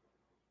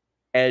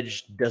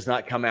 Edge does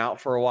not come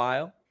out for a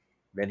while.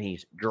 Then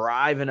he's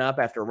driving up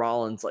after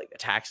Rollins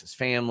attacks his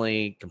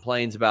family,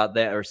 complains about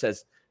that, or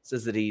says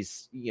that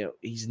he's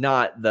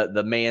not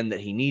the man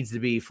that he needs to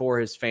be for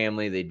his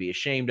family. They'd be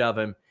ashamed of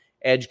him.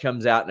 Edge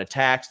comes out and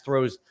attacks,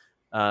 throws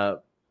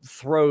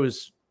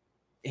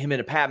him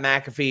into Pat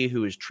McAfee,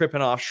 who is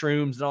tripping off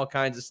shrooms and all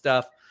kinds of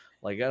stuff.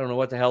 I don't know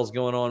what the hell's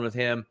going on with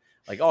him.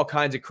 All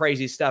kinds of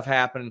crazy stuff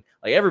happening.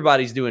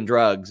 Everybody's doing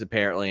drugs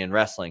apparently in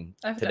wrestling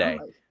today.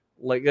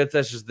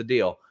 That's just the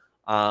deal.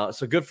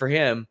 So good for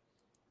him.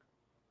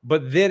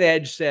 But then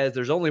Edge says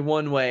there's only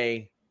one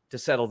way to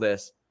settle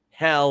this: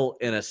 Hell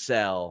in a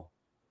Cell.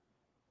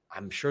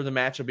 I'm sure the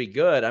match will be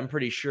good. I'm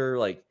pretty sure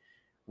like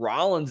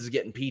Rollins is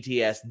getting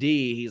PTSD.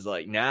 He's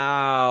like,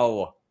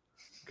 no,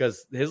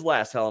 because his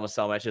last Hell in a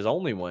Cell match, his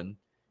only one,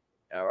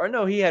 or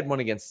no, he had one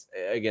against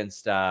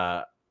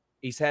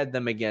he's had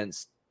them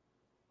against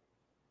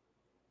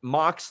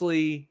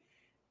Moxley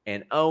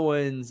and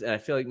Owens, and I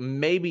feel like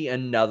maybe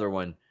another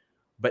one,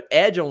 but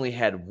Edge only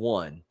had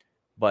one.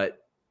 But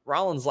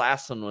Rollins'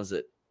 last one was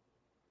at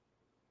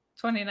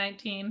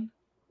 2019.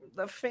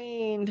 The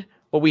Fiend.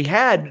 But we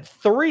had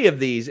 3 of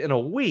these in a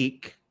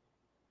week.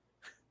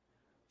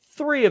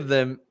 3 of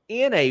them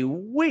in a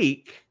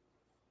week.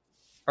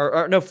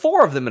 Or no,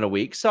 4 of them in a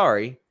week.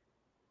 Sorry.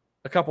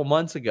 A couple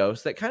months ago.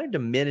 So that kind of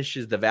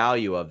diminishes the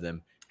value of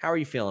them. How are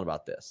you feeling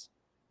about this?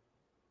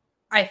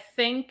 I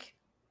think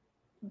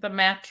the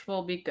match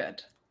will be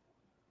good.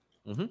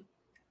 Mm-hmm.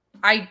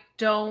 I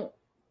don't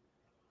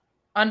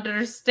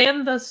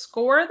understand the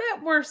score that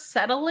we're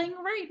settling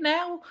right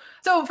now.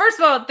 So first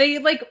of all,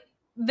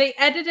 they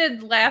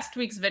edited last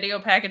week's video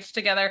package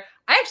together.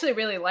 I actually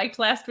really liked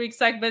last week's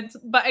segments,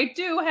 but I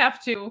do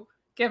have to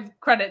give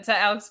credit to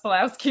Alex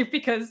Pulowski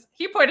because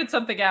he pointed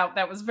something out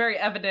that was very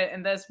evident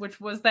in this, which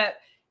was that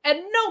at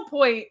no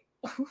point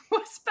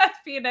was Beth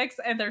Phoenix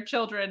and their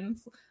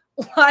children's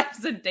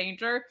lives in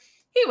danger.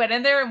 He went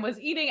in there and was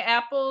eating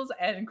apples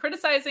and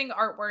criticizing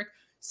artwork.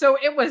 So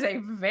it was a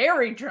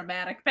very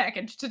dramatic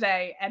package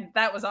today, and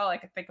that was all I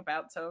could think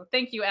about. So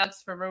thank you,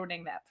 Alex, for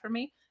ruining that for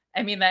me.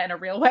 I mean that in a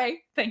real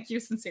way. Thank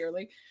you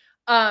sincerely.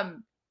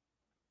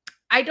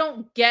 I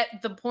don't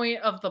get the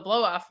point of the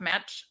blow-off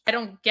match. I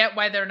don't get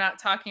why they're not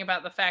talking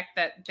about the fact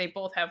that they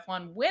both have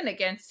one win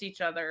against each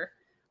other.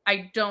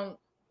 I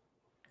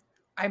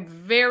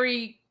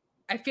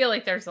feel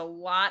like there's a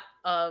lot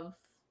of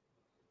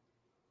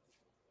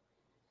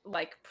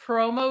like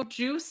promo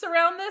juice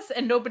around this,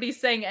 and nobody's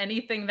saying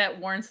anything that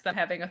warrants them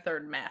having a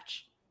third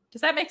match. Does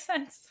that make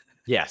sense?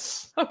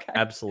 Yes. Okay.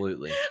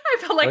 Absolutely. I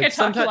felt like I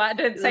talked a lot and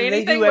didn't say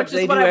anything, which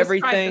is what I was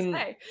trying to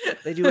say.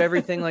 They do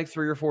everything like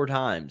 3 or 4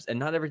 times, and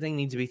not everything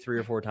needs to be 3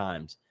 or 4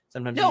 times.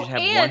 Sometimes you just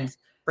have one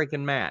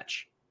freaking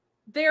match.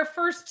 Their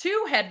first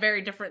 2 had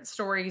very different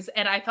stories,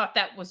 and I thought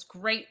that was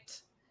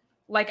great.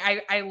 Like,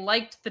 I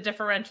liked the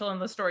differential in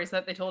the stories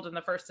that they told in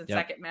the first and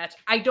second match.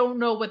 I don't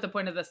know what the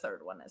point of this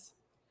third one is.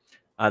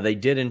 They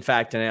did, in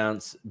fact,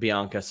 announce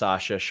Bianca,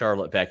 Sasha,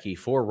 Charlotte, Becky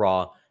for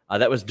Raw.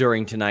 That was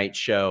during tonight's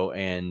show.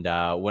 And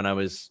when I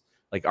was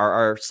like,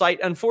 our site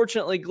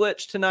unfortunately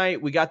glitched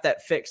tonight. We got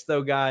that fixed,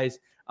 though, guys.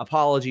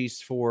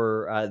 Apologies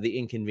for the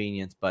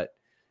inconvenience. But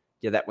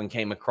yeah, that one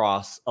came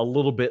across a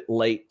little bit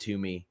late to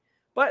me.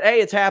 But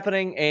hey, it's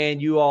happening.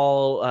 And you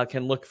all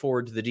can look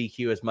forward to the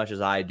DQ as much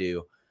as I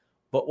do.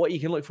 But what you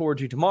can look forward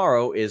to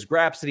tomorrow is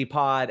Grapsity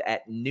Pod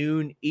at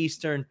noon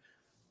Eastern.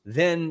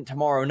 Then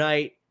tomorrow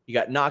night, you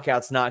got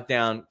Knockouts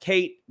Knockdown,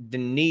 Kate,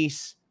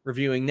 Denise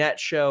reviewing that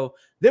show.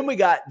 Then we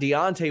got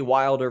Deontay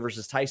Wilder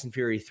versus Tyson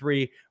Fury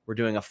 3. We're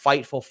doing a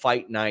Fightful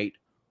Fight Night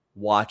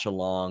watch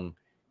along.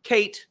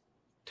 Kate,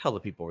 tell the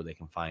people where they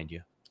can find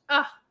you.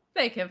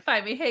 They can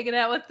find me hanging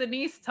out with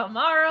Denise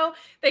tomorrow.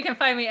 They can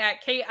find me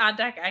at Kate on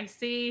Deck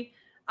IC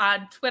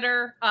on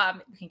Twitter.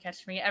 You can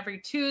catch me every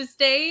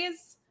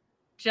Tuesdays.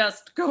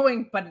 Just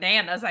going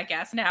bananas, I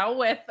guess, now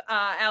with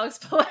Alex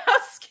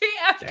Pulowski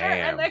after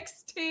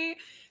NXT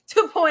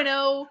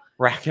 2.0.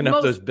 Racking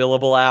up those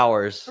billable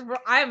hours.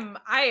 I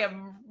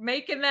am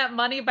making that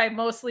money by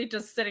mostly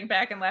just sitting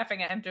back and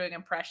laughing at him doing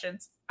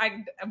impressions.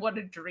 What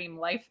a dream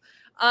life.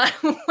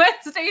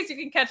 Wednesdays, you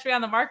can catch me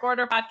on the Mark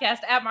Order podcast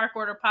at Mark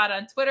Order Pod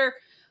on Twitter.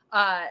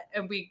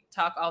 And we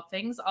talk all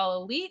things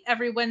All Elite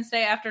every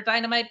Wednesday after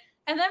Dynamite.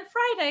 And then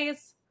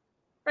Fridays,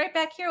 right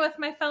back here with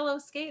my fellow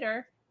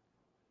skater,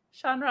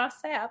 Sean Ross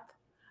Sapp,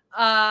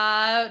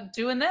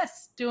 doing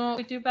what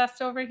we do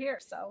best over here.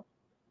 So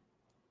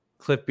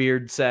Cliff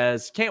Beard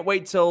says, can't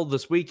wait till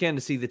this weekend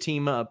to see the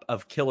team up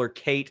of Killer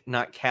Kate,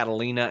 not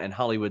Catalina, and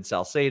Hollywood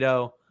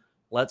Salcedo.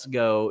 Let's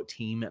go,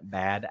 Team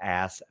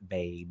Badass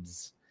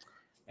Babes.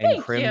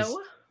 And Thank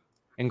you.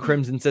 And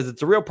Crimson says,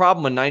 it's a real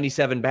problem when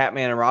 97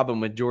 Batman and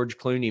Robin with George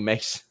Clooney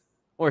makes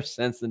more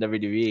sense than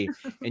WWE.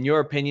 In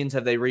your opinions,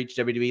 have they reached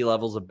WWE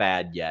levels of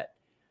bad yet?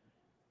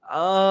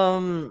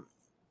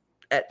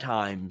 At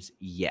times,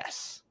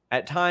 yes.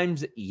 At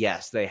times,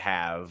 yes, they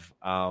have.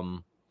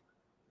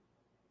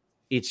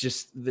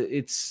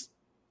 It's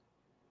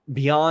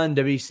beyond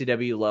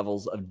WCW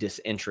levels of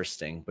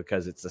disinteresting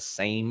because it's the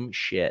same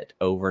shit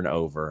over and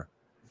over,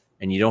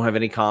 and you don't have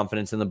any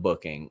confidence in the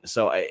booking.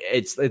 So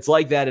it's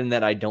like that in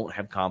that I don't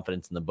have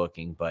confidence in the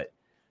booking, but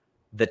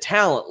the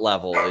talent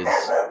level is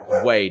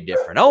way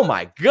different. Oh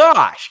my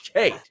gosh,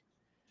 Kate.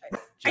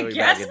 I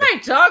guess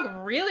my dog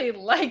really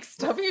likes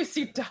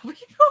WCW.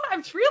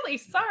 I'm really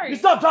sorry. You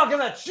stop talking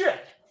that shit.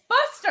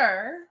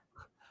 Buster,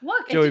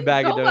 look. Joey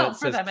Bag of Donuts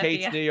says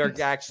Kate's New York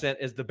accent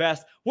is the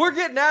best. We're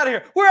getting out of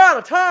here. We're out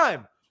of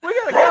time. We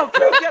gotta go.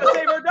 Kate's gotta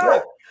save her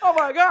dog. Oh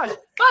my gosh.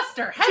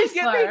 Buster, she's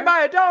getting beaten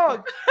by a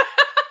dog.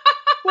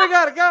 We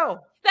gotta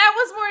go. That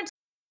was more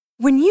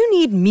When you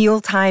need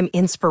mealtime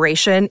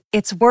inspiration,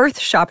 it's worth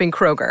shopping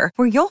Kroger,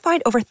 where you'll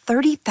find over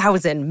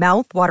 30,000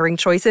 mouth-watering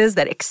choices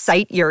that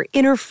excite your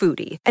inner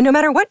foodie. And no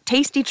matter what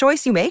tasty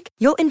choice you make,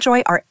 you'll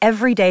enjoy our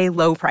everyday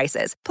low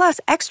prices, plus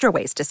extra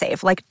ways to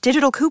save, like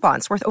digital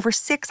coupons worth over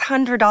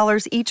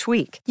 $600 each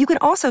week. You can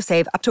also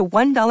save up to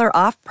 $1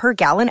 off per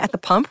gallon at the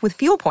pump with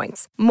fuel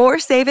points. More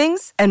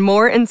savings and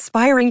more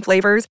inspiring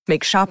flavors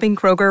make shopping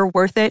Kroger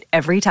worth it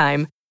every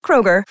time.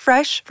 Kroger,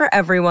 fresh for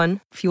everyone.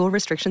 Fuel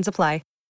restrictions apply.